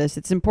workaround for this,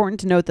 it's important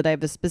to note that I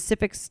have a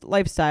specific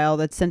lifestyle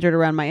that's centered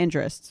around my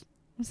interests.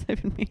 What does that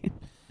even mean?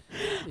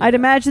 Yeah. I'd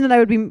imagine that I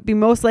would be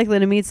most likely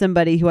to meet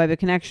somebody who I have a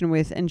connection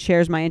with and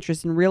shares my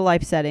interest in real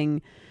life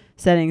settings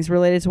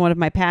related to one of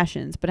my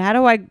passions. But how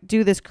do I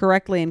do this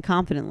correctly and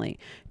confidently?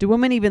 Do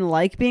women even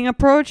like being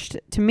approached?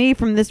 To me,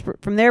 from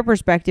their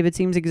perspective, it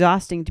seems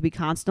exhausting to be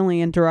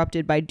constantly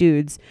interrupted by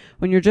dudes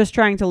when you're just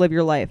trying to live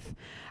your life.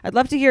 I'd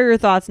love to hear your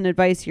thoughts and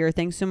advice here.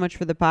 Thanks so much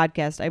for the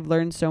podcast. I've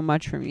learned so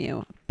much from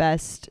you.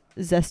 Best,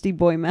 zesty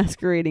boy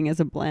masquerading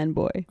as a bland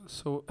boy.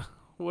 So,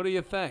 what do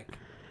you think?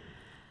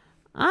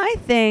 I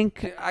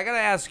think... I got to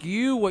ask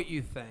you what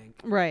you think.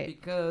 Right.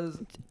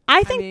 Because...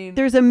 I think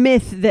there's a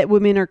myth that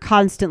women are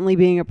constantly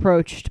being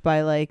approached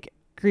by like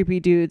creepy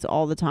dudes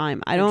all the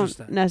time. I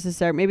don't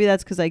necessarily. Maybe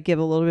that's because I give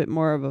a little bit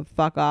more of a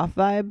fuck off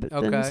vibe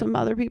than some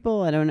other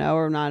people. I don't know,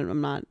 or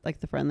I'm not like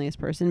the friendliest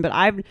person. But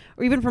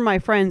or even from my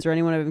friends or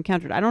anyone I've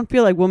encountered, I don't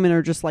feel like women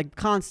are just like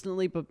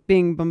constantly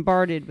being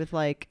bombarded with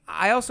like.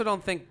 I also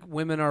don't think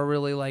women are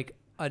really like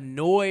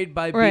annoyed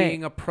by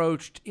being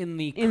approached in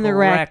the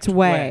correct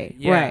way.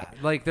 Yeah. Right.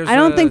 Like I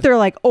don't think they're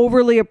like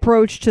overly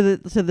approached to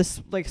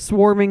the like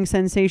swarming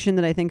sensation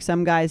that I think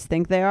some guys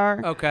think they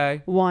are.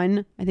 Okay.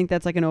 One, I think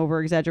that's like an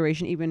over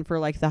exaggeration even for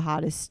like the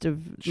hottest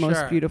of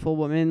most beautiful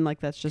women.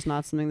 Like that's just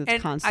not something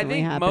that's constantly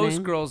happening. I think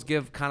most girls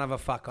give kind of a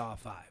fuck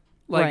off vibe.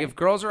 Like if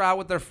girls are out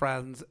with their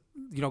friends,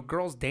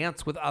 girls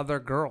dance with other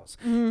girls.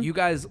 Mm-hmm. You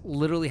guys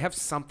literally have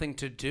something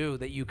to do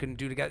that you can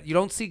do together. You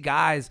don't see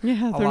guys a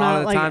lot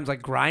of the times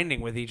like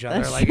grinding with each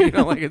other. Like,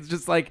 like it's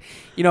just like,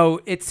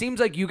 it seems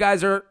like you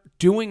guys are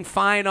doing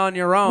fine on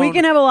your own. We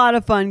can have a lot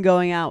of fun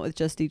going out with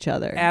just each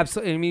other.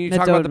 Absolutely. I mean, you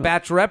talk about the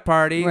bachelorette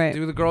party,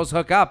 do the girls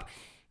hook up?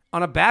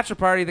 On a bachelor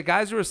party, the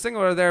guys who are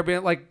single are there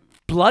being like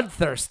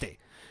bloodthirsty.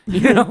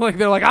 Like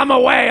they're like, I'm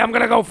away. I'm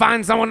gonna go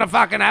find someone to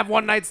fucking have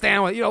one night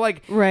stand with.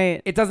 Like,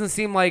 right. It doesn't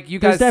seem like you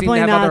guys seem to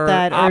have other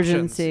that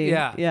options. Urgency.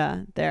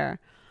 Yeah, there.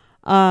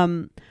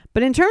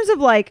 But in terms of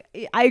like,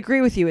 I agree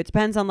with you. It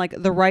depends on like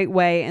the right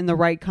way and the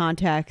right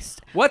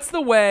context. What's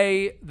the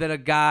way that a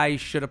guy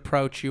should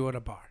approach you at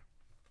a bar?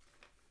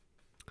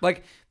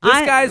 Like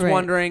this guy's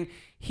wondering.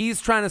 He's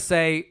trying to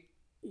say,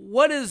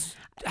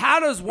 how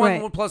does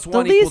 1 plus 1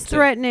 equal 2? The least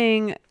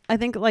threatening, I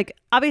think, like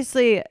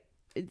obviously.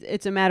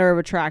 It's a matter of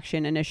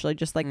attraction initially,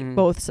 just like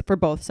for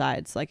both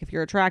sides. Like if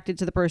you're attracted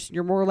to the person,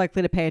 you're more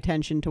likely to pay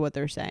attention to what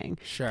they're saying.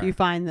 Sure. If you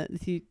find that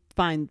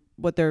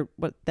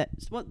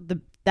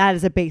that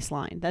is a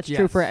baseline. That's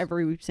true for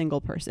every single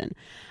person.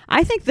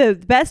 I think the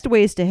best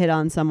ways to hit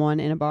on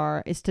someone in a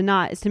bar is to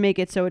make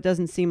it so it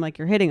doesn't seem like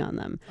you're hitting on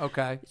them.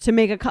 Okay. To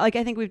make I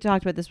think we've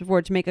talked about this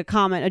before. To make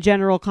a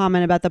general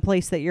comment about the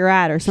place that you're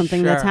at or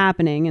something that's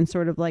happening, and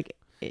sort of like.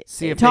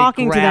 See if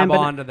talking they grab to them,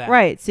 onto that.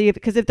 Right. See,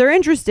 because if they're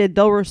interested,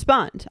 they'll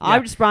respond. Yeah. I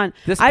respond.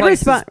 This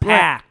place is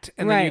packed,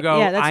 and then you go.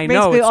 Yeah, that's I basically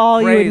know it's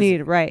all crazy. you would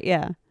need. Right.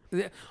 Yeah.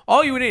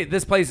 All you would need.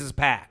 This place is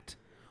packed.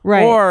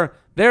 Right. Or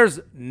there's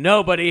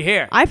nobody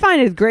here. I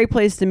find it a great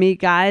place to meet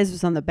guys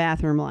is on the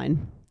bathroom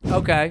line.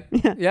 Okay.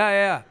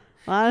 Yeah.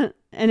 And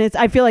it's.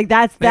 I feel like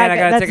that's Man, that. I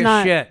gotta that's take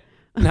not. A shit.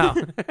 No.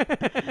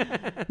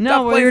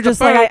 No, where you're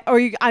just like,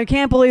 I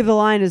can't believe the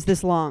line is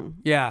this long.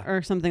 Yeah.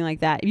 Or something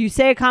like that. If you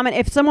say a comment,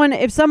 if someone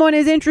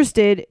is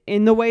interested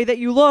in the way that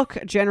you look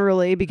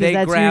generally, because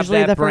that's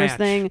usually the first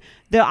thing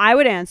that I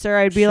would answer,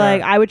 I'd be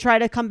like, I would try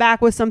to come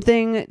back with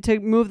something to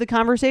move the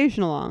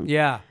conversation along.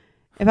 Yeah.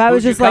 If I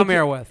was just like, come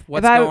here with?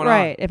 What's going on?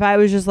 Right. If I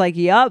was just like,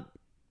 yup,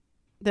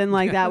 then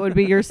like that would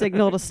be your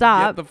signal to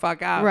stop. Get the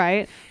fuck out.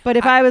 Right. But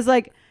if I was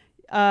like,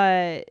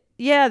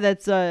 yeah,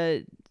 that's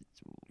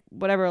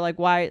whatever, like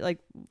why, like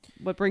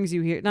what brings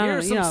you here?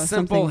 Here's some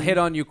simple hit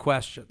on you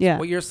questions. Yeah.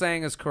 What you're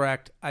saying is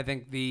correct. I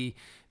think the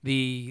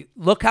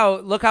look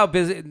how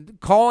busy,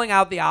 calling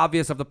out the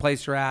obvious of the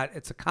place you're at.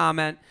 It's a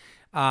comment.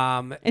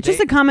 It's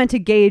just a comment to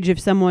gauge if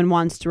someone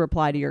wants to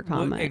reply to your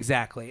comment.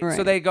 Exactly. Right.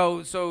 So they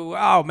go,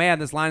 oh man,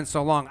 this line is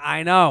so long.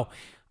 I know.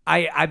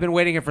 I've been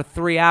waiting here for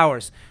 3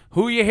 hours.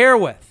 Who are you here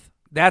with?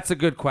 That's a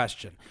good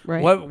question.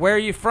 Right. Where are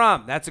you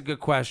from? That's a good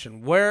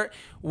question.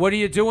 What are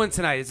you doing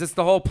tonight? Is this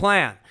the whole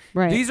plan?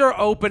 Right. These are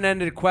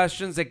open-ended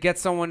questions that get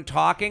someone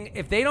talking.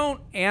 If they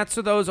don't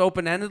answer those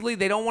open-endedly,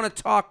 they don't want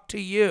to talk to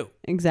you.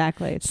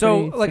 Exactly. It's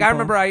So, pretty like, I simple.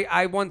 remember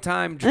I one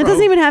time drove. And it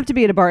doesn't even have to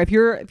be at a bar. If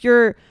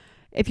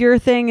your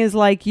thing is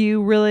like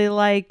you really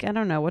like, I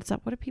don't know, what's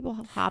up? What are people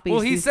hobbies?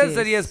 Well, he these says days?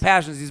 that he has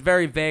passions. He's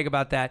very vague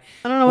about that.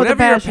 I don't know what the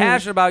Whatever you're passion-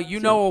 passionate about,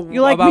 you know.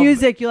 You like about,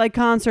 music, you like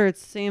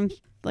concerts, same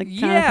like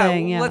kind of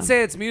thing. Yeah. Let's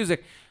say it's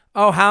music.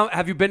 Oh, how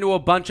have you been to a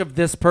bunch of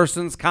this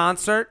person's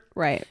concert?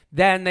 Right.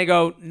 Then they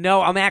go,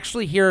 no, I'm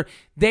actually here.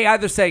 They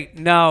either say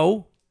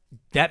no,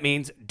 that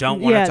means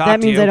don't want to Yeah, talk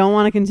that to means you. I don't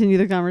want to continue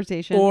the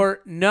conversation.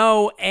 Or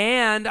no,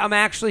 and I'm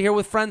actually here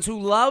with friends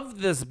who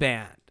love this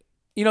band.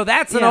 You know,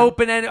 that's an Yeah.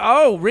 open end.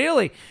 Oh,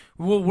 really?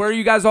 Well, where are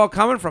you guys all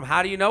coming from?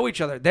 How do you know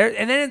each other? There,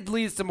 and then it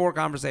leads to more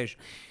conversation.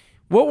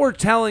 What we're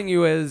telling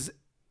you is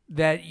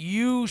that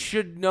you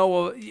should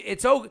know.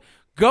 It's okay.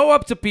 Go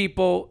up to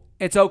people.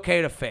 It's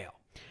okay to fail.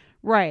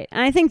 Right.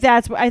 And I think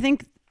that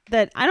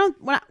I don't,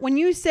 when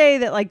you say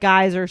that like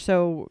guys are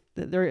so,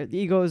 that their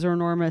egos are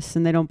enormous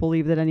and they don't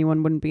believe that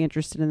anyone wouldn't be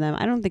interested in them,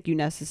 I don't think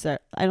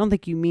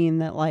you mean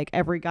that like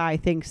every guy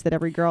thinks that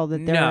every girl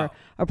that they're No.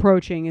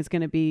 approaching is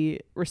going to be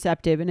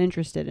receptive and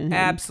interested in him.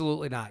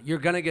 Absolutely not. You're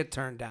going to get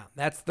turned down.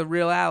 That's the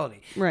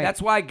reality. Right.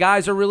 That's why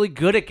guys are really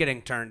good at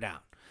getting turned down.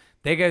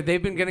 They've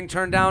been getting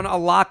turned down a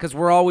lot because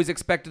we're always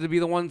expected to be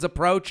the ones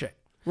approaching.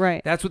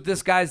 Right. That's what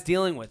this guy's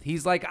dealing with.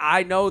 He's like,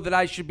 I know that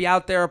I should be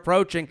out there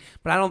approaching,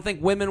 but I don't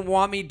think women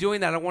want me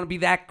doing that. I don't want to be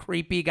that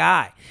creepy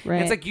guy. Right.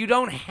 And it's like, you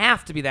don't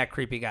have to be that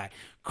creepy guy.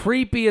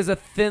 Creepy is a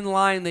thin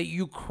line that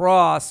you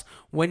cross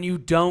when you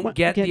don't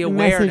get the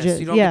awareness. messages,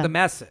 You don't yeah. get the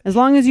message. As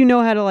long as you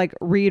know how to like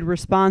read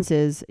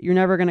responses, you're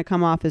never going to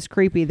come off as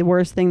creepy. The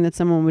worst thing that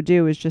someone would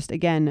do is just,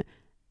 again,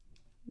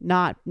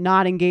 not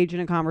engage in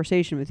a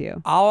conversation with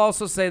you. I'll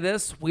also say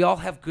this. We all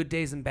have good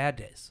days and bad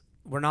days.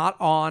 We're not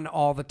on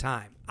all the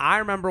time. I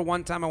remember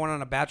one time I went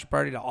on a bachelor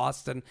party to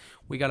Austin.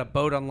 We got a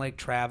boat on Lake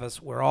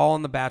Travis. We're all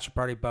on the bachelor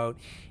party boat.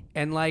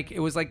 And like, it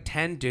was like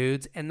 10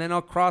 dudes. And then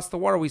across the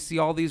water, we see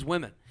all these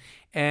women.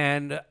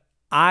 And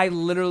I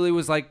literally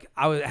was like,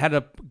 had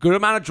a good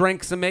amount of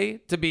drinks in me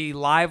to be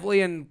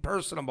lively and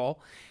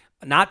personable.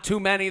 Not too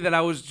many that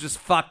I was just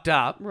fucked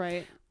up.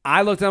 Right.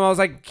 I looked at them. I was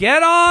like,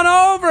 get on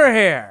over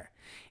here.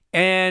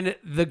 And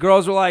the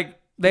girls were like,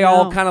 they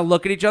all No. kind of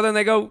look at each other and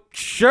they go,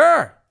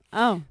 sure.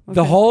 Oh. Okay.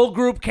 The whole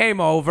group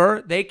came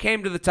over. They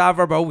came to the top of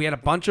our boat. We had a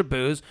bunch of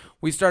booze.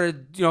 We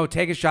started,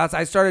 taking shots.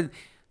 I started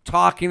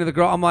talking to the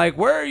girl. I'm like,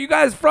 where are you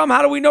guys from?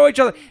 How do we know each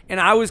other? And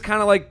I was kind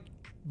of like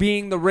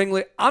being the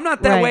ringleader. I'm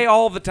not that Right. way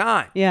all the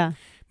time. Yeah.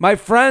 My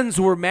friends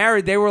who were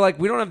married, they were like,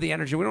 we don't have the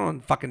energy. We don't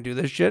want to fucking do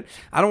this shit.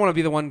 I don't want to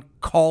be the one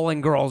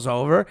calling girls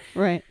over.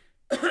 Right.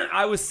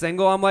 I was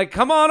single. I'm like,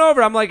 come on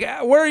over. I'm like,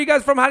 where are you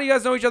guys from? How do you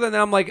guys know each other? And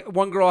then I'm like,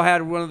 one girl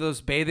had one of those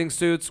bathing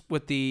suits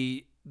with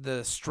the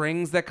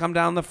strings that come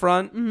down the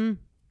front. Mm-hmm.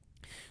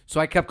 So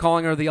I kept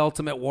calling her the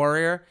Ultimate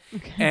Warrior.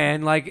 Okay.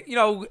 And like,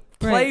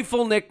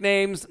 playful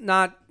nicknames,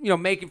 not,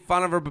 making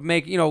fun of her, but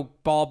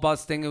ball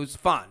busting. It was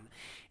fun.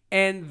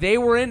 And they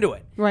were into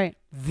it. Right.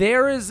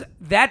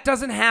 That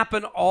doesn't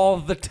happen all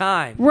the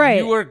time.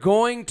 Right. You are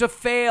going to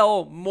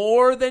fail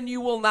more than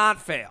you will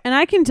not fail. And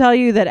I can tell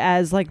you that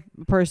as like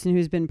a person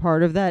who's been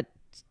part of that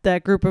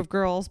group of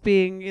girls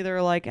being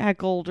either like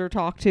heckled or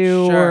talked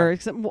to, Sure. or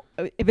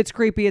if it's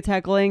creepy, it's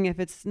heckling. If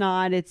it's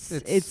not,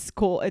 it's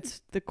cool.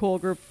 It's the cool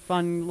group,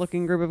 fun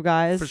looking group of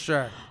guys. For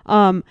sure.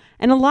 And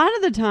a lot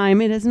of the time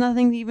it has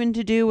nothing even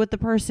to do with the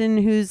person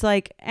who's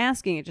like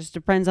asking. It just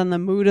depends on the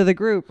mood of the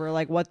group or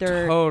like what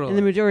they're in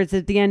the majority. It's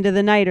at the end of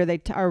the night, or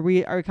are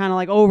we kind of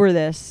like over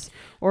this,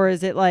 or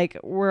is it like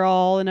we're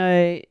all in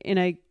a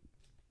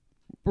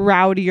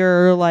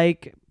rowdier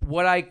like.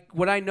 What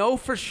I know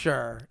for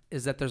sure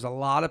is that there's a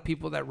lot of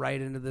people that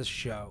write into this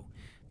show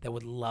that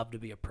would love to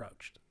be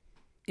approached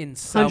in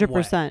some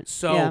 100%. way.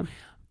 So,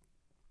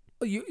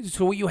 yeah.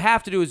 So what you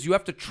have to do is you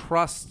have to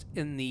trust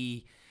in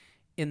the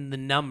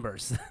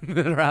numbers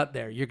that are out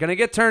there. You're gonna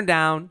get turned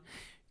down,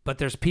 but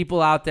there's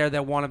people out there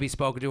that want to be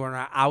spoken to and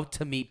are out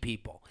to meet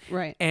people.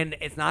 Right. And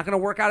it's not gonna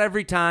work out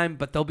every time,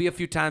 but there'll be a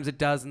few times it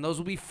does, and those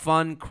will be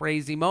fun,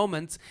 crazy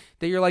moments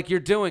that you're like, you're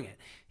doing it.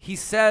 He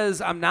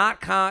says, I'm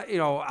not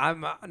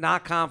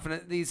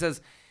confident. He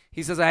says,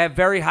 I have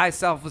very high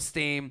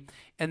self-esteem.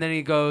 And then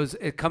he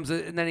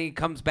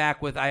comes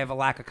back with, I have a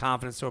lack of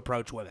confidence to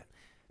approach women.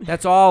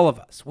 That's all of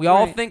us. We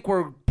all think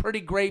we're pretty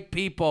great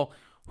people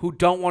who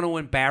don't want to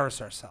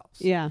embarrass ourselves.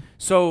 Yeah.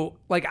 So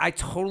like, I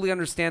totally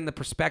understand the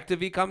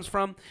perspective he comes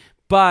from,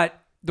 but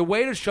the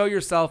way to show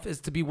yourself is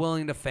to be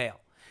willing to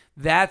fail.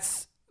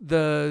 That's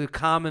the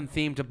common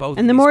theme to both.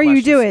 And the more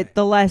you do it,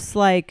 the less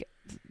like,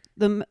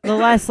 the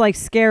less like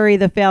scary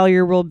the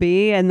failure will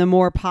be, and the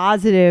more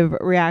positive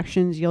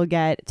reactions you'll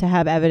get to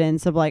have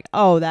evidence of like,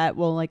 oh, that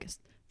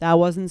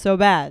wasn't so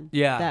bad.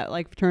 Yeah. That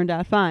like turned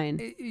out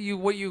fine.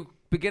 What you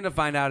begin to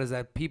find out is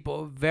that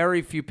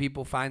very few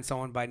people find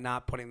someone by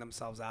not putting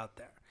themselves out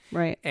there.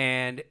 Right.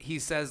 And he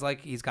says,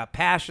 like, he's got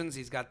passions.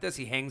 He's got this.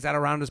 He hangs out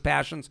around his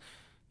passions.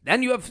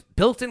 Then you have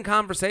built-in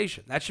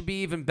conversation. That should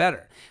be even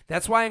better.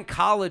 That's why in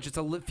college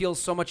it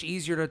feels so much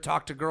easier to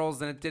talk to girls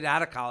than it did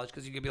out of college,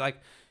 because you could be like,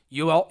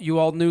 you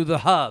all knew the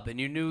hub, and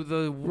you knew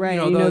the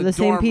the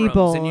same dorm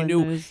people, rooms, and you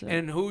knew and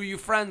and who you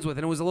friends with,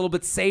 and it was a little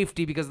bit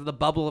safety because of the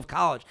bubble of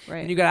college. Right.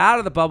 And you got out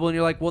of the bubble, and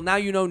you're like, well, now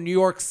you know New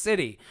York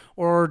City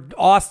or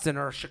Austin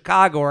or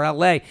Chicago or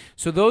LA.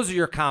 So those are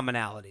your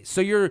commonalities.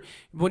 So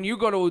when you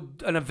go to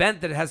an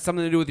event that has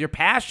something to do with your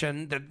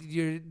passion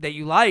that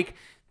you like,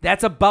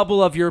 that's a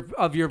bubble of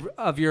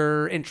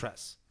your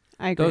interests.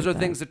 I agree. Those are with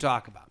that. things to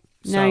talk about.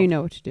 Now you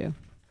know what to do.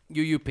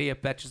 UUP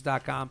at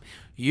Betches.com.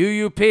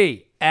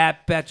 UUP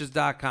at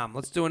Betches.com.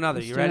 Let's do another.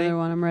 Let's You do ready? Another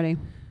one. I'm ready.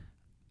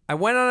 I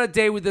went on a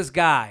date with this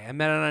guy. I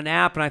met on an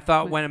app, and I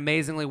thought it went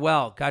amazingly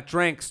well. Got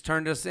drinks,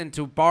 turned us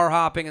into bar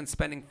hopping and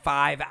spending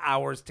 5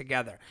 hours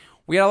together.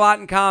 We had a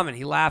lot in common.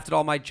 He laughed at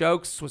all my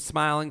jokes, was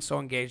smiling, so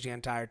engaged the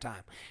entire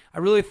time. I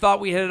really thought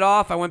we hit it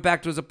off. I went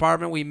back to his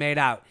apartment. We made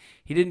out.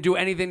 He didn't do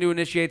anything to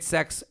initiate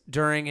sex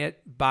during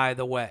it, by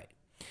the way.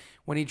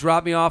 When he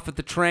dropped me off at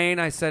the train,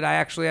 I said, I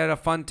actually had a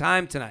fun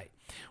time tonight.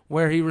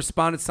 Where he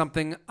responded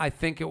something, I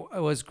think it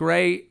was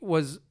great,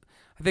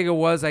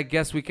 I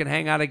guess we can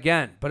hang out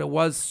again. But it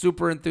was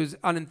super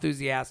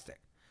unenthusiastic.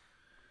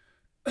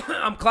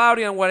 I'm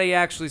cloudy on what he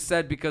actually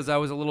said because I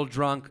was a little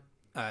drunk.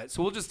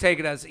 So we'll just take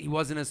it as he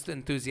wasn't as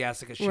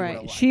enthusiastic as she would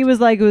have liked. She was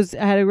like,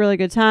 I had a really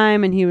good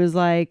time, and he was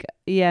like,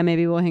 yeah,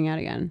 maybe we'll hang out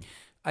again.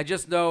 I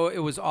just know it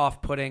was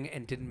off-putting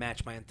and didn't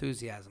match my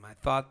enthusiasm. I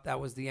thought that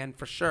was the end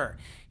for sure.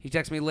 He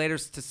texted me later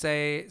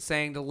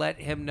saying to let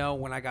him know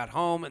when I got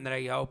home and that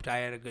he hoped I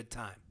had a good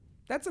time.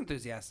 That's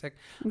enthusiastic.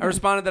 Okay. I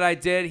responded that I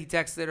did. He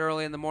texted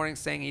early in the morning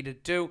saying he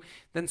did too.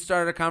 Then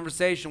started a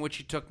conversation which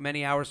he took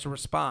many hours to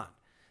respond.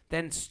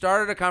 And then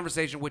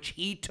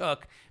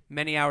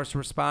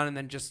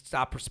just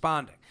stopped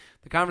responding.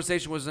 The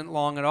conversation wasn't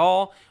long at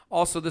all.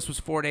 Also, this was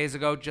 4 days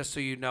ago, just so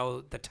you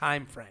know the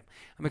time frame.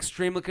 I'm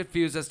extremely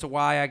confused as to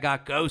why I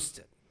got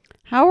ghosted.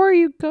 How are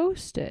you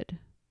ghosted?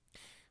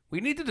 We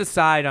need to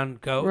decide on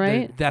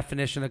right? the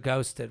definition of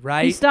ghosted,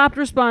 right? He stopped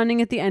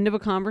responding at the end of a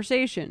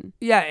conversation.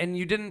 Yeah, and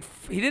he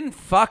didn't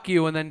fuck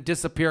you and then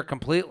disappear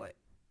completely.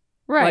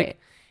 Right. Like,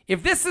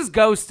 if this is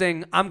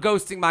ghosting, I'm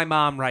ghosting my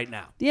mom right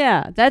now.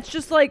 Yeah, that's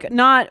just like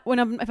not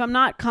if I'm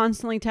not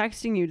constantly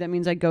texting you, that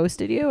means I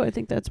ghosted you. I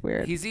think that's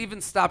weird. He's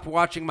even stopped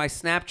watching my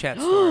Snapchat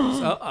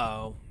stories.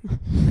 Uh-oh.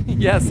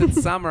 Yes,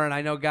 it's summer, and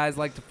I know guys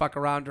like to fuck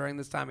around during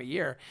this time of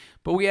year,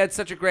 but we had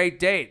such a great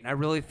date, and I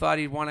really thought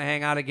he'd want to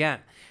hang out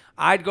again.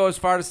 I'd go as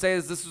far to say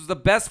as this was the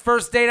best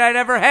first date I'd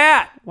ever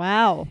had.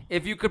 Wow.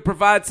 If you could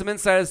provide some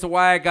insight as to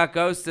why I got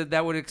ghosted,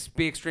 that would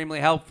be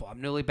extremely helpful.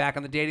 I'm newly back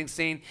on the dating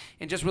scene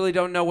and just really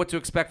don't know what to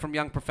expect from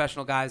young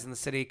professional guys in the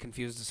city,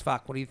 confused as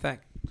fuck. What do you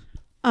think?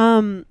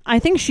 I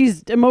think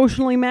she's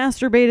emotionally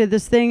masturbated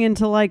this thing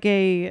into like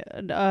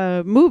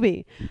a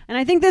movie. And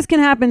I think this can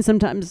happen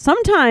sometimes.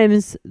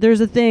 Sometimes there's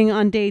a thing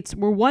on dates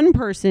where one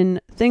person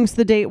thinks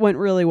the date went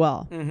really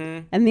well.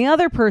 Mm-hmm. And the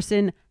other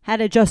person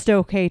had a just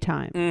okay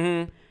time.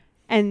 Mm-hmm.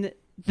 And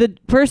the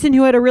person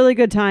who had a really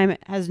good time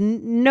has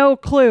no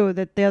clue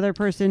that the other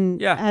person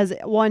has,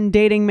 one,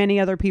 dating many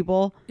other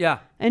people. Yeah.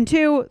 And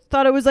two,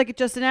 thought it was like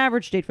just an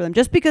average date for them.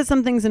 Just because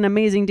something's an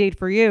amazing date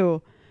for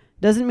you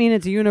doesn't mean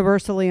it's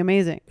universally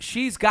amazing.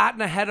 She's gotten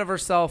ahead of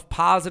herself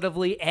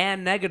positively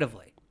and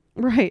negatively.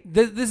 Right.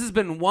 This has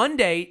been one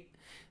date.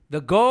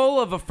 The goal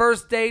of a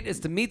first date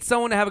is to meet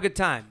someone to have a good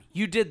time.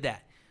 You did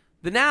that.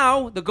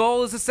 Now the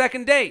goal is a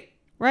second date.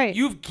 Right.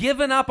 You've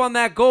given up on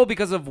that goal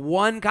because of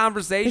one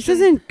conversation. This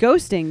isn't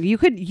ghosting.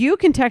 You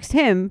can text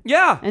him.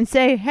 Yeah. And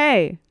say,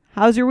 hey,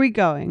 how's your week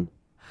going?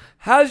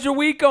 How's your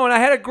week going? I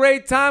had a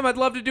great time. I'd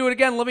love to do it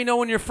again. Let me know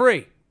when you're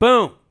free.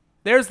 Boom.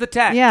 There's the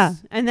text. Yeah.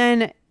 And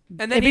then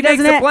he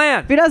makes a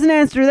plan. If he doesn't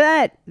answer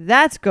that,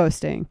 that's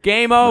ghosting.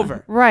 Game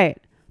over. Right.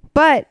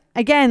 But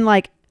again,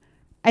 like,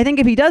 I think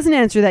if he doesn't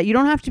answer that, you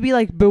don't have to be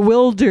like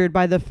bewildered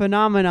by the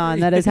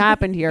phenomenon that has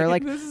happened here.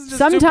 Like this is just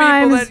sometimes two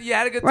people that you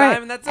had a good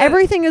time and that's it.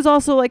 Everything is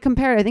also like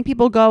compared. I think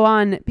people go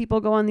on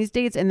these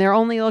dates and they're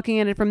only looking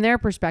at it from their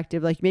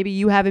perspective. Like maybe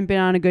you haven't been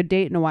on a good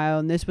date in a while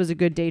and this was a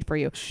good date for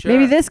you. Sure.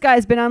 Maybe this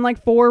guy's been on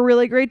like 4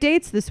 really great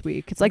dates this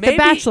week. It's like The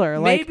Bachelor.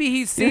 Maybe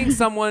he's seeing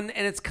someone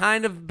and it's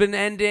kind of been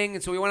ending,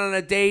 and so he went on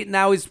a date and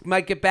now he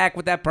might get back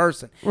with that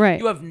person. Right.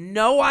 You have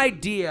no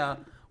idea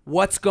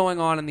what's going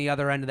on the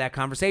other end of that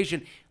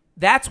conversation.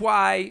 That's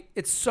why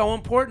it's so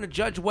important to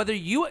judge whether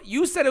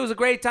you said it was a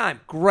great time.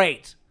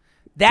 Great.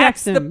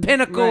 That's the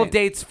pinnacle of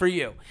dates for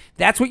you.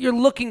 That's what you're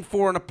looking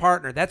for in a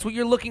partner. That's what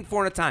you're looking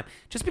for in a time.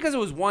 Just because it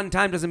was one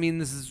time doesn't mean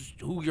this is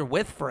who you're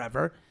with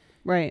forever.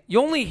 Right. You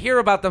only hear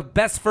about the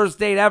best first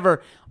date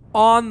ever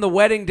on the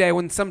wedding day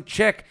when some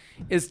chick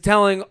is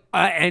telling,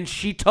 and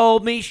she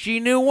told me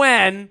she knew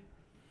when.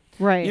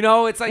 Right. You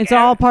know, it's like it's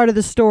all part of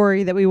the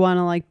story that we want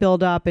to like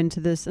build up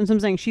into this. And so I'm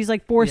saying she's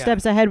like 4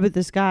 steps ahead with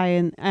this guy,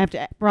 and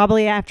after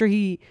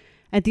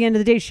at the end of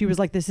the day, she was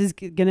like, this is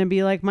gonna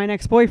be like my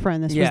next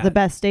boyfriend. This was Yeah. the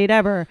best date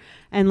ever.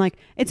 And like,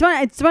 it's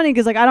funny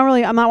because like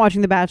I'm not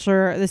watching The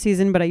Bachelor this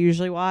season, but I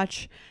usually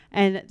watch.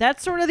 And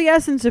that's sort of the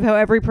essence of how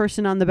every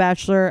person on The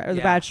Bachelor or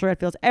The Yeah. Bachelorette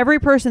feels. Every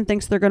person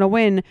thinks they're going to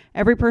win.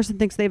 Every person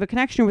thinks they have a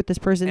connection with this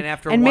person. And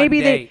after and one maybe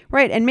date.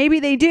 and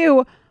maybe they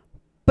do,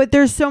 but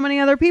there's so many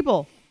other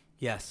people.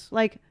 Yes.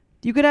 Like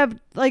you could have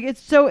like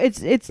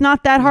it's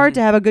not that hard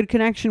to have a good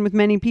connection with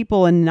many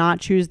people and not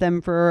choose them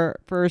for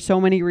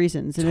so many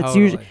reasons. And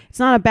Totally. it's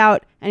not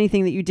about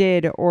anything that you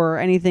did or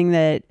anything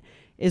that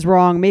is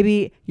wrong.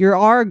 Maybe you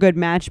are a good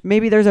match.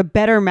 Maybe there's a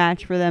better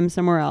match for them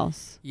somewhere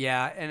else.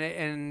 Yeah,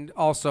 and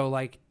also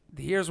like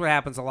here's what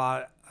happens a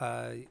lot: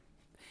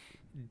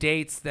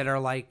 dates that are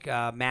like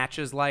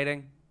matches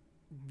lighting.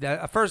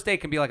 A first date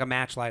can be like a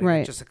match lighting;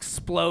 Right. it just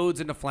explodes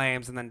into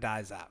flames and then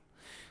dies out.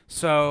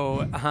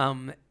 So,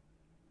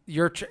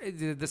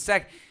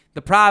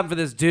 the problem for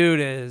this dude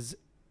is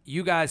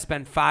you guys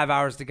spent 5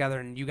 hours together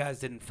and you guys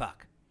didn't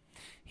fuck.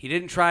 He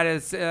didn't try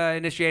to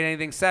initiate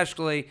anything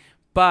sexually.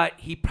 But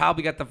he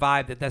probably got the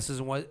vibe that this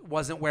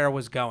wasn't where it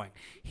was going.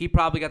 He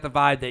probably got the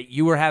vibe that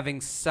you were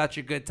having such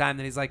a good time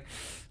that he's like,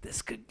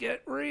 this could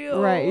get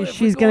real. Right. if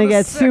She's we going to go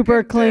get super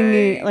second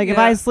clingy. date." Like if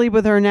Yeah. I sleep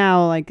with her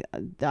now, like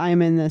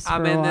I'm in this.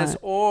 I'm for a in this.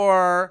 while.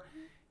 Or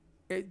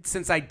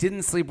since I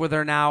didn't sleep with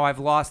her now, I've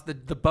lost the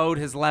boat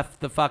has left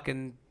the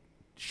fucking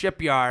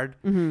shipyard.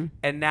 Mm-hmm.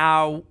 And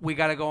now we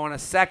got to go on a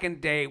second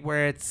date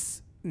where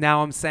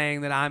now I'm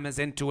saying that I'm as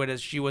into it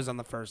as she was on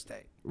the first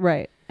date.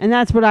 Right. And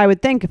that's what I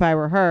would think if I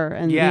were her.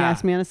 And he Yeah.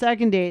 asked me on a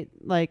second date,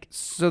 like,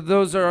 So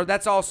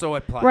that's also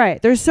at play.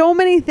 right. There's so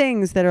many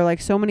things that are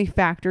like so many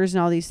factors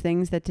and all these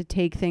things that to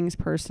take things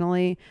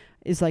personally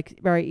is like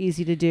very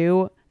easy to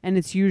do. And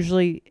it's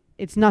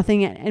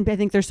nothing. And I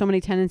think there's so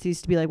many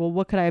tendencies to be like, well,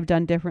 what could I have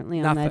done differently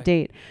on Nothing. that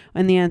date?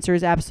 And the answer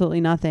is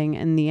absolutely nothing.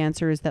 And the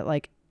answer is that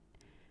like,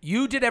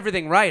 You did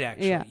everything right,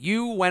 actually. Yeah.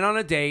 You went on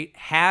a date,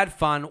 had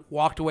fun,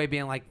 walked away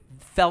being like,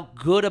 felt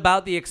good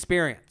about the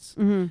experience.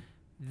 mm-hmm.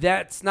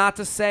 That's not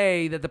to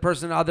say that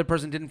the other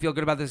person didn't feel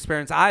good about the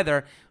experience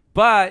either,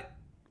 but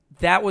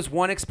that was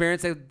one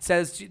experience that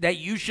says that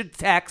you should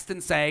text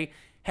and say,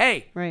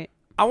 hey, Right.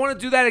 I want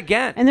to do that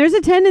again. And there's a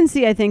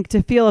tendency, I think,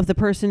 to feel if the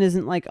person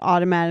isn't like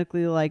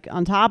automatically like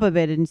on top of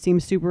it and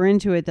seems super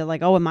into it that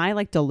like, oh, am I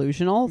like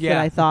delusional? Yeah.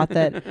 That I thought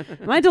that,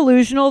 am I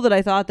delusional that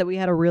I thought that we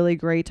had a really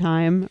great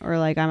time? Or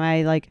like, am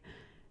I like,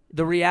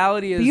 The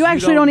reality is but you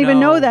actually don't even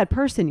know that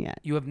person yet.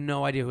 You have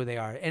no idea who they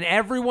are. And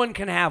everyone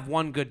can have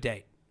one good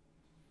date.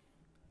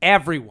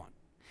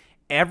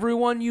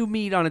 Everyone you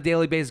meet on a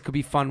daily basis could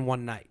be fun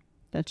one night.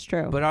 That's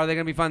true. But are they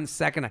going to be fun the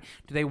second night?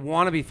 Do they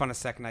want to be fun a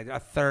second night, a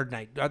third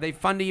night? Are they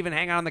fun to even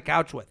hang out on the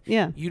couch with?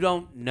 Yeah. You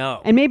don't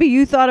know. And maybe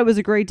you thought it was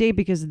a great date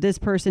because this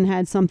person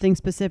had something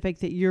specific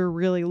that you're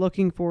really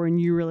looking for and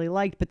you really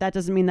liked, but that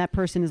doesn't mean that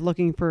person is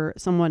looking for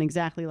someone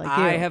exactly like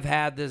you. I have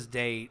had this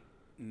date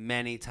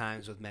many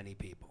times with many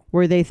people.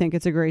 Where they think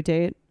it's a great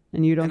date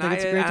and you don't And think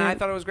it's a great date? I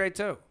thought it was great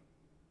too.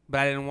 But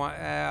I didn't want,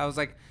 I was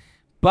like,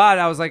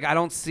 I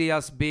don't see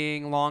us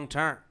being long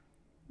term.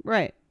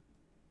 Right.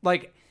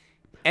 Like,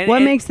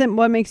 What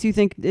makes you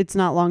think it's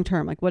not long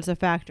term? Like, what's a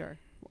factor?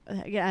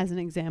 As an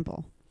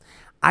example.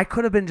 I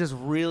could have been just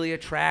really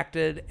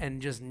attracted and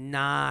just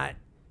not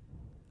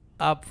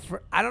up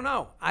for. I don't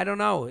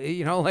know.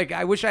 You know, like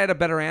I wish I had a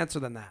better answer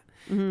than that.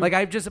 Mm-hmm. Like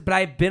I've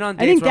been on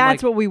dates. I think where I'm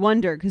that's what we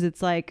wonder because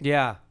it's like,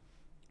 Yeah.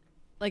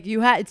 like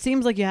it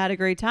seems like you had a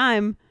great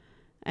time,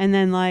 and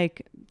then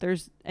like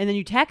and then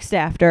you text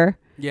after,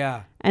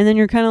 Yeah. and then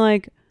you're kind of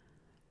like,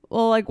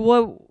 well, like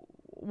what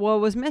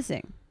was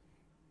missing?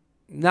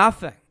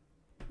 Nothing.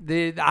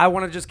 I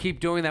want to just keep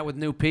doing that with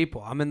new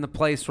people. I'm in the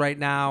place right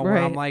now where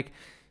I'm Right. like,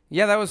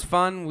 yeah, that was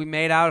fun. We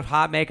made out,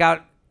 hot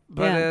makeout,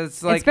 but Yeah.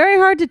 it's like, it's very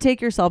hard to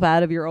take yourself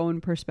out of your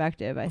own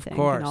perspective. I think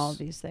course. in all of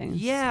these things.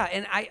 yeah,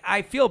 and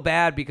I feel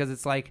bad because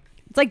it's like,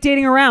 It's like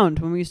dating around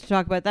when we used to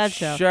talk about that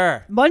show.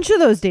 sure, A bunch of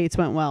those dates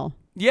went well.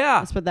 yeah,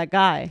 That's with that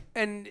guy.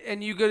 and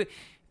you could.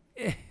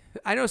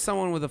 I know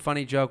someone with a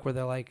funny joke where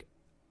they're like,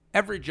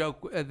 every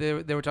joke they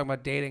were talking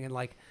about dating and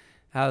like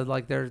how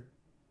like they're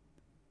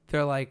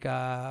like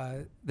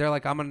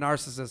I'm a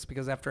narcissist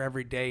because after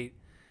every date,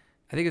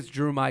 I think it's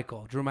Drew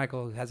Michael. Drew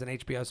Michael has an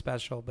HBO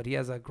special, but he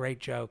has a great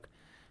joke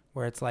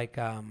where it's like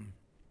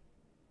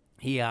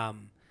he's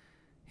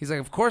like,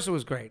 of course it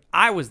was great.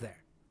 I was there.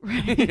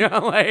 You know,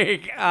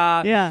 like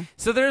Yeah.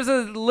 So there's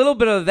a little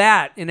bit of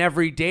that in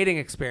every dating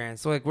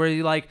experience. Like where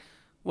you like,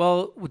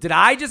 well, did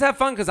I just have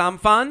fun because I'm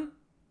fun?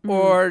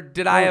 Or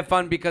did I have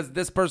fun because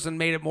this person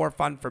made it more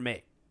fun for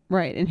me?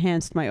 Right.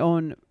 Enhanced my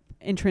own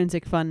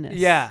intrinsic funness.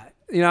 Yeah.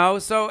 You know,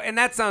 so, and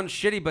that sounds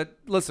shitty, but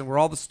listen, we're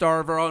all the star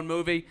of our own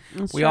movie.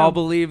 That's We true. all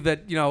believe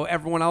that, you know,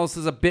 everyone else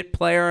is a bit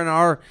player in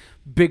our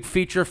big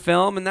feature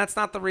film, and that's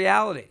not the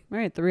reality.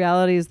 Right. The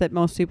reality is that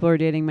most people are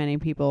dating many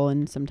people,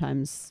 and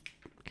sometimes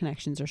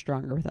connections are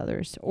stronger with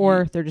others,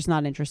 or they're just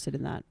not interested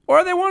in that.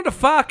 Or they wanted to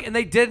fuck and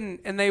they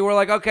didn't, and they were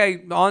like,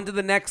 okay, on to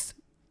the next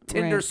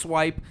Tinder Right.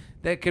 swipe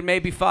that could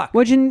maybe fuck.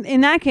 Which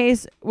in that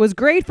case was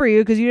great for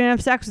you because you didn't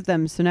have sex with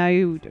them. So now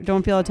you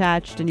don't feel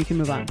attached and you can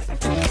move on.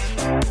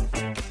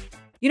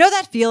 You know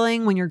that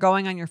feeling when you're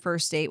going on your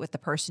first date with the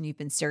person you've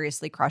been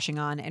seriously crushing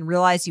on and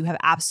realize you have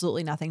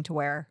absolutely nothing to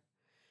wear?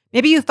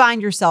 Maybe you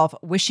find yourself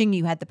wishing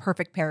you had the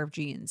perfect pair of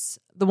jeans,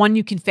 the one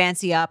you can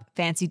fancy up,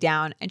 fancy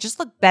down, and just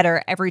look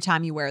better every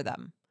time you wear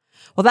them.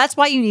 Well, that's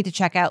why you need to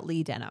check out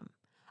Lee Denim.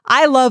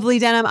 I love Lee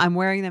Denim. I'm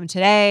wearing them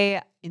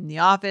today in the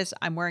office.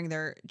 I'm wearing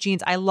their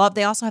jeans.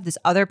 They also have this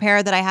other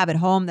pair that I have at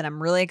home that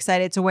I'm really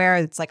excited to wear.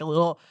 It's like a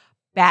little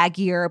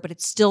baggier, but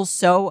it's still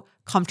so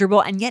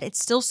comfortable and yet it's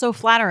still so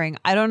flattering.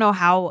 I don't know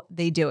how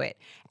they do it.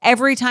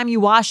 Every time you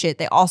wash it,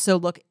 they also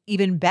look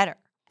even better.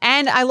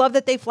 And I love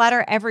that they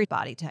flatter every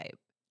body type.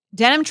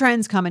 Denim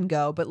trends come and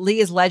go, but Lee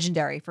is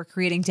legendary for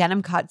creating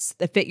denim cuts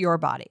that fit your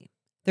body.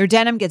 Their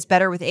denim gets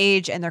better with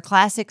age and their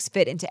classics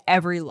fit into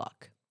every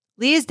look.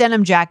 Lee's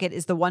denim jacket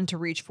is the one to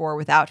reach for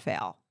without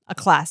fail, a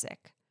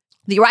classic.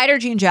 The Rider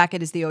jean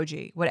jacket is the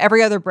OG, what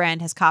every other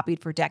brand has copied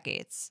for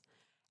decades.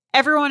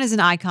 Everyone is an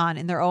icon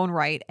in their own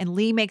right, and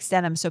Lee makes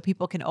denim so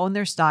people can own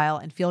their style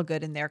and feel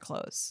good in their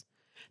clothes.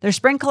 Their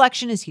spring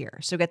collection is here,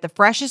 so get the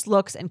freshest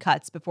looks and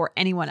cuts before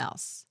anyone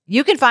else.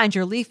 You can find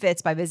your Lee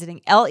fits by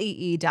visiting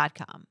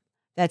lee.com.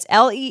 That's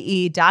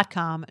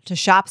lee.com to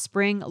shop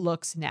spring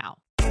looks now.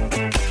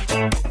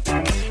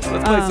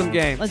 Let's play some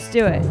games. Let's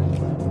do it.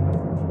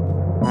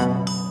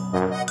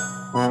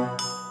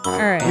 All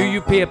right.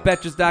 UUP at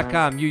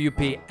Betches.com.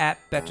 UUP at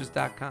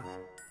Betches.com.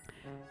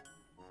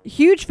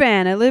 Huge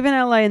fan. I live in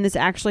LA and this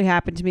actually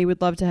happened to me.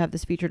 Would love to have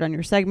this featured on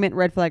your segment,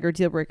 Red Flag or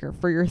Deal Breaker.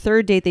 For your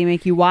third date, they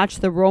make you watch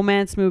the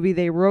romance movie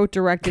they wrote,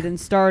 directed, and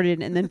starred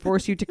in, and then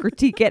force you to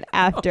critique it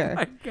after. Oh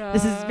my God.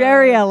 This is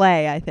very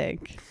LA, I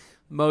think.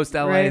 Most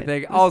LA Right.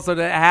 thing. Also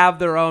to have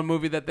their own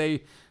movie that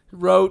they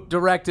wrote,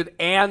 directed,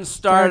 and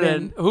starred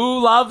in.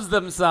 Who loves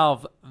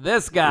themselves?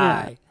 This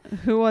guy. Yeah.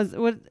 Who was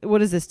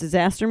what is this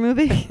disaster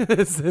movie?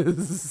 This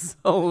is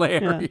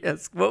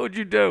hilarious. Yeah. What would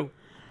you do?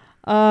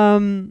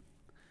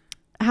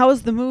 How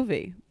is the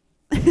movie?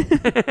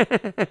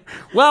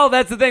 Well,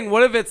 that's the thing.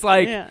 What if it's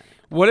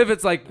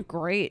like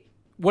great?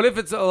 What if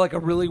it's like a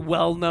really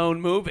well-known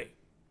movie?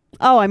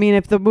 Oh, I mean,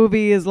 if the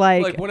movie is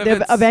like what if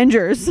the it's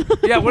Avengers.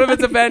 Yeah, what if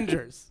it's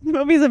Avengers? The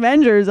movie's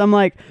Avengers. I'm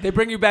like, they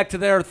bring you back to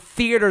their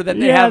theater that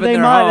they have in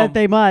their home.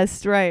 They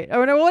must, right?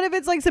 Or no, what if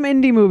it's like some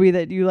indie movie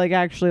that you like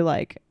actually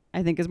like?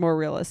 I think is more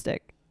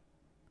realistic.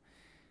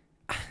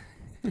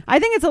 I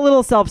think it's a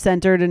little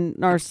self-centered and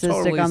narcissistic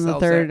Totally on the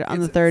third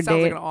self-centered. third sounds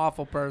date. like an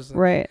awful person.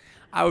 Right.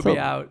 I would be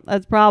out.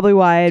 That's probably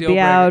why I'd Deal be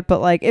breaker. out.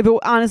 But like, if it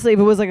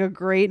was like a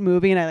great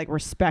movie and I like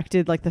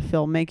respected like the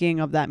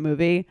filmmaking of that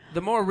movie. The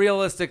more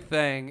realistic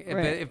thing,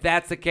 Right. if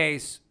that's the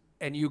case,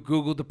 and you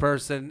Googled the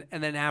person,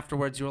 and then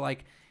afterwards you were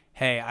like,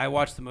 "Hey, I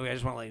watched the movie. I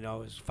just want to let you know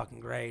it was fucking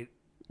great."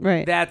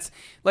 Right. That's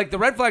like the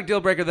red flag deal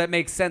breaker that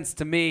makes sense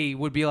to me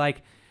would be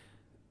like,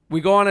 we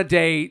go on a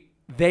date.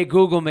 They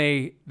Google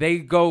me. They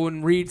go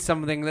and read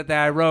something that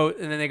I wrote,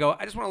 and then they go,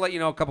 "I just want to let you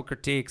know a couple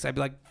critiques." I'd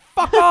be like,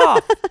 "Fuck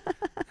off!"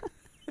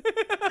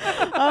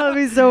 Oh, that'd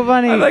be so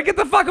funny. I'm like, "Get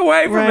the fuck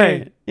away from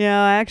me!" Yeah,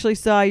 I actually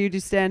saw you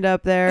just stand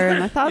up there,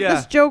 and I thought Yeah.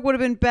 this joke would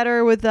have been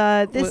better with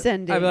this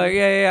ending. I'd be like,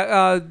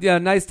 "Yeah,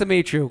 nice to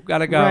meet you.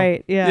 Gotta go."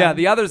 Right, yeah. Yeah.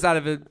 The other side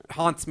of it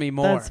haunts me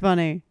more. That's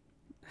funny.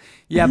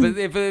 Yeah, but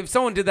if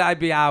someone did that, I'd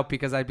be out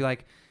because I'd be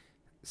like,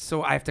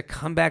 "So I have to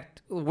come back.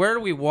 Where do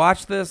we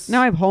watch this?"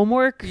 Now I have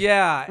homework.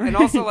 Yeah, and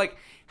also like,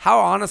 how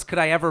honest could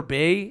I ever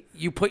be?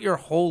 You put your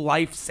whole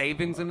life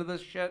savings into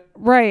this shit.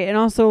 Right, and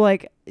also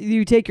like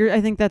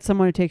I think that's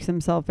someone who takes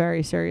themselves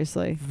very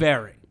seriously.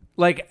 Very.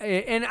 Like,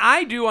 and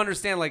I do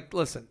understand. Like,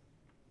 listen,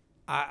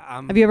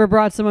 I'm. Have you ever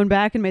brought someone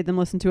back and made them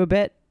listen to a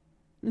bit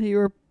that you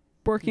were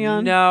working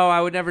on? No, I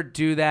would never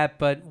do that.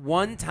 But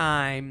one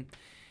time,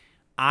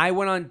 I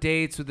went on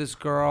dates with this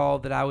girl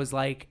that I was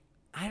like,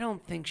 I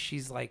don't think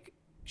she's like.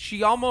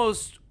 She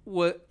almost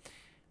would.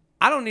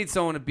 I don't need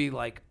someone to be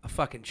like a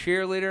fucking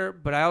cheerleader,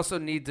 but I also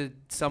need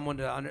someone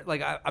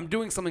to I'm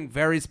doing something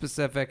very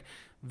specific,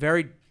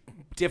 very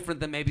different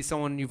than maybe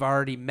someone you've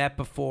already met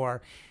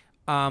before.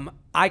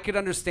 I could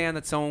understand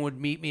that someone would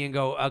meet me and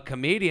go a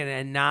comedian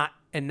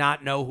and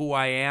not know who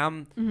I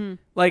am. Mm-hmm.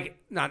 Like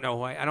not know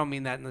who I don't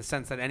mean that in the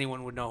sense that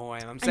anyone would know who I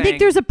am. I'm saying I think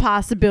there's a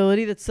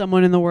possibility that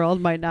someone in the world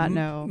might not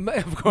know.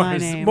 Of course, my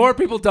name. More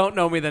people don't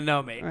know me than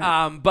know me.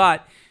 Right.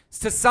 But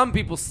to some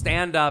people,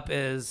 stand up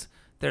is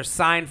there's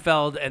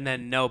Seinfeld and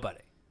then nobody.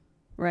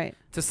 Right.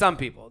 To some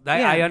people,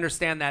 Yeah. I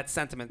understand that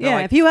sentiment. They're Yeah,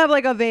 like, if you have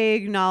like a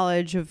vague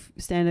knowledge of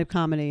stand-up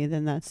comedy,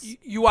 then that's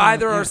you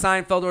either are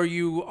Seinfeld or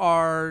you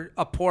are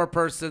a poor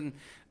person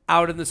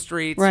out in the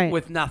streets Right.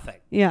 with nothing.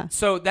 Yeah.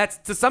 So that's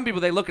to some people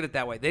they look at it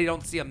that way. They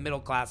don't see a middle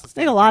class. I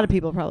think a lot of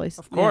people probably.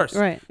 Of course. Yeah,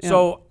 right. Yeah.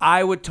 So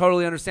I would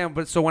totally understand.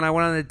 But so when I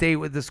went on a date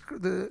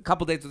with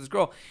couple dates with this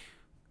girl,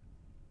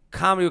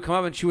 comedy would come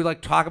up and she would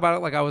like talk about it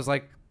like I was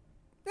like,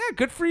 yeah,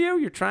 good for you.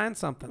 You're trying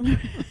something.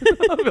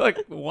 I'd be like,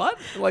 what?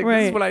 Like this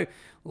is Right. what I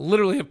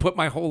literally have put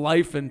my whole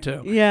life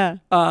into. Yeah.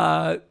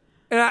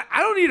 And I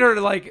don't need her to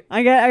like.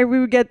 We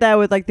would get that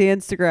with like the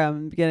Instagram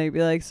in the beginning. It'd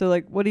be like, so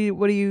like, what are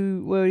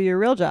your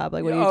real job?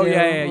 Like, what do you do?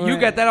 Yeah. You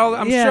get that all.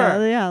 I'm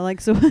sure. Yeah. Like,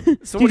 so.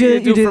 So what do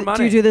you do for money?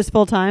 Do you do this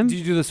full time? Do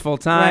you do this full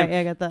time? Right. Yeah,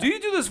 I get that. Do you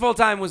do this full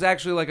time was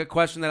actually like a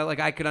question that like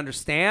I could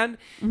understand.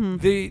 Mm-hmm.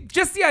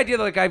 The idea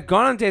that like I've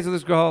gone on dates with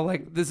this girl,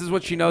 like this is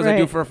what she knows I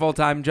do for a full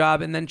time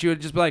job, and then she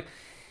would just be like,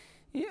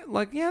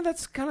 yeah,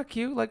 that's kind of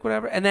cute, like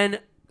whatever. And then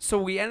so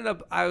we ended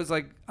up. I was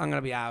like, I'm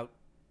gonna be out.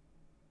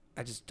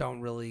 I just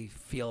don't really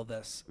feel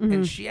this. Mm-hmm.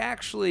 And she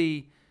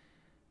actually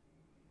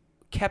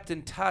kept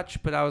in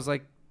touch, but I was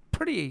like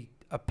pretty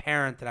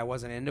apparent that I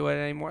wasn't into it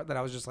anymore, that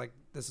I was just like,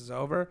 this is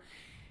over.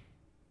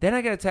 Then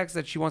I get a text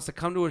that she wants to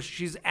come to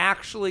she's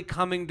actually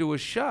coming to a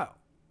show.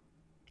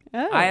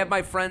 Oh. I have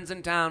my friends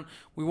in town.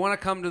 We want to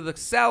come to the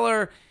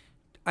Cellar.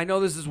 I know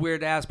this is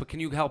weird to ask, but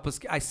can you help us?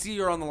 I see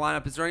you're on the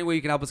lineup. Is there any way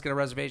you can help us get a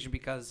reservation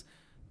because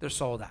they're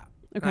sold out?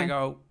 Okay. And I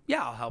go,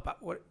 yeah, I'll help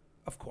out. What?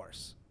 Of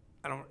course.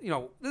 I don't,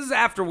 this is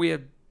after we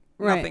had,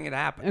 nothing had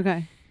happened.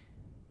 Okay.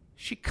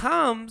 She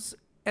comes,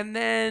 and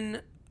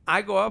then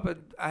I go up,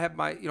 and I have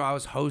my, I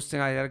was hosting.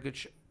 I had a good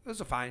show. It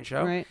was a fine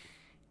show. Right.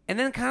 And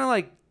then kind of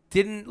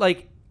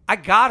like, I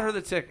got her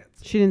the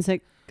tickets. She didn't say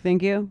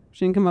thank you?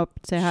 She didn't come up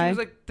and say hi? She was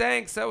like,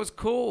 thanks, that was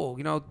cool.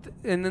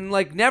 And then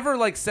like, never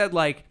like said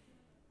like,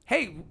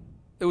 hey,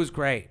 it was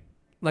great.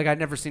 Like, I'd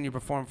never seen you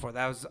perform before.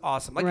 That was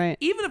awesome. Like,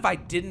 even if I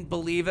didn't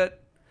believe it,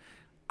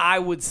 I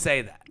would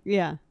say that.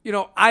 Yeah. It's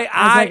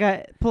like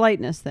a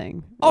politeness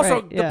thing.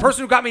 Also, the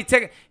person who got me a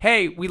ticket,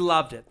 hey, we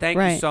loved it. Thank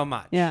you so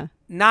much. Yeah.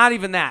 Not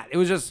even that. It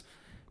was just,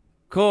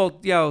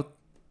 cool,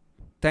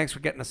 thanks for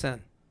getting us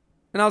in.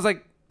 And I was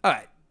like, all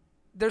right,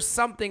 there's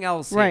something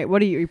else Right. here.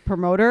 What are you,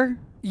 promoter?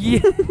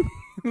 Yeah.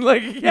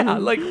 Like,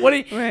 what do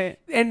you... Right.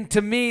 And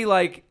to me,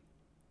 like,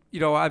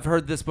 I've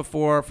heard this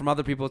before from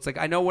other people. It's like,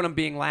 I know when I'm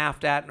being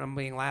laughed at and I'm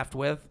being laughed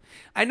with.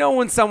 I know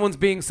when someone's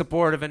being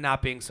supportive and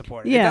not being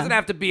supportive. Yeah. It doesn't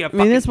have to be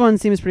this one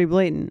seems pretty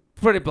blatant.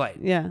 Pretty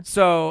blatant. Yeah.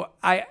 So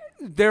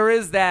there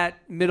is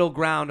that middle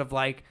ground of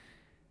like,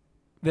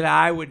 that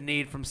I would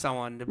need from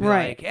someone to be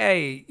like,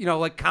 hey,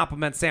 like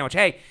compliment sandwich.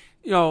 Hey,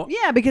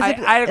 yeah, because I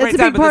had a great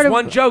time, but this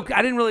one joke,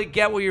 I didn't really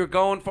get what you were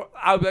going for.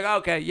 I would be like,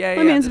 okay, yeah.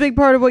 I mean, it's a big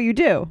part of what you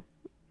do.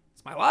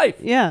 It's my life.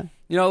 Yeah.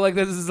 Like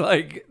this is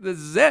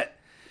it.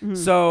 Mm-hmm.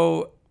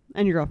 So.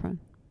 And your girlfriend.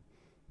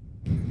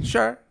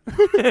 Sure.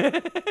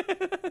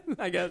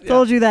 I guess.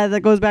 Told you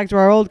that goes back to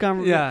our old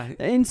conversation.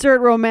 Yeah.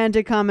 Insert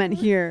romantic comment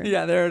here.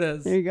 Yeah, there it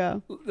is. There you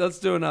go. Let's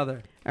do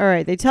another. All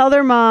right. They tell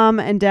their mom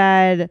and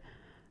dad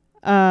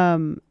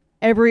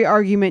every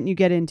argument you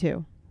get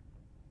into.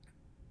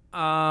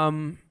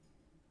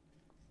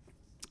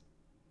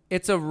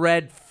 It's a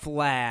red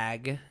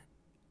flag.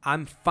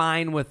 I'm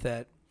fine with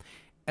it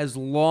as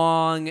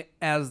long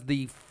as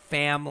the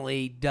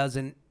family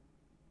doesn't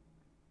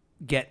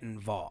get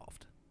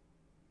involved.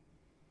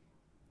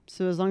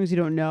 So as long as you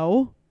don't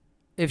know?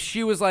 If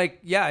she was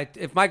like,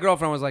 if my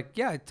girlfriend was like,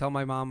 I tell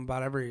my mom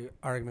about every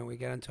argument we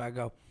get into, I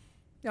go,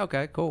 yeah,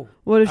 okay, cool.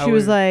 What if she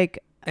was like...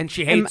 And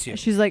she hates you.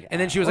 She's like... And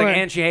then she was like,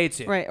 and she hates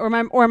you. Right. Or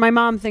my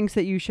mom thinks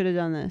that you should have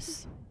done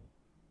this.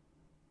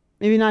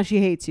 Maybe not she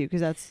hates you,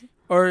 because that's...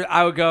 Or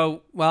I would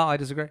go, well, I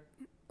disagree.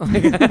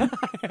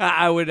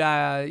 I would,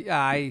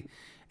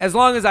 as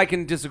long as I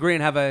can disagree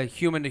and have a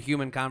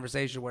human-to-human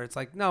conversation where it's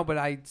like, no, but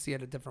I see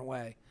it a different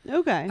way.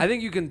 Okay. I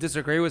think you can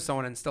disagree with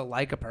someone and still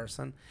like a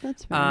person.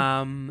 That's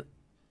fair.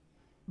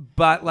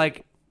 But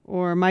like...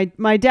 Or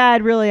my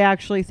dad really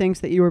actually thinks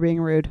that you were being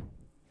rude.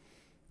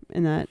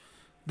 In that...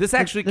 This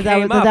actually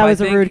came up. That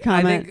was a rude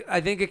comment.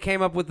 I think it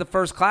came up with the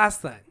first class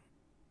thing.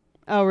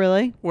 Oh,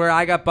 really? Where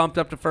I got bumped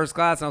up to first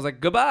class and I was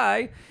like,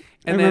 goodbye.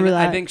 And then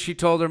I think she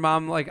told her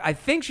mom,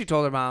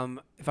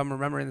 if I'm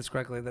remembering this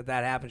correctly, that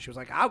happened. She was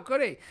like, how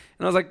could he? And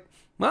I was like,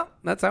 well,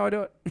 that's how I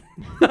do it.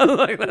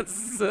 Like,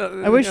 that's,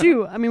 I wish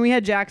we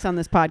had Jax on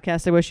this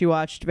podcast. I wish you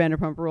watched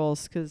Vanderpump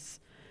Rules,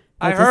 because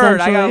I heard.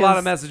 I got a lot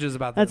of messages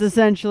about this. That's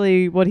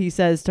essentially what he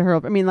says to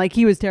her. I mean, like,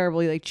 he was terrible.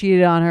 He like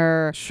cheated on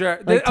her. Sure.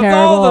 Like, of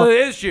all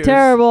the issues.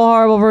 Terrible,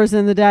 horrible person.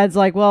 And the dad's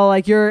like, well,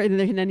 like, and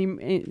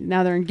then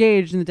now they're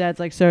engaged. And the dad's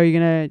like, so are you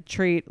going to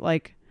treat,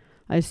 like,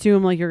 I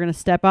assume, like, you're going to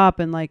step up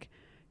and, like,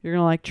 you're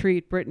going to, like,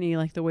 treat Brittany,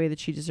 like, the way that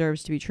she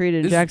deserves to be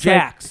treated. This is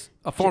Jax,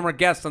 a former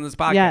guest on this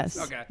podcast. Yes.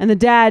 Okay. And the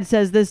dad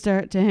says this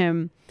to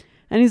him.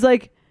 And he's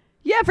like,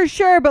 yeah, for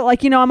sure. But,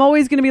 like, I'm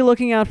always going to be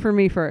looking out for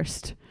me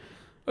first.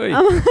 Hey,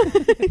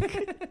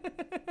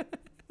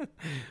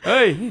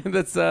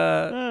 that's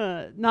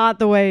not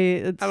the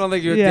way. I don't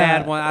think your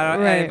dad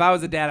right. If I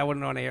was a dad, I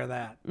wouldn't want to hear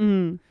that.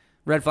 Mm.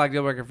 Red flag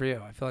deal breaker for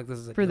you. I feel like this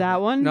is for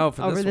that one. No,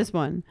 for this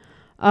one.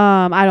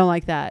 I don't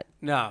like that.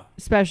 No,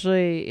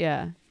 especially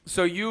yeah.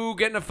 So you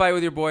get in a fight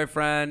with your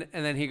boyfriend,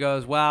 and then he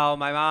goes, "Well,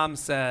 my mom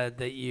said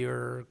that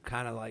you're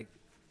kind of like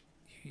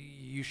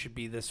you should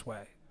be this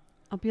way."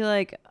 I'll be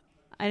like,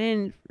 I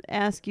didn't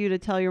ask you to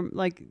tell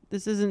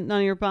this isn't none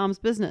of your mom's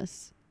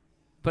business.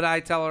 But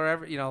I tell her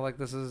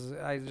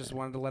I just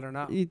wanted to let her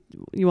know.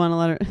 You want to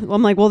let her? Well,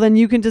 I'm like, well, then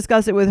you can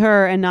discuss it with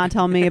her and not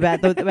tell me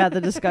about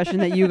the discussion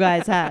that you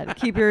guys had.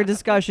 Keep your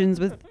discussions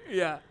with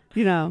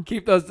You know,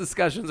 Keep those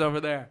discussions over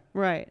there.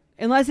 right.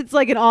 Unless it's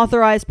like an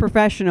authorized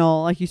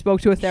professional, like you spoke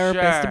to a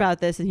therapist Sure. about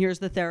this and here's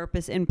the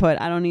therapist's input.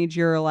 I don't need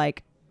your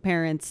like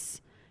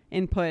parents'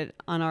 input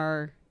on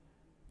our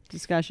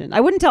discussion. I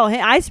wouldn't tell him.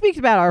 I speak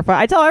about our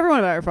fight. I tell everyone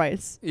about our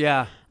fights.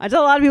 Yeah. I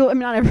tell a lot of people. I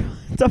mean, not everyone.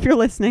 So if you're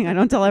listening, I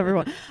don't tell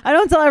everyone. I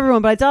don't tell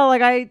everyone, but I tell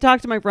I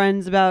talk to my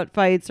friends about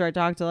fights, or I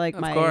talk to Of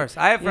course.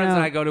 I have friends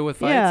that I go to with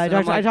fights. Yeah, and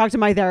I'm I talk to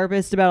my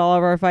therapist about all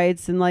of our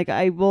fights, and like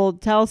I'll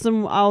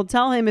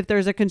tell him if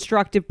there's a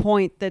constructive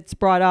point that's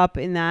brought up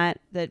in that.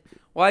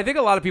 Well, I think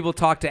a lot of people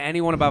talk to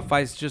anyone about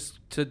fights just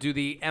to do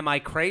the "Am I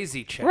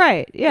crazy?" check.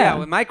 Right. Yeah.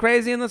 Am I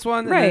crazy in this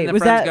one? Right. And then the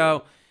Was friends that-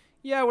 go,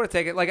 "Yeah, I would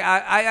take it." Like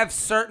I have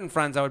certain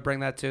friends I would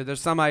bring that to.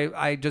 There's some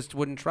I just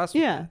wouldn't trust.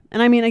 with Yeah. that.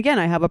 And I mean, again,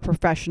 I have a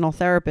professional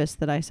therapist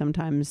that I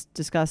sometimes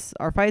discuss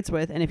our fights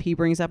with. And if he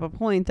brings up a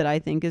point that I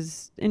think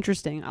is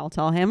interesting, I'll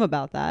tell him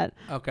about that.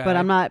 Okay.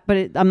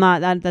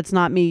 But that's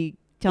not me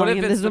telling if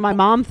him it's this is the what my po-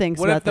 mom thinks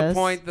What about if the this.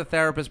 point the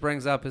therapist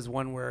brings up is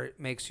one where it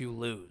makes you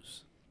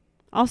lose?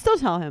 I'll still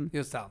tell him.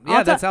 You'll tell him. I'll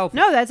Yeah, that's helpful.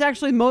 No, that's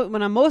actually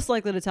when I'm most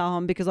likely to tell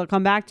him, because I'll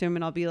come back to him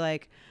and I'll be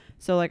like,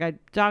 so like I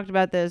talked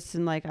about this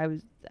and like I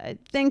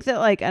think that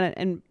like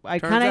and I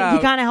Turns kind of out- he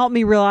kind of helped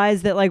me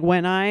realize that like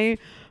when I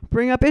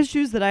bring up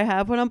issues that I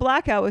have when I'm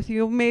blackout with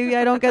you, maybe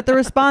I don't get the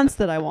response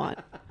that I want.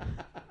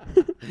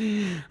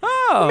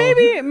 Oh,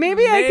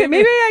 Maybe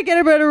I get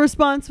a better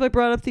response if I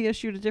brought up the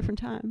issue at a different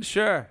time.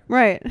 Sure.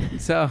 Right.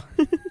 So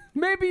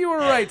maybe you were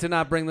right to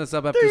not bring this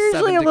up after They're 7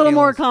 usually a little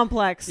more tequilas.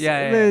 complex.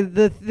 Yeah.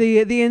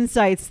 The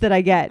insights that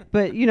I get,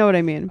 but you know what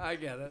I mean. I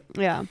get it.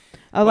 Yeah.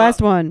 Well-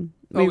 Last one.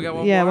 Oh, we got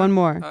one yeah, more? one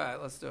more. All right,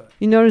 let's do it.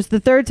 You notice the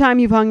third time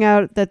you've hung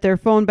out that their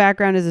phone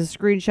background is a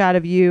screenshot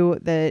of you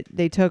that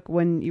they took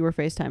when you were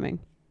FaceTiming.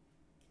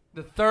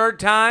 The third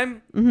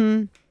time?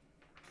 Mm-hmm.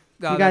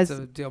 No, You guys-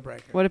 that's a deal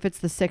breaker. What if it's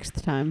the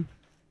sixth time?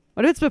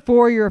 What if it's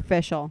before you're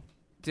official?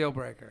 Deal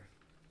breaker.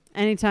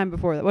 Anytime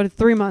before that. What if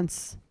 3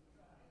 months?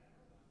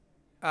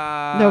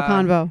 No No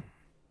convo.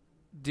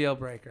 Deal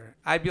breaker.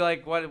 I'd be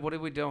like, what are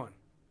we doing?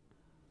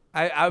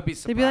 I would be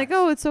surprised. They'd be like,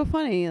 oh, it's so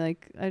funny.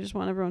 Like, I just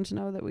want everyone to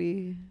know that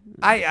we...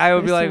 I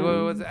would be like,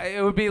 assume-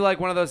 it would be like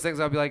one of those things.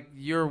 I'd be like,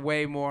 you're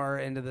way more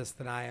into this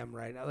than I am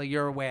right now. Like,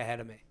 you're way ahead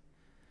of me.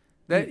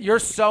 That you're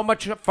so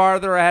much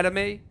farther ahead of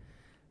me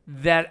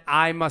that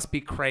I must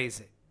be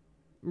crazy.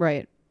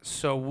 Right.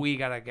 So we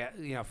gotta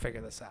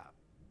figure this out.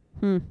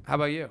 Hmm. How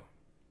about you?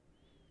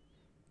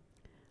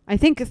 I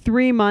think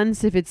 3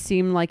 months if it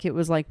seemed like it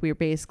was like we were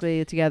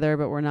basically together,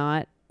 but we're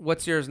not.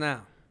 What's yours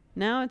now?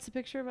 Now it's a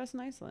picture of us in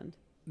Iceland.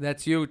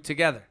 That's you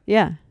together.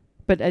 Yeah.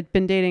 But I'd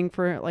been dating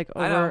for like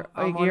I know. over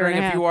I'm a year wondering and a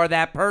if half. you are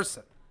that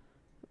person.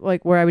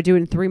 Like where I would do it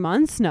in 3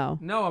 months? No.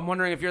 No, I'm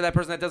wondering if you're that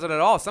person that does it at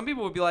all. Some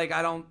people would be like,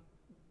 I don't.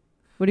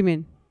 What do you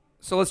mean?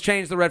 So let's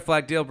change the red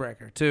flag deal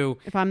breaker to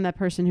If I'm that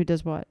person who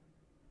does what?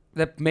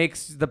 that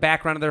makes the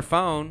background of their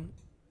phone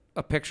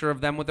a picture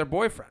of them with their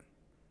boyfriend.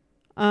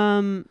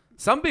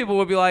 Some people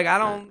would be like, I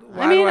don't.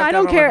 Why I mean, do I, I have to don't have it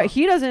on my care. phone?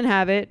 He doesn't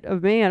have it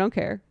of me. I don't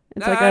care.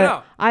 It's No, like I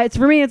know. it's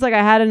for me. It's like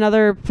I had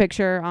another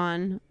picture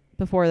on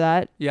before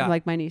that. Yeah.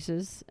 Like my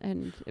nieces,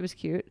 and it was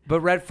cute.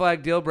 But red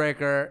flag deal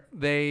breaker,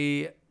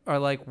 they are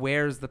like,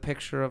 where's the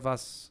picture of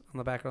us on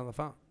the background of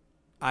the phone?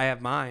 I have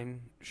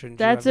mine. Shouldn't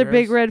you That's have a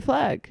big yours? red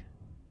flag.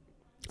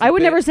 a I would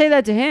big- never say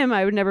that to him.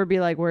 I would never be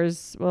like,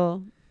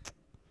 well,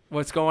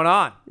 What's going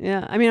on?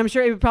 yeah. I mean, I'm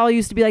sure it probably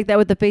used to be like that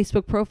with the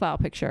Facebook profile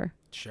picture.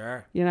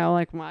 Sure. You know,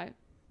 like my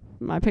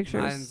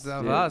pictures. Mine's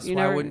of Yeah, us. you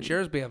Why never- wouldn't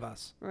yours be of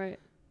us? Right.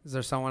 Is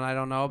there someone I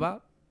don't know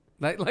about?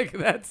 Like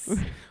that's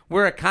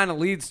where it kind of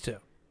leads to.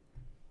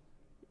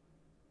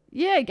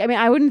 Yeah, I mean,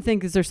 I wouldn't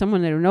think is there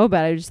someone I don't know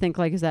about. I just think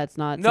like, is that's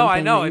not. No, I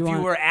something know. that If you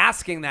want- were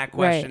asking that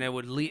question, Right. it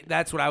would lead.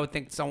 That's what I would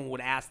think someone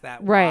would ask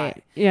that. right.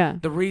 Why. Yeah.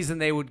 The reason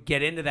they would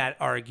get into that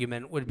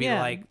argument would be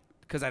Yeah. like,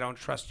 because I don't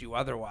trust you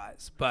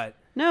otherwise. But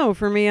No,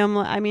 for me,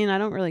 I mean, I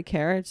don't really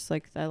care. It's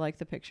like I like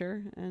the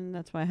picture, and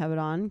that's why I have it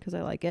on because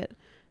I like it.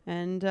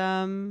 And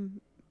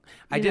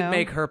I you did know,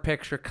 make her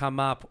picture come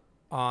up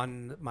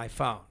on my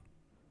phone.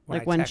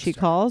 like I when text she her.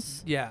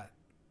 calls. Yeah.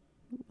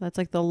 That's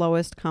like the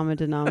lowest common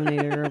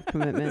denominator of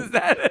commitment. Is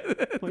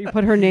that Well, you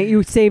put her name.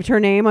 You saved her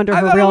name under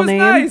I her thought real it was name.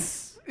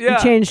 nice. Yeah. You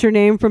changed her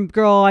name from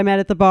girl I met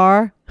at the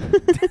bar.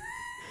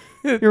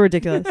 You're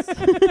ridiculous.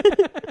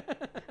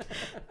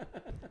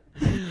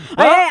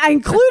 I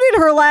included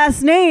her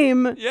last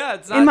name Yeah.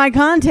 It's not. in my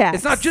contacts.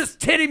 It's not just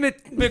Titty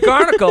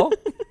McGarnacle.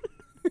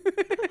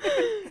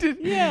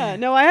 Yeah.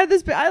 No, I had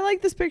this. I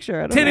like this picture.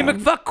 I don't Titty know.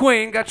 McFuck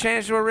Queen got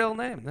changed to a real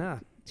name. Yeah.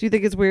 Do you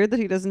think it's weird that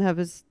he doesn't have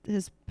his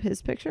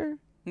picture?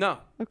 No.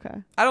 Okay.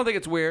 I don't think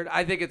it's weird.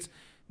 I think it's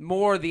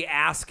more the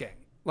asking.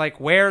 Like,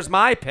 where's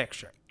my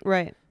picture?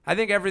 Right. I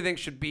think everything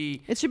should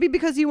be It should be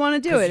because you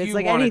want to do 'Cause it. It's you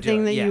like wanna do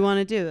anything it, that yeah. you want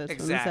to do. That's what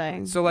I'm exactly.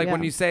 saying. So like when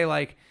Yeah. you say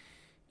like,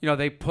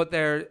 they put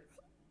their,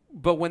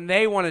 but when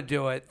they want to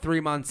do it 3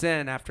 months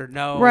in after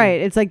no.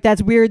 Right. It's like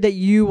that's weird that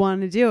you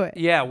want to do it.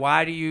 Yeah.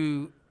 Why do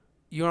you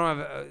don't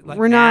have like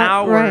we're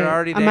now not right. we're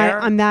already I'm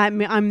there?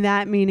 I'm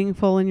that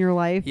meaningful in your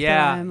life. that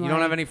yeah. I'm You don't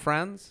like- have any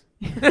friends?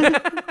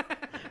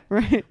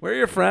 Right. Where are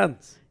your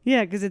friends?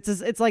 Yeah, because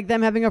it's like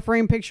them having a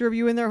framed picture of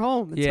you in their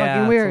home. It's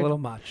fucking weird. It's a little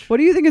much. What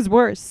do you think is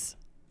worse?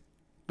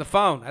 The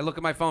phone. I look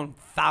at my phone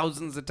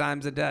thousands of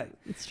times a day.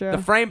 It's true. The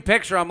framed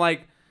picture, I'm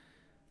like,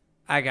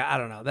 I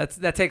don't know.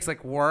 That takes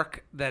like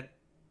work that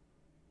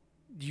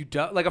you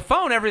do. Like a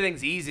phone,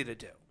 everything's easy to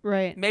do.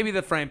 Right. Maybe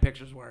the framed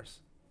picture's worse.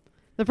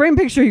 The frame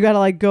picture, you got to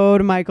like go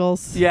to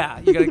Michael's. Yeah,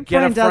 you got to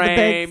get a Print out the frame.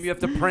 pics. You have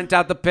to print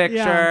out the picture.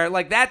 Yeah.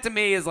 Like that to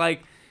me is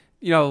like,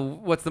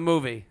 what's the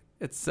movie?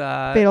 It's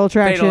Fatal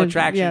Attraction. Fatal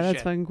Attraction. Yeah, that's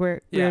shit. fucking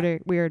weird. Yeah.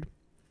 Weird.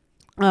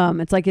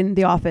 It's like in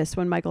The Office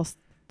when Michael's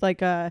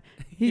like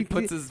He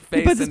puts his face.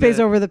 He puts his face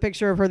over the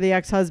picture of her, the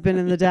ex-husband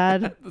and the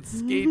dad. The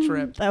ski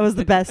trip. That was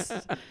the best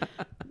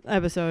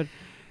episode.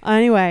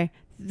 Anyway,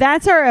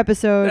 that's our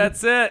episode.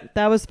 That's it.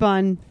 That was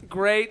fun.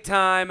 Great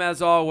time as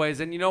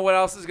always. And you know what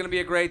else is going to be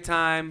a great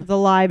time? The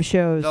live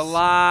shows. The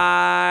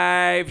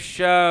live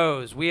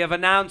shows. We have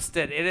announced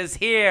it. It is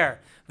here.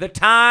 The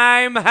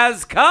time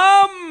has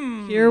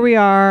come. Here we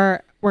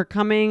are. We're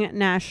coming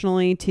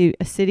nationally to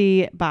a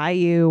city by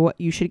you.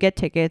 You should get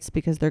tickets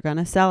because they're going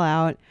to sell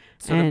out.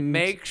 So and to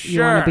make sure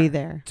you want to be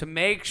there. To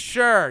make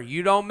sure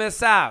you don't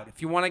miss out,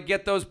 if you want to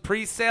get those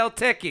pre-sale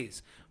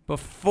tickies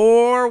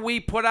before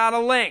we put out a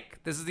link,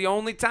 this is the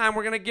only time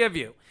we're going to give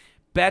you.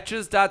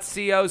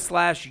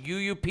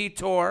 Betches.co/UUP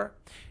tour.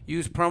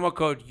 Use promo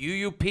code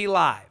UUP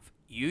Live.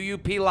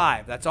 UUP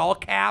Live. That's all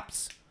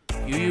caps.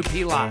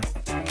 UUP Live.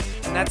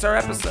 And that's our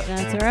episode.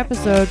 That's our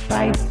episode.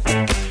 Bye.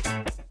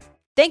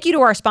 Thank you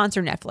to our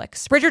sponsor,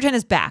 Netflix. Bridgerton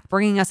is back,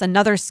 bringing us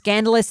another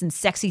scandalous and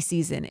sexy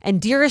season.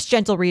 And dearest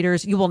gentle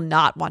readers, you will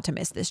not want to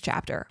miss this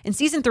chapter. In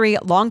season 3,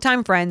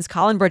 longtime friends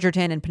Colin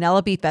Bridgerton and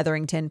Penelope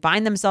Featherington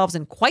find themselves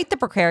in quite the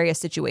precarious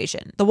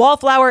situation. The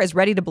wallflower is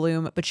ready to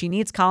bloom, but she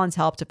needs Colin's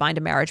help to find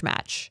a marriage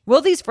match.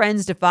 Will these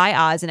friends defy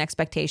odds and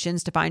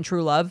expectations to find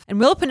true love? And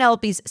will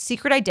Penelope's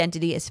secret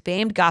identity as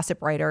famed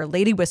gossip writer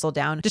Lady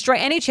Whistledown destroy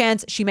any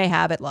chance she may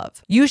have at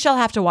love? You shall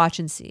have to watch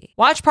and see.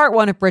 Watch part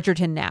 1 of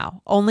Bridgerton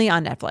now, only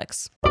on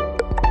Netflix.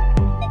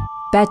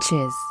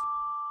 Betches.